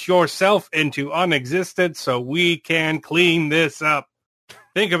wish yourself into unexistence so we can clean this up.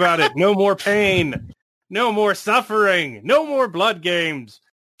 Think about it. No more pain. No more suffering. No more blood games.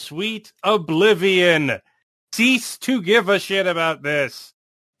 Sweet oblivion. Cease to give a shit about this.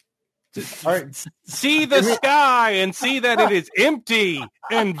 All right. See the sky and see that it is empty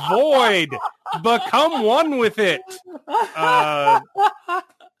and void. Become one with it.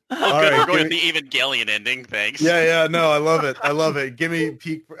 We're going with the Evangelion ending. Thanks. Yeah. No, I love it. Give me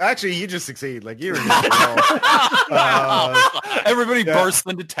peak. Actually, you just succeed. Like you were everybody bursts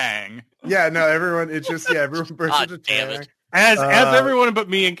into Tang. Yeah, no, everyone. It's just everyone bursts into Tang. As everyone but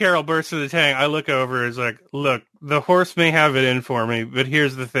me and Carol bursts into Tang, I look over as like, look, the horse may have it in for me, but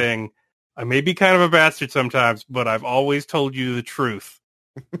here's the thing: I may be kind of a bastard sometimes, but I've always told you the truth.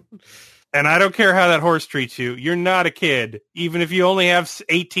 And I don't care how that horse treats you. You're not a kid. Even if you only have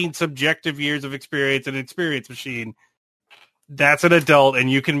 18 subjective years of experience in an experience machine, that's an adult and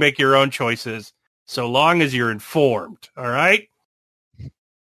you can make your own choices so long as you're informed. All right?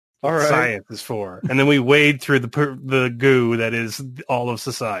 All right. Science is for. And then we wade through the goo that is all of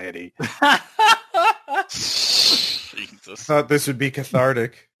society. Jesus. Thought this would be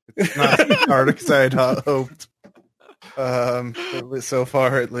cathartic. It's not cathartic as I had hoped. So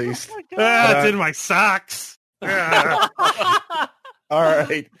far at least. It's in my socks. All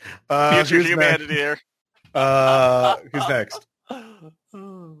right. Future humanity here. Who's next?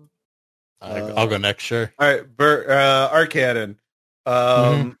 I'll go next, sure. All right, Arcaden.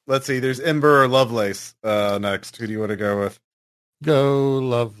 Let's see. There's Ember or Lovelace next. Who do you want to go with? Go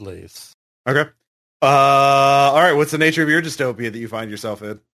Lovelace. Okay. All right. What's the nature of your dystopia that you find yourself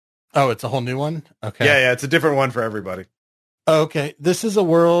in? Oh, it's a whole new one? Okay. Yeah. It's a different one for everybody. Okay. This is a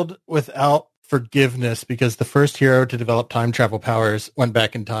world without forgiveness because the first hero to develop time travel powers went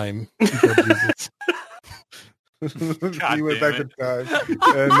back in time. To kill Jesus. He went back in time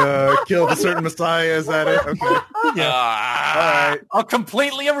and killed a certain messiah. Is that it? Okay. Yeah. All right. A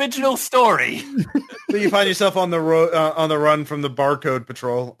completely original story. So you find yourself on the run from the barcode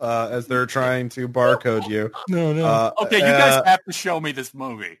patrol as they're trying to barcode you. No. Okay, you guys have to show me this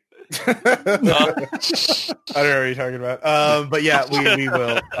movie. I don't know what you're talking about. But yeah, we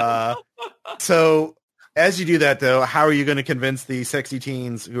will. So as you do that, though, how are you going to convince the sexy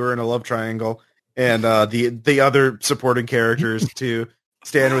teens who are in a love triangle and the other supporting characters to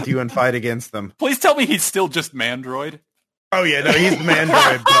stand with you and fight against them? Please tell me he's still just Mandroid. Oh, yeah, no, he's the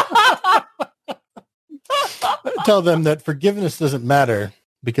Mandroid. Tell them that forgiveness doesn't matter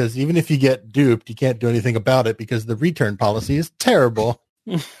because even if you get duped, you can't do anything about it because the return policy is terrible.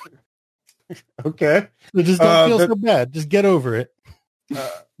 Okay. So just don't feel so bad. Just get over it.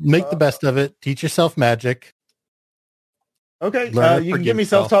 Make the best of it. Teach yourself magic. Okay. Learn to You can forgive give me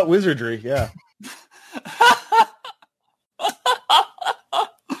yourself. self-taught wizardry. Yeah.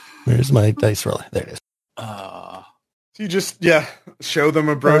 Where's my dice roll? There it is. So you just, show them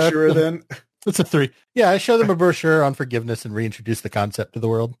a brochure then. It's a 3. Yeah, I show them a brochure on forgiveness and reintroduce the concept to the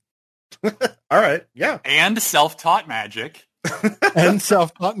world. All right. Yeah. And self-taught magic. And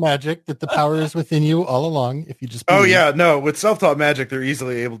self-taught magic that the power is within you all along. If you just Oh believe. yeah, no. With self-taught magic, they're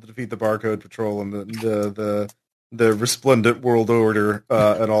easily able to defeat the barcode patrol and the resplendent world order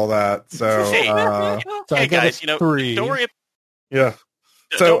and all that. So Hey. So Hey I got guys, a 3. don't worry. yeah.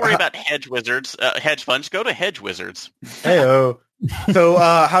 Don't worry about hedge wizards, hedge funds. Go to hedge wizards. Heyo. So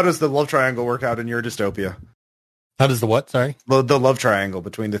how does the love triangle work out in your dystopia? How does the what? Sorry. The love triangle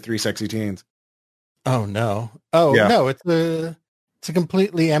between the 3 sexy teens. Oh no. Oh Yeah. no. It's a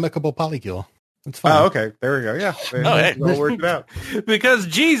completely amicable polycule. It's fine. Oh, okay. There we go. Yeah. hey. All worked it out. Because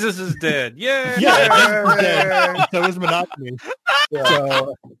Jesus is dead. Yay! Yeah. So is monogamy.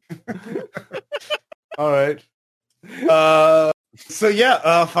 So, all right. So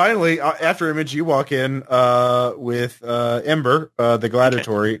yeah, finally, after Image, you walk in with Ember, the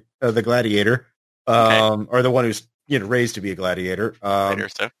gladiator, or the one who's raised to be a gladiator. Later,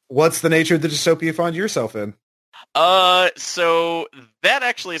 so. What's the nature of the dystopia you find yourself in? So that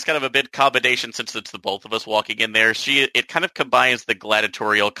actually is kind of a bit combination since it's the both of us walking in there. It kind of combines the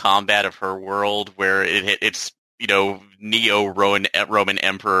gladiatorial combat of her world where it's neo-Roman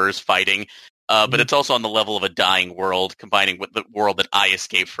emperors fighting. But it's also on the level of a dying world, combining with the world that I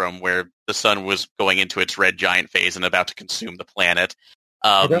escaped from, where the sun was going into its red giant phase and about to consume the planet.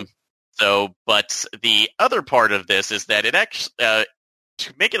 Okay. But the other part of this is that it actually,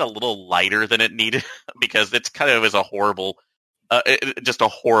 to make it a little lighter than it needed, because it's kind of is a horrible, just a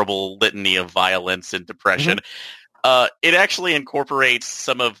horrible litany of violence and depression. It actually incorporates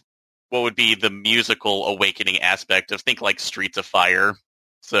some of what would be the musical awakening aspect of, think like Streets of Fire.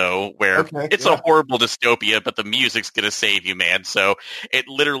 So where it's a horrible dystopia, but the music's going to save you, man. So it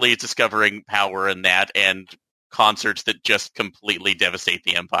literally is discovering power in that and concerts that just completely devastate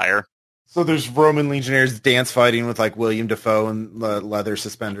the empire. So there's Roman legionnaires dance fighting with like William Dafoe and leather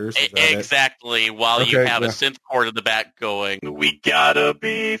suspenders. Is that Exactly. While you have a synth chord in the back going, "We gotta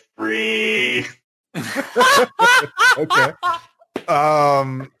be free." Okay.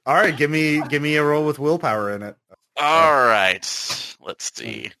 All right. Give me a roll with willpower in it. All right. Let's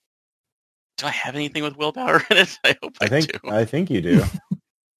see. Do I have anything with willpower in it? I hope I do. I think you do.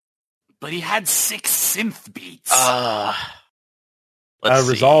 But he had 6 synth beats. Let's see.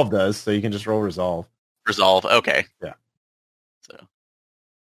 Resolve does, so you can just roll resolve. Resolve. Okay. Yeah. So,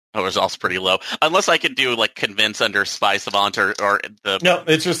 resolve's pretty low. Unless I could do like convince under Spy Savant or the. No,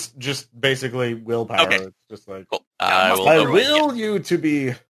 it's just basically willpower. Okay. It's just like Cool. I will you to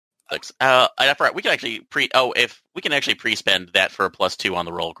be. I forgot. We can actually if we can actually pre-spend that for a +2 on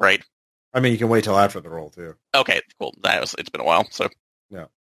the roll, right? I mean, you can wait till after the roll too. Okay, cool. It's been a while, so. Yeah.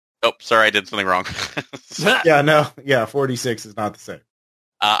 Oh, sorry, I did something wrong. Yeah, no. Yeah, 46 is not the same.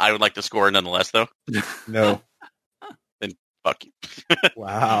 I would like to score nonetheless, though. No. Then fuck you.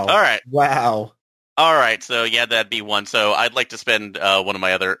 Wow. All right. Wow. All right, so yeah, that'd be 1. So I'd like to spend one of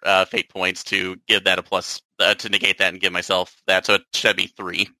my other fate points to give that a plus, to negate that and give myself that, so it should be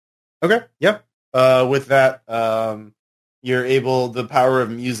 3. Okay. Yep. With that, you're able, the power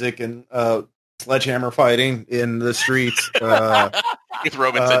of music and sledgehammer fighting in the streets. With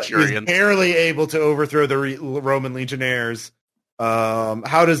Roman centurions. Is barely able to overthrow the Roman legionnaires.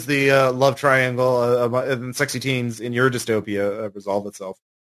 How does the love triangle and sexy teens in your dystopia resolve itself?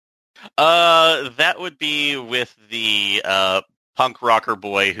 That would be with the punk rocker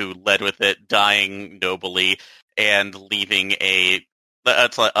boy who led with it dying nobly and leaving a.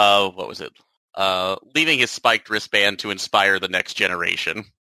 That's like what was it? leaving his spiked wristband to inspire the next generation.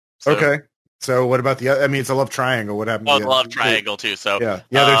 So, Okay. So what about the other? I mean, it's a love triangle. What happened? Oh, to the love triangle too. So yeah,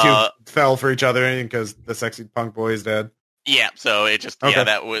 the other two fell for each other because the sexy punk boy is dead. yeah, so it just Okay.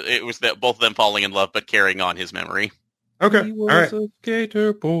 it was that both of them falling in love, but carrying on his memory. Okay. He All was right. a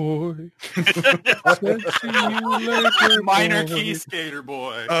skater boy. Minor key skater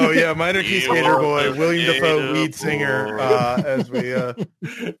boy. Oh yeah, minor key You skater are boy, a William Dafoe, skater lead singer. boy. As we,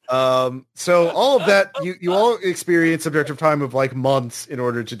 so all of that, you all experience subjective time of like months in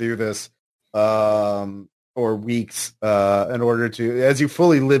order to do this, or weeks, in order to as you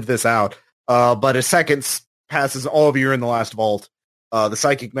fully live this out. But a second passes, all of you are in the last vault. The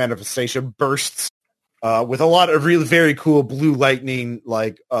psychic manifestation bursts with a lot of really very cool blue lightning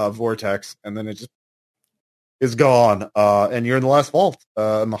like vortex, and then it just is gone. And you're in the last vault,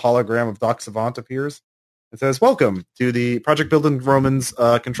 and the hologram of Doc Savant appears. It says, "Welcome to the Project Building Romans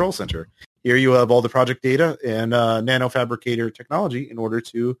Control Center. Here you have all the project data and nanofabricator technology in order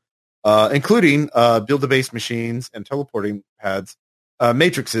to, including build-a-base machines and teleporting pads,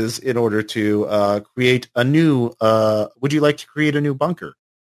 matrices in order to create a new. Would you like to create a new bunker?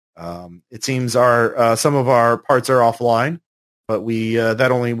 It seems our some of our parts are offline, but we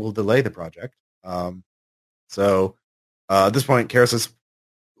that only will delay the project. So at this point, Kara says,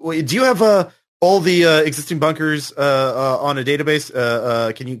 "Wait, do you have all the existing bunkers on a database?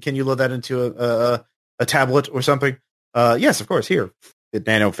 Can you load that into a tablet or something?" Yes, of course. Here, it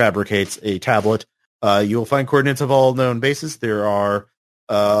nanofabricates a tablet. You will find coordinates of all known bases. There were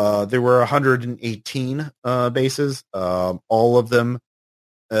 118 bases. All of them,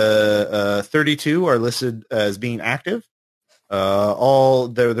 32 are listed as being active. All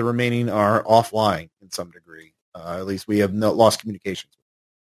the remaining are offline in some degree. At least we have lost communications.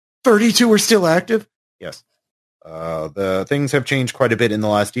 32 are still active. Yes. The things have changed quite a bit in the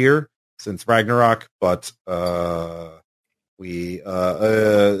last year since Ragnarok, but I'm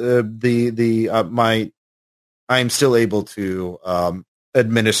still able to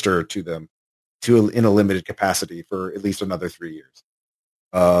administer to them in a limited capacity for at least another 3 years.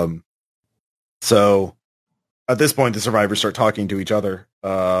 So at this point, the survivors start talking to each other.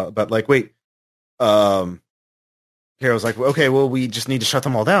 But like, wait, Carol's like, okay, well, we just need to shut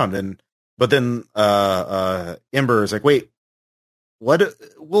them all down. But then Ember is like, wait, what?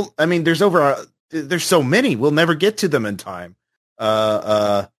 Well, I mean, there's so many. We'll never get to them in time.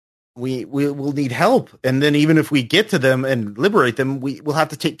 We will need help. And then even if we get to them and liberate them, we'll have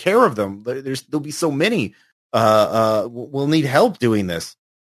to take care of them. There'll be so many. We'll need help doing this.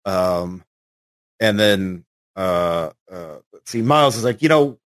 And then let's see, Miles is like,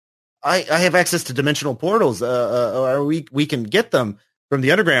 I have access to dimensional portals. We can get them from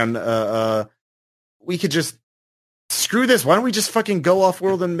the underground. We could just screw this. Why don't we just fucking go off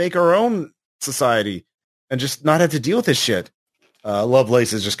world and make our own society and just not have to deal with this shit?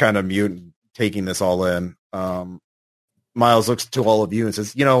 Lovelace is just kind of mute and taking this all in. Miles looks to all of you and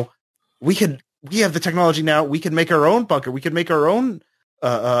says, we have the technology now. We can make our own bunker. We could make our own,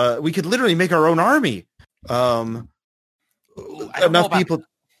 we could literally make our own army. Enough people.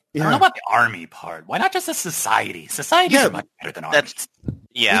 I don't know about the army part. Why not just a society? Society is much better than armies.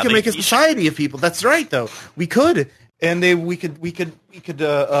 We can make a society of people. That's right, though. We could, and we could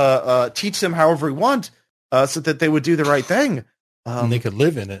teach them however we want, so that they would do the right thing. And they could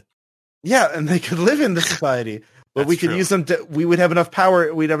live in it. Yeah, and they could live in the society. But we could use them to. We would have enough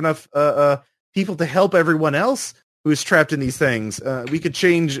power. We'd have enough people to help everyone else who is trapped in these things. We could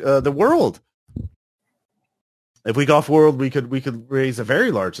change the world. If we go off world, we could raise a very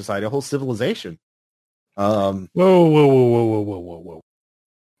large society, a whole civilization. Whoa.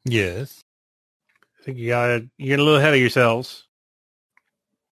 Yes. I think you're a little ahead of yourselves.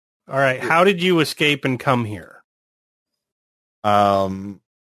 All right. How did you escape and come here? How?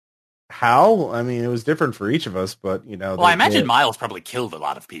 I mean, it was different for each of us, but Well, I imagine Miles probably killed a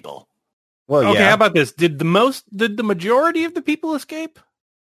lot of people. Well, okay, yeah. how about this? Did the majority of the people escape?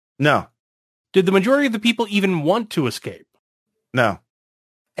 No. Did the majority of the people even want to escape? No.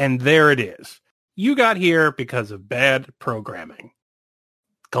 And there it is. You got here because of bad programming.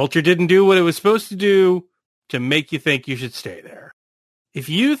 Culture didn't do what it was supposed to do to make you think you should stay there. If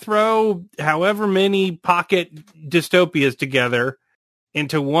you throw however many pocket dystopias together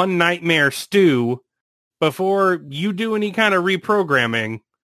into one nightmare stew before you do any kind of reprogramming,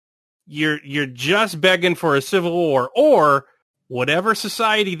 you're just begging for a civil war, or whatever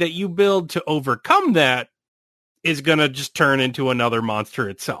society that you build to overcome that is going to just turn into another monster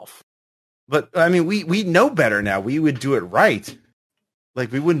itself. But I mean, we know better now. We would do it right.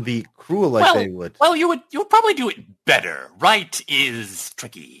 Like, we wouldn't be cruel like they would. Well, you would probably do it better. Right is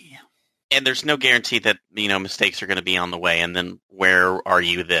tricky. And there's no guarantee that mistakes are going to be on the way. And then where are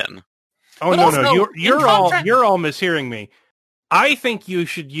you then? Oh, But no, also, no, in you're contract- all mishearing me. I think you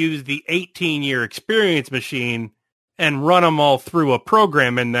should use the 18-year experience machine and run them all through a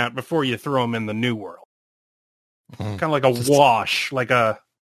program in that before you throw them in the new world. Mhm. Kind of like a wash, like a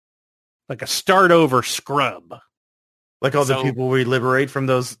start over scrub. Like all the So- people we liberate from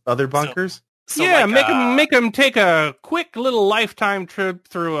those other bunkers? So yeah, like, make them take a quick little lifetime trip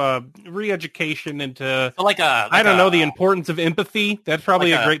through a re-education into so like a I don't know the importance of empathy. That's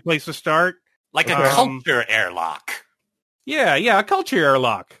probably like a great place to start. like a Okay. culture airlock. Yeah, a culture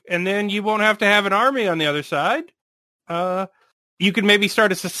airlock, and then you won't have to have an army on the other side. You could maybe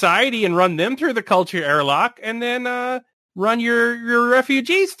start a society and run them through the culture airlock, and then run your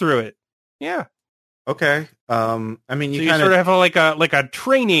refugees through it. Yeah, Okay. I mean, so you you kind sort of of... have like a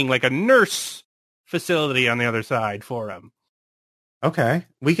training, like a nurse facility on the other side for them. Okay.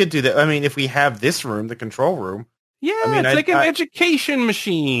 We could do that. I mean, if we have this room, the control room. Yeah, I mean, it's like an I- education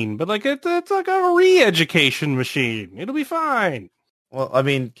machine, but like it's like a re-education machine. It'll be fine. Well, I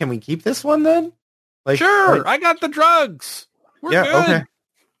mean, can we keep this one then? Like, Sure, like- I got the drugs. We're yeah. good.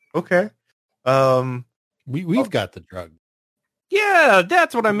 Okay. Okay. We've got the drug. Yeah,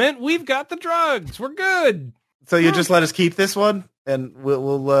 that's what I meant. We've got the drugs. We're good. So you just let us keep this one, and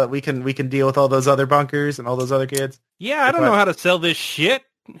we can deal with all those other bunkers and all those other kids. Yeah, I don't know how to sell this shit.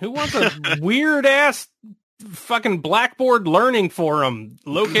 Who wants a weird ass fucking Blackboard learning forum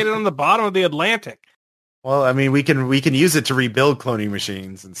located on the bottom of the Atlantic? Well, I mean, we can use it to rebuild cloning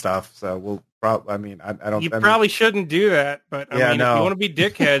machines and stuff. So we'll probably. I mean, I don't. You I mean, probably shouldn't do that, but I Yeah, mean, if no. you want to be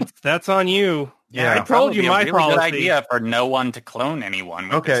dickheads, that's on you. Yeah, I told you Probably a my really policy. good idea for no one to clone anyone.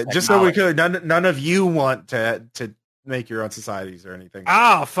 With okay, this just so we technology. could. None of you want to make your own societies or anything.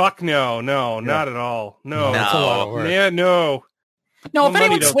 Ah, fuck no, not at all. No, That's a lot of work. yeah, no. No, if money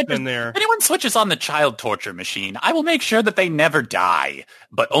anyone don't switches, spend there. if anyone switches on the child torture machine, I will make sure that they never die,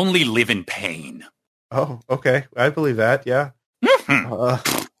 but only live in pain. Oh, okay. I believe that. Yeah.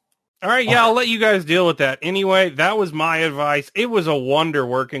 Mhm. All right, yeah, I'll let you guys deal with that. Anyway, that was my advice. It was a wonder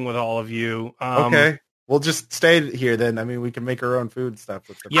working with all of you. Okay. We'll just stay here then. I mean, we can make our own food and stuff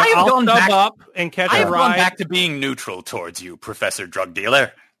with them. Yeah, I have I'll gone sub back- up and catch I a have gone ride. back to being neutral towards you, Professor Drug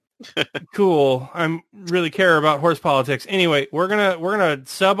Dealer. Cool. I'm really care about horse politics. Anyway, we're gonna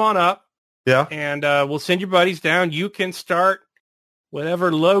sub on up, Yeah. and we'll send your buddies down. You can start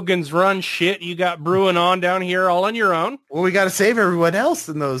whatever Logan's Run shit you got brewing on down here, all on your own. Well, we got to save everyone else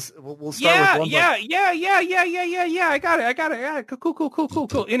in those. We'll start with one. Yeah. I got it.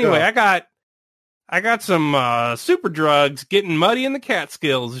 Cool. Anyway, Yeah. I got some super drugs getting muddy in the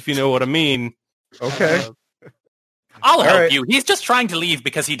Catskills, if you know what I mean. Okay. I'll help right. you. He's just trying to leave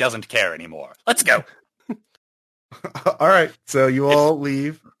because he doesn't care anymore. Let's go. All right. So you all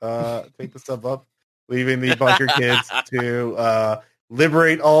leave. Take the sub up, leaving the bunker kids to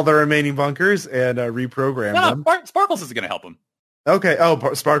liberate all the remaining bunkers and reprogram No, them. Sparkles is going to help him. Okay.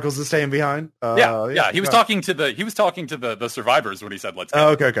 Oh, Sparkles is staying behind. Yeah. He was talking to the survivors when he said, "Let's go."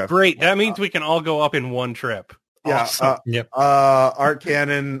 Oh, okay. Great. That means we can all go up in one trip. Yeah. Awesome. Yep. Art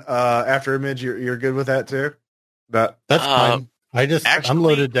Cannon. After Image, you're good with that too. That. That's fine. I'm actually-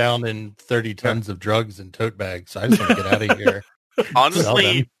 loaded down in 30 tons of drugs and tote bags. So I just want to get out of here. Sell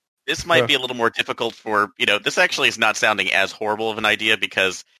Honestly, them. this might be a little more difficult for, this actually is not sounding as horrible of an idea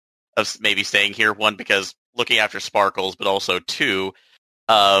because of maybe staying here. One, because looking after Sparkles, but also two,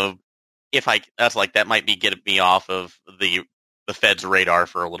 that might be getting me off of the Fed's radar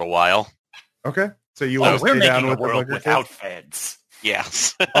for a little while. Okay. So you Oh, want to we're stay down making a with the world bunker without kids? feds.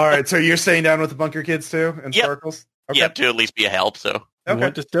 Yes. All right. So you're staying down with the bunker kids too and Yep. Sparkles. Okay. Yeah, to at least be a help, so. You Okay.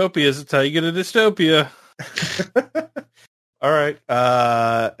 want dystopias? That's how you get a dystopia. All right.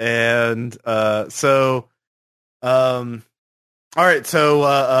 All right.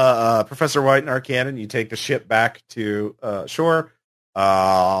 So, Professor White and Art Cannon, you take the ship back to shore.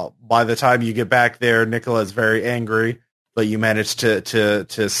 By the time you get back there, Nicola is very angry, but you manage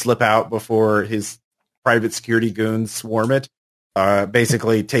to slip out before his private security goons swarm it.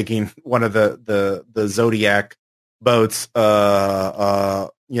 Basically taking one of the Zodiac boats,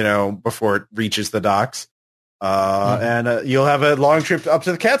 before it reaches the docks. And you'll have a long trip up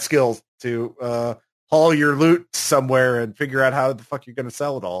to the Catskills to haul your loot somewhere and figure out how the fuck you're going to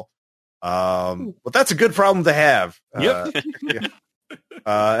sell it all. But that's a good problem to have. Yep. Yeah.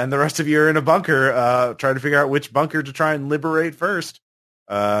 And the rest of you are in a bunker, trying to figure out which bunker to try and liberate first,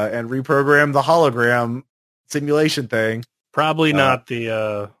 and reprogram the hologram simulation thing. Probably not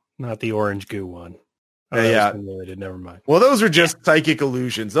the orange goo one. Oh, Yeah. Simulated. Never mind. Well, those are just psychic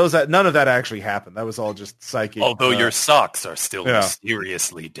illusions. None of that actually happened. That was all just psychic. Although your socks are still yeah.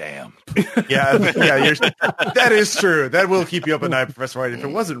 mysteriously damp. Yeah, that is true. That will keep you up at night, Professor White. If it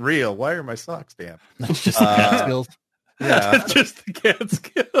wasn't real, why are my socks damp? That's just the Catskills. Yeah. That's just the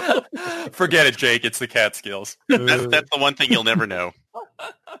Catskills. Forget it, Jake. It's the Catskills. That's the one thing you'll never know.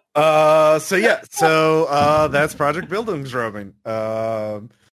 So that's Project Bildungsroman.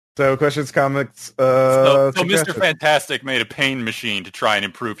 So questions, comments, So Mr. suggestions? Fantastic made a pain machine to try and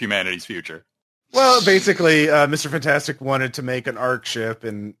improve humanity's future. Well, basically, Mr. Fantastic wanted to make an ARC ship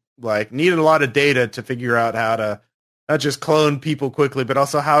and needed a lot of data to figure out how to not just clone people quickly, but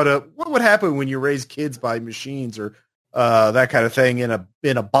also what would happen when you raise kids by machines or that kind of thing in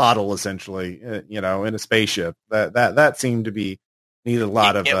a bottle, essentially, in a spaceship. That seemed to be needed a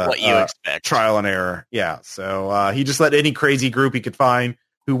lot of what you expect. trial and error. Yeah, so he just let any crazy group he could find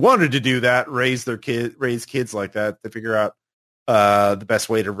who wanted to do that raise kids like that to figure out the best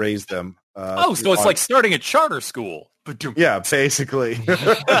way to raise them. So it's like starting a charter school. Yeah, basically.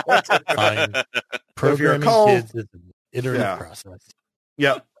 Fine. Programming cult- kids is an iterative Yeah. process.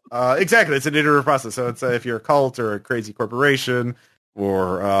 Yeah, exactly. It's an iterative process. So it's if you're a cult or a crazy corporation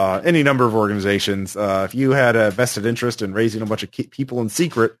or any number of organizations, if you had a vested interest in raising a bunch of people in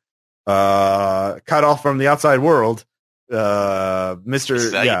secret, cut off from the outside world, This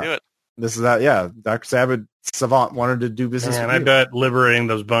is how you do it. This is how, Dr. Savant wanted to do business Man, with I you. bet liberating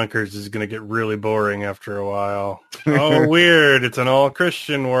those bunkers is going to get really boring after a while. Oh, weird. It's an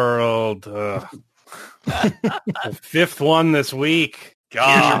all-Christian world. Ugh. The fifth one this week.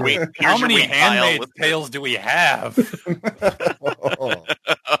 God, Here's how your many weak pile Handmaid's with- Tales do we have?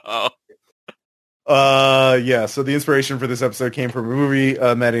 So the inspiration for this episode came from a movie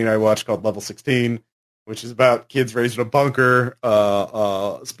Maddie and I watched called Level 16, which is about kids raised in a bunker.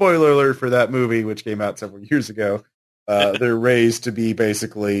 Spoiler alert for that movie, which came out several years ago. They're raised to be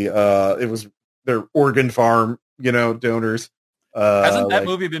basically, it was their organ farm, donors. Hasn't that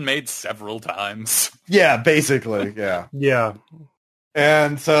movie been made several times? Yeah, basically, yeah. Yeah.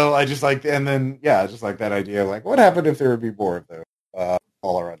 And so I just like that idea. Like, what happened if there would be more of those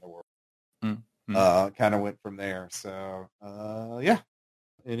all around the world? Kind of went from there. So, yeah.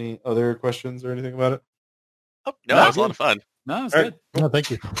 Any other questions or anything about it? Oh, no, it was a lot of fun. No, it's All good. No,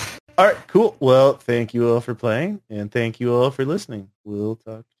 thank you. All right, cool. Well, thank you all for playing, and thank you all for listening. We'll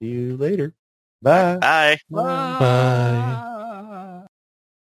talk to you later. Bye. Bye. Bye.